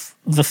with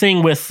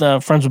friends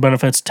with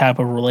benefits type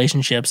of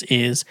relationships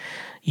is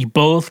you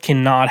both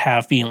cannot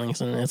have feelings.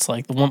 And it's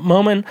like the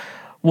moment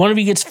one of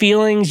you gets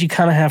feelings, you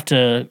kind of have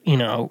to,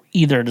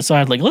 either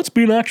decide like, let's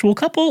be an actual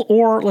couple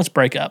or let's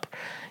break up.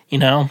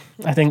 I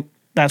think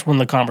that's when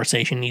the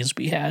conversation needs to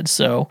be had.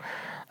 So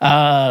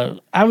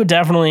I would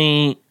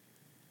definitely,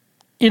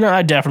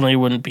 I definitely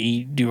wouldn't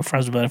do a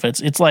friends with benefits.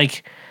 It's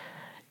like,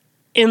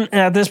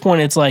 at this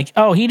point, it's like,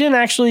 oh, he didn't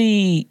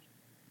actually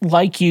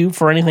like you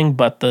for anything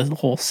but the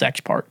whole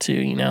sex part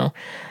too,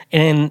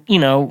 And,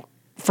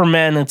 for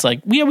men, it's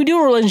like, yeah, we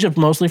do a relationship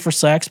mostly for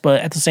sex,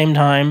 but at the same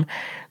time,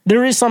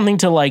 there is something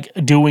to like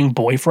doing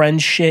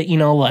boyfriend shit,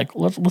 like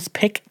let's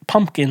pick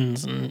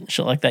pumpkins and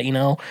shit like that,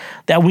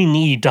 that we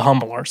need to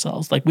humble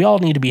ourselves. Like, we all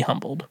need to be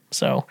humbled.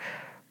 So,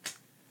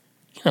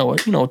 you know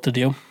what to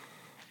do.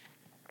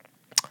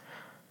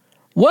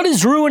 What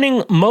is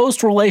ruining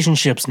most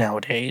relationships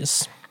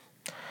nowadays?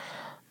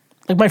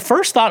 Like, my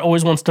first thought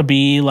always wants to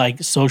be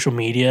like social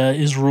media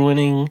is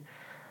ruining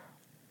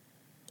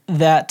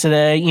that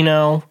today,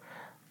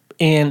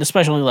 and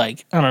especially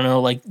like, I don't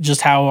know, like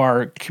just how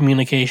our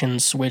communication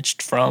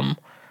switched from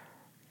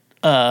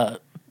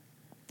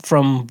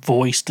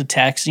voice to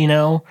text,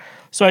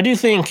 So I do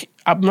think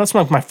that's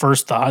like my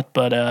first thought,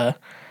 but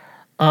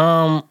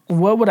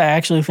what would I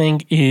actually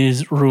think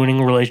is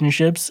ruining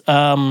relationships?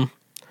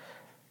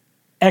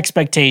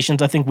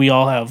 Expectations. I think we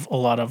all have a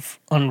lot of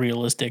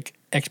unrealistic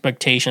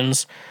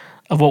expectations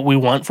of what we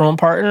want from a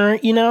partner,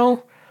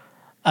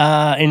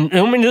 and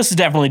I mean, this is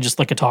definitely just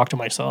like a talk to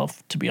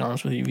myself, to be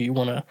honest with you. If you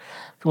want to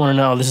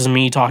know, this is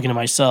me talking to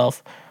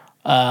myself.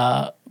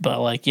 But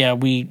like, yeah,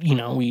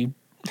 we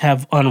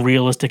have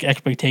unrealistic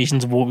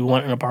expectations of what we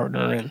want in a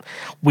partner, and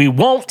we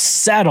won't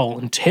settle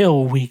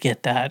until we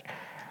get that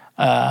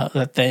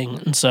thing.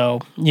 And so,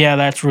 yeah,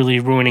 that's really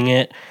ruining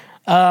it.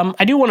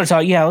 I do want to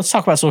talk. Yeah, let's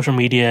talk about social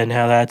media and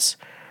how that's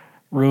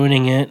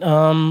ruining it.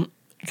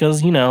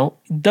 Because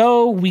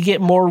though we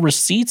get more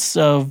receipts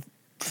of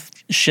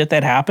shit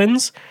that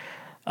happens,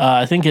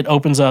 I think it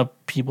opens up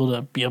people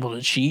to be able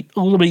to cheat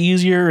a little bit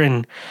easier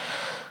and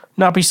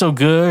not be so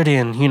good.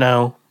 And,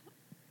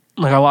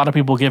 like a lot of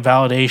people get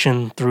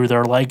validation through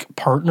their like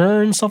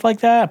partner and stuff like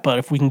that. But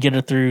if we can get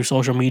it through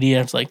social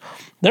media, it's like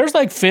there's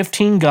like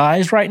 15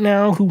 guys right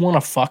now who want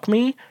to fuck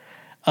me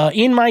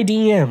in my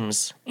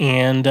DMs.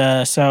 And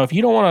so if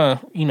you don't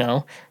want to,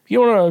 if you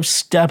want to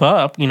step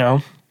up, we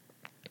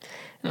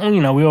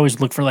always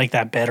look for like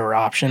that better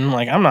option.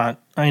 Like I'm not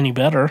any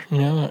better,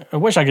 I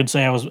wish I could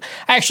say I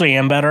actually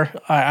am better.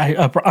 I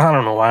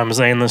don't know why I'm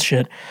saying this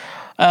shit.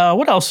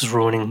 What else is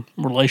ruining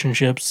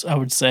relationships? I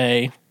would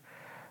say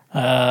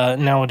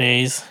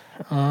nowadays.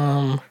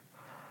 What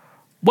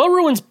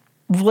ruins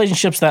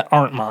relationships that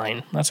aren't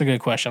mine? That's a good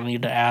question I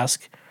need to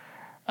ask.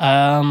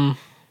 I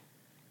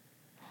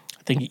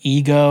think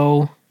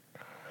ego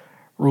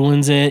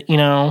ruins it,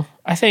 I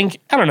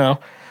don't know.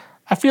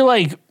 I feel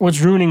like what's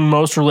ruining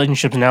most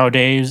relationships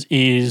nowadays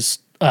is,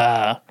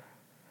 I'm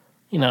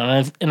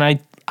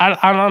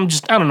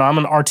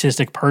an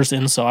artistic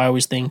person, so I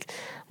always think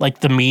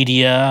like the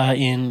media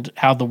and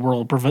how the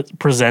world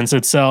presents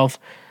itself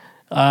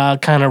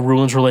kind of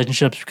ruins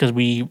relationships because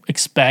we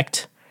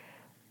expect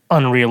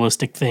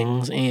unrealistic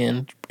things,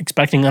 and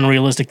expecting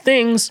unrealistic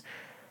things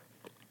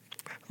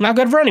not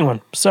good for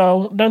anyone.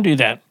 So don't do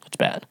that. It's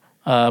bad.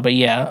 But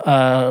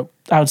yeah,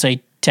 I would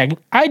say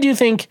I do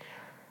think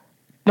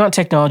not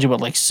technology,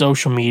 but like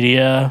social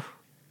media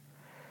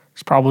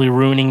is probably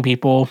ruining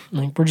people.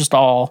 Like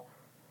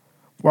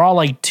we're all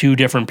like two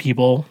different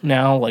people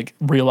now, like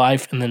real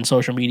life and then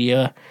social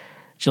media,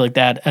 shit like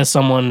that. As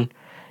someone,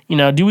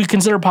 do we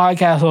consider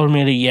podcasts social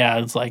media? Yeah,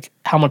 it's like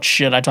how much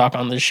shit I talk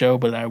on this show,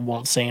 but I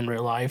won't say in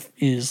real life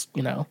is,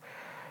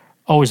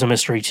 always a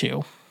mystery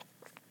too.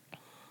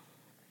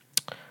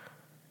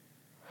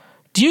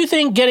 Do you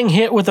think getting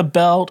hit with a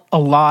belt a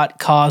lot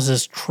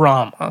causes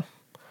trauma?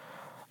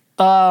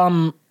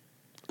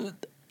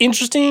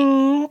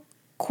 Interesting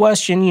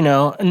question,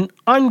 and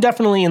I'm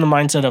definitely in the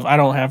mindset of I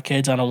don't have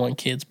kids, I don't want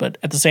kids, but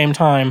at the same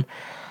time,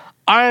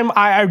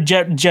 I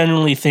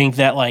genuinely think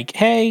that like,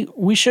 hey,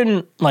 we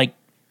shouldn't like,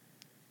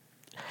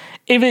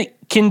 if it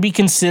can be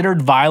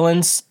considered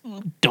violence,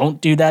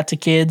 don't do that to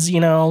kids,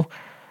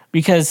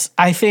 because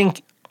I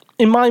think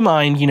in my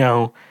mind,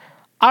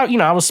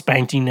 I was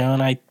spanked,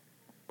 and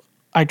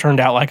I turned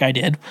out like I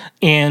did,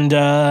 and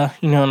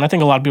and I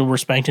think a lot of people were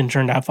spanked and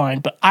turned out fine,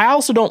 but I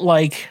also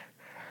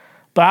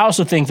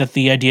think that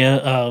the idea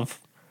of,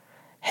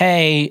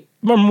 hey,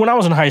 when I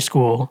was in high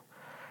school,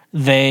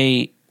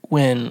 if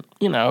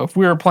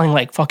we were playing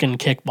like fucking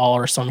kickball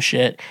or some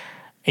shit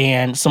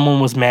and someone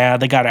was mad,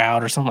 they got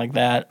out or something like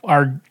that,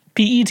 our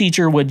PE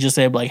teacher would just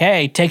say like,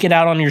 hey, take it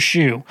out on your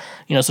shoe,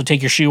 so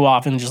take your shoe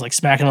off and just like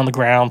smack it on the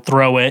ground,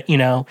 throw it,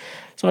 so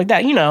like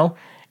that,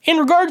 In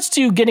regards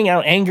to getting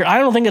out anger, I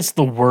don't think it's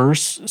the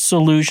worst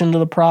solution to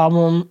the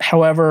problem.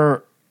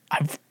 However,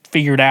 I've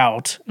figured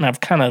out and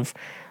I've kind of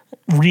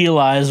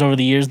realized over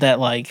the years that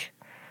like,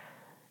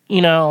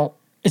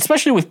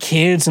 especially with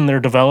kids and they're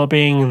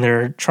developing and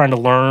they're trying to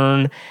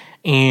learn,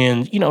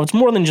 and it's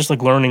more than just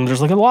like learning.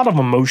 There's like a lot of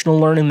emotional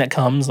learning that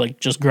comes like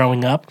just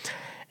growing up.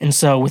 And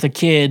so with a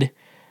kid,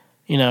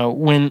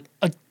 when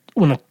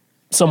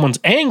someone's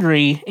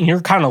angry and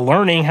you're kind of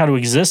learning how to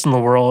exist in the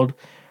world,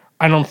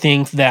 I don't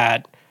think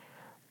that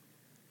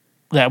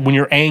when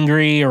you're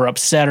angry or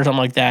upset or something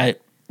like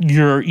that,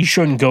 you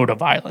shouldn't go to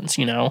violence,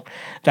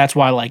 That's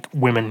why like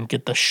women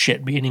get the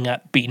shit beaten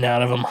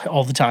out of them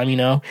all the time,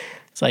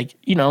 It's like,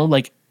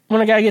 like when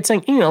a guy gets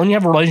angry, when you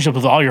have a relationship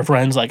with all your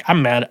friends, like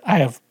I'm mad. I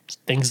have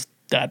things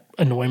that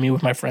annoy me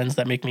with my friends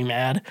that make me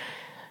mad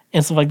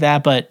and stuff like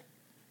that. But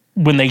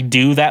when they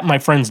do that, my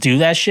friends do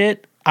that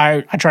shit,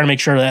 I try to make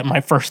sure that my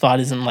first thought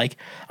isn't like,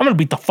 I'm going to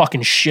beat the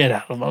fucking shit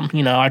out of them.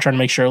 I try to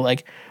make sure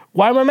like,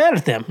 why am I mad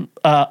at them?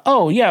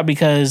 Oh yeah,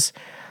 because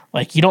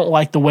like you don't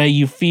like the way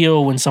you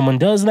feel when someone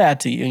does that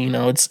to you.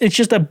 It's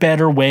just a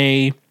better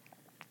way.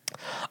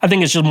 I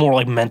think it's just more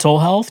like mental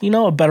health,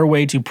 a better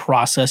way to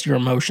process your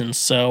emotions.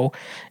 So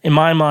in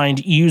my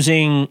mind,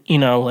 using,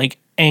 like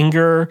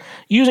anger,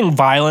 using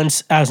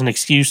violence as an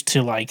excuse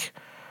to like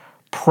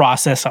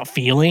process a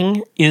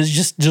feeling is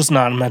just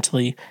not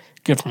mentally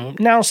good for me.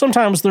 Now,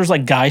 sometimes there's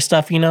like guy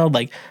stuff,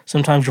 like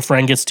sometimes your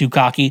friend gets too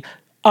cocky.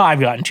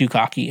 I've gotten too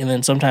cocky. And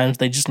then sometimes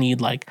they just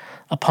need like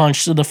a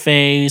punch to the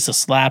face, a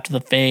slap to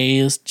the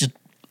face, just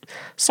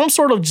some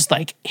sort of just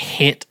like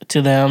hit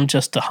to them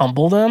just to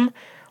humble them,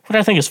 which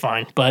I think is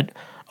fine. But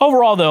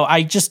overall, though,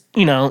 I just,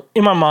 in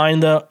my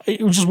mind, though,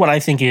 just what I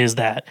think is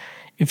that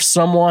if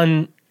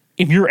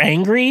you're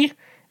angry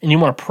and you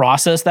want to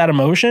process that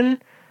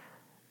emotion,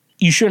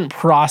 you shouldn't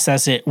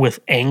process it with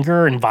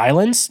anger and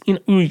violence.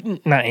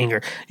 Not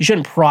anger. You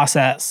shouldn't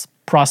process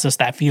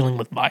that feeling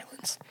with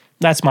violence.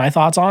 That's my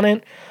thoughts on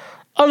it.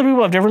 Other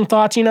people have different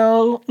thoughts, and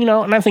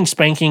I think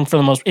spanking for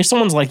the most, if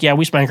someone's like, yeah,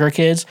 we spank our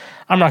kids,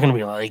 I'm not going to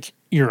be like,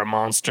 you're a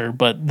monster.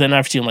 But then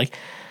I've seen like,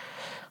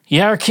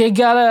 yeah, our kid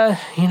got a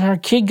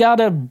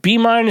B-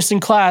 in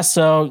class,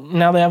 so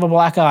now they have a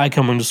black eye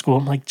coming to school.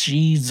 I'm like,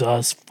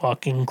 Jesus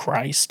fucking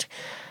Christ,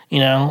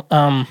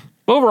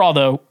 But overall,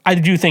 though, I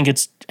do think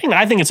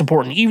I think it's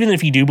important. Even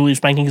if you do believe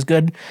spanking is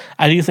good,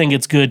 I do think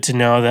it's good to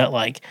know that,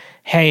 like,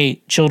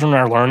 hey, children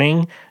are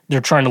learning.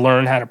 They're trying to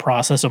learn how to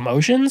process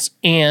emotions,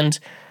 and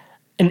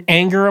an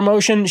anger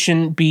emotion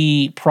shouldn't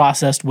be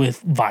processed with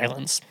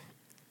violence.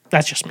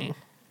 That's just me.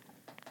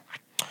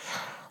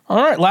 All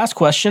right, last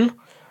question.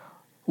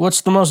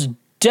 What's the most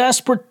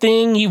desperate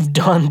thing you've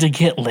done to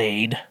get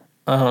laid?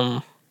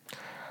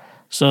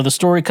 So the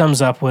story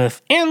comes up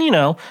with, and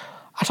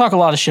I talk a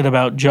lot of shit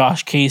about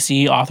Josh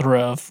Casey, author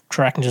of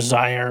Track and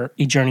Desire,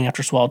 A Journey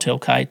After Swallowtail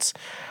Kites.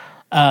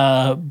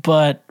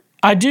 But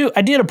I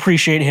did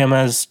appreciate him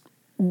as,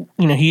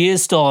 he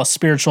is still a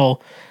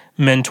spiritual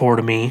mentor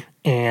to me,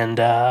 and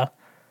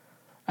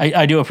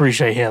I do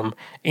appreciate him.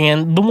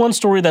 And the one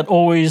story that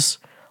always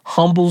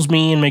humbles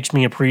me and makes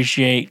me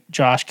appreciate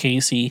Josh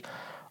Casey,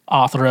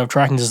 author of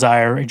Track and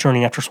Desire, A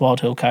Journey After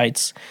Swallowtail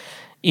Kites,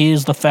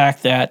 is the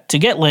fact that to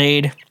get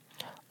laid,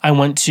 I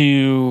went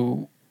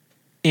to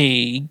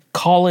a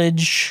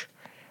college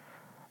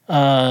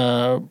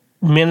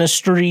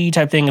ministry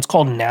type thing. It's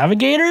called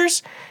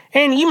Navigators.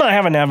 And you might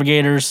have a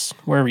Navigators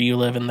wherever you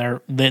live, and I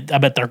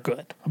bet they're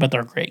good. I bet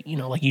they're great,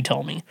 like you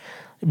told me.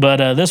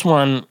 But this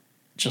one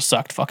just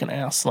sucked fucking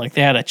ass. Like,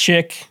 they had a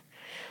chick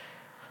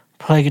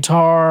play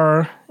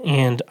guitar,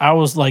 and I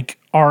was like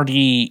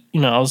already,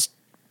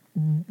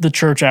 the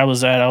church I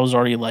was at, I was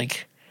already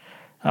like,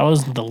 I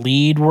wasn't the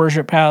lead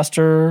worship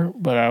pastor,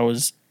 but I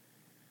was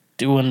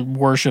doing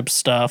worship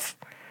stuff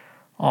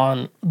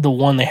on the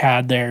one they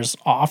had theirs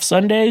off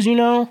Sundays,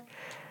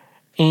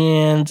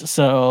 And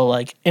so,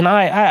 like, and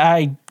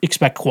I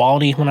expect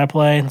quality when I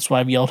play. That's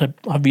why I've yelled at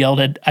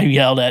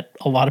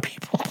a lot of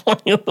people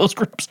playing in those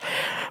groups.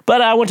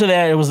 But I went to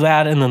that. It was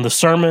that, and then the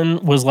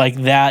sermon was like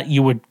that.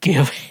 You would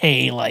give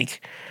a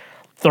like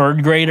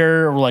third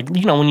grader, or like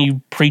when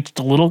you preach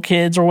to little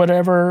kids or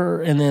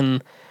whatever, and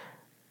then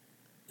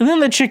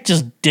the chick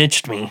just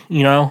ditched me,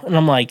 and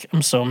I'm like,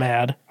 I'm so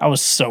mad. I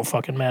was so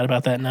fucking mad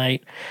about that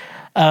night.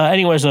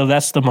 Anyway, so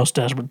that's the most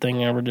desperate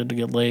thing I ever did to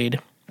get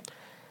laid.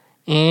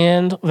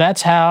 And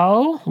that's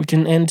how we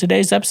can end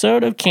today's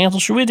episode of Cancel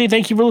Schweezy.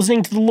 Thank you for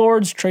listening to the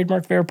Lord's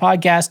Trademark Fair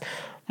podcast.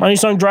 My new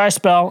song, Dry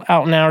Spell,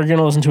 out now. You're going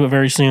to listen to it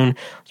very soon.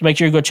 So make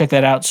sure you go check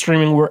that out.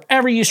 Streaming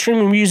wherever you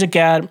stream music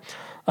at.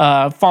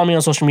 Follow me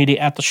on social media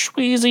at the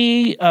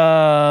Schweezy,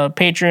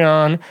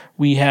 Patreon.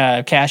 We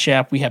have Cash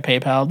App. We have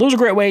PayPal. Those are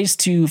great ways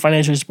to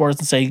financially support us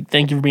and say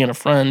thank you for being a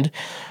friend.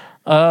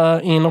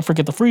 And don't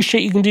forget the free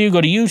shit you can do. Go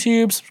to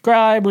YouTube,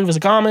 subscribe, leave us a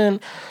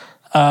comment.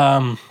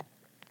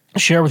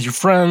 Share with your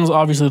friends.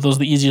 Obviously, those are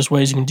the easiest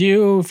ways you can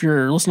do. If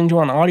you're listening to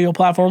an audio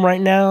platform right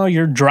now,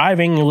 you're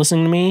driving, you're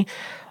listening to me,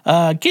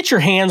 get your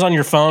hands on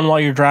your phone while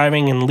you're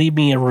driving and leave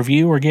me a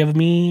review or give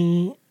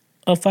me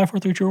a 5, 4,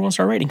 3, 2, or 1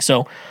 star rating.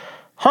 So,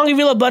 Honky, if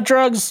you love butt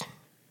drugs,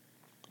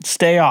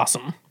 stay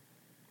awesome.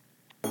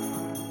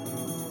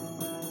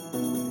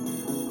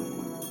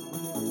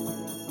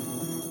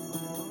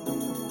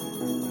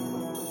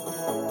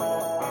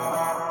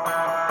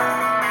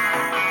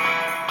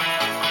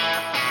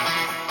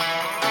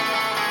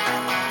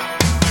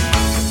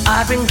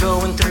 I've been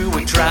going through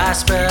a dry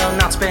spell,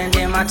 not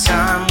spending my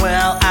time,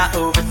 well, I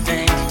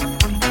overthink.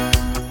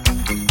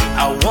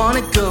 I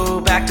wanna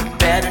go back to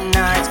better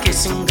nights,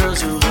 kissing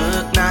girls who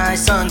look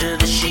nice under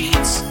the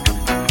sheets.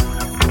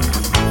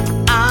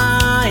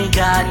 I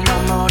got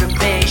no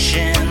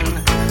motivation,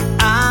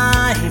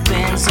 I've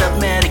been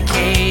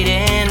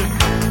self-medicating.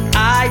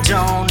 I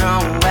don't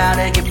know how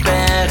to get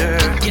better,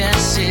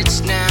 guess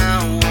it's now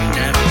or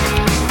never.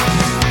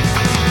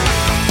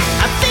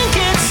 I think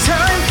it's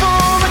time for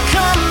a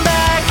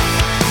comeback.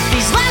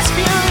 These last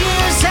few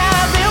years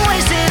have been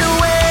wasted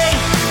away.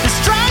 This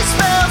dry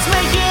spell's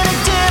making it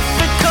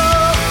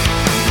difficult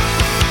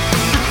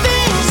for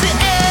things to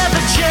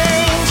ever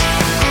change.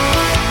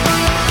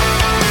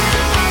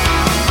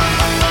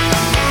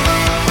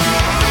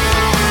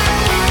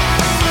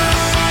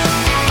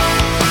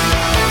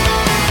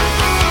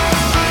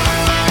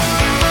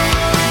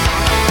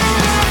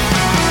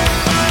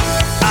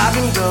 I've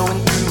been going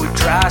through a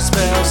dry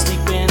spell,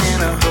 sleeping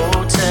in a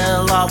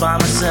hotel all by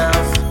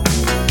myself.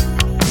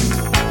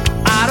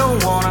 I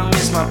don't wanna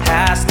miss my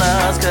past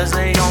loves, cause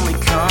they only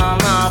come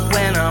up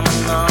when I'm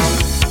alone.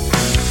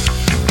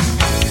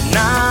 And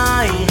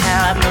I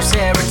have no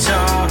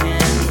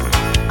serotonin,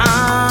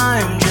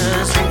 I'm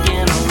just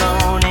drinking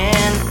alone.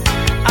 And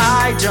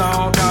I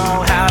don't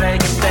know how to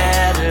get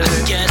better,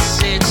 I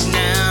guess it's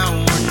now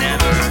or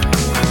never.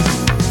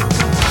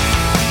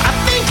 I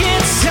think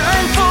it's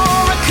time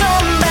for a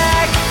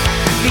comeback.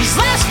 These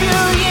last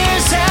few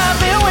years have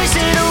been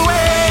wasted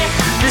away.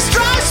 This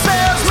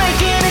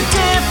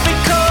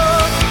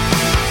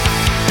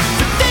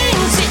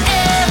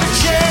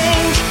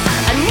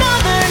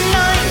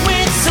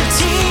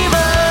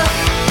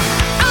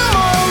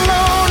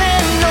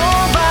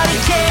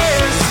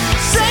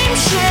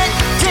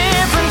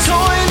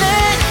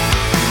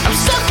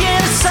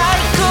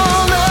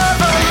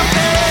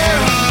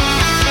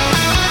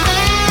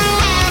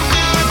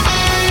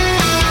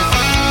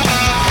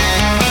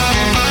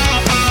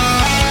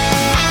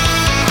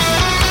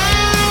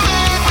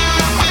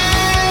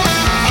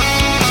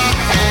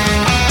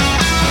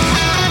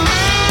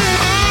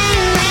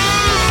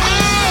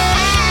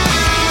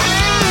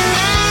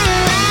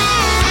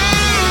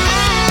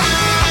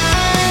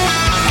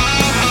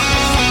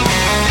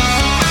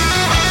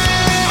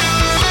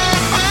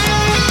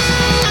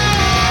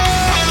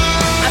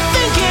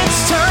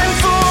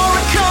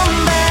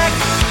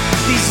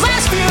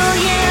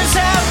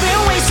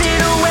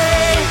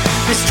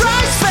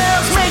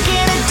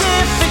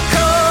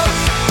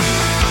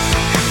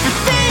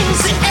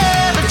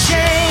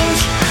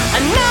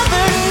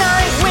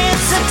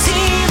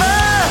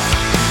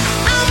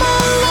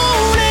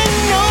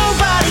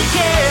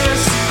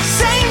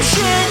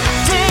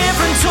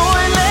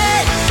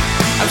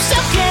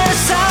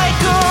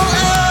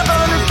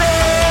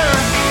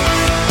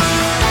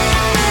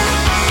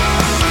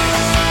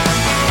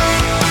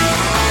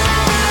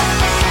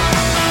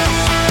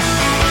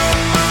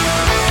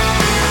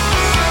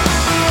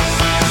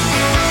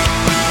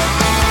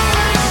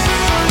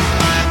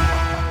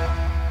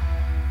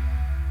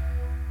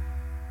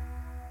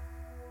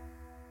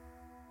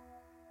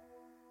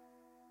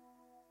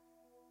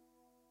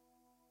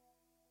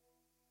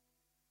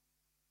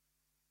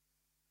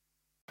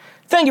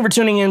Thank you for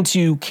tuning in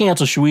to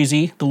Cancel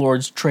Schweezy, the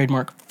Lord's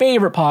trademark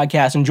favorite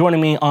podcast, and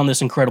joining me on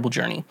this incredible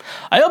journey.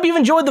 I hope you've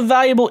enjoyed the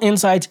valuable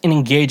insights and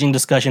engaging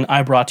discussion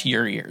I brought to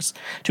your ears.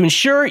 To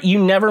ensure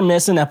you never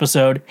miss an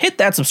episode, hit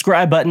that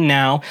subscribe button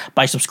now.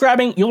 By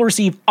subscribing, you'll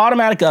receive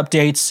automatic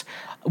updates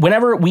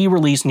whenever we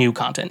release new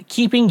content,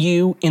 keeping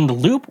you in the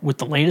loop with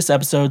the latest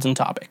episodes and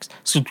topics.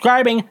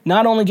 Subscribing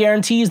not only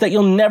guarantees that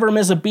you'll never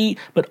miss a beat,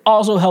 but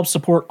also helps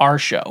support our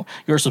show.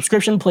 Your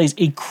subscription plays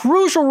a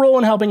crucial role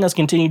in helping us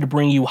continue to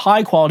bring you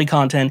high quality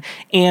content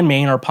and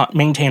maintain our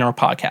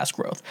podcast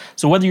growth.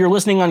 So whether you're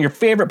listening on your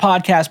favorite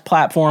podcast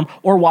platform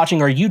or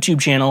watching our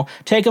YouTube channel,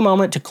 take a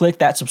moment to click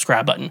that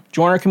subscribe button.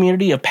 Join our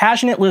community of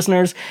passionate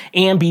listeners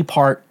and be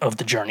part of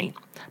the journey.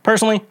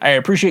 Personally, I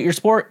appreciate your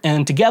support,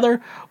 and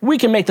together, we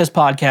can make this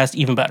podcast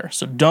even better.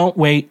 So don't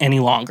wait any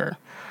longer.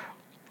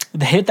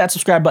 Hit that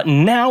subscribe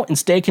button now and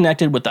stay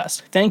connected with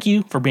us. Thank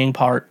you for being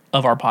part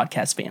of our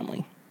podcast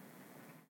family.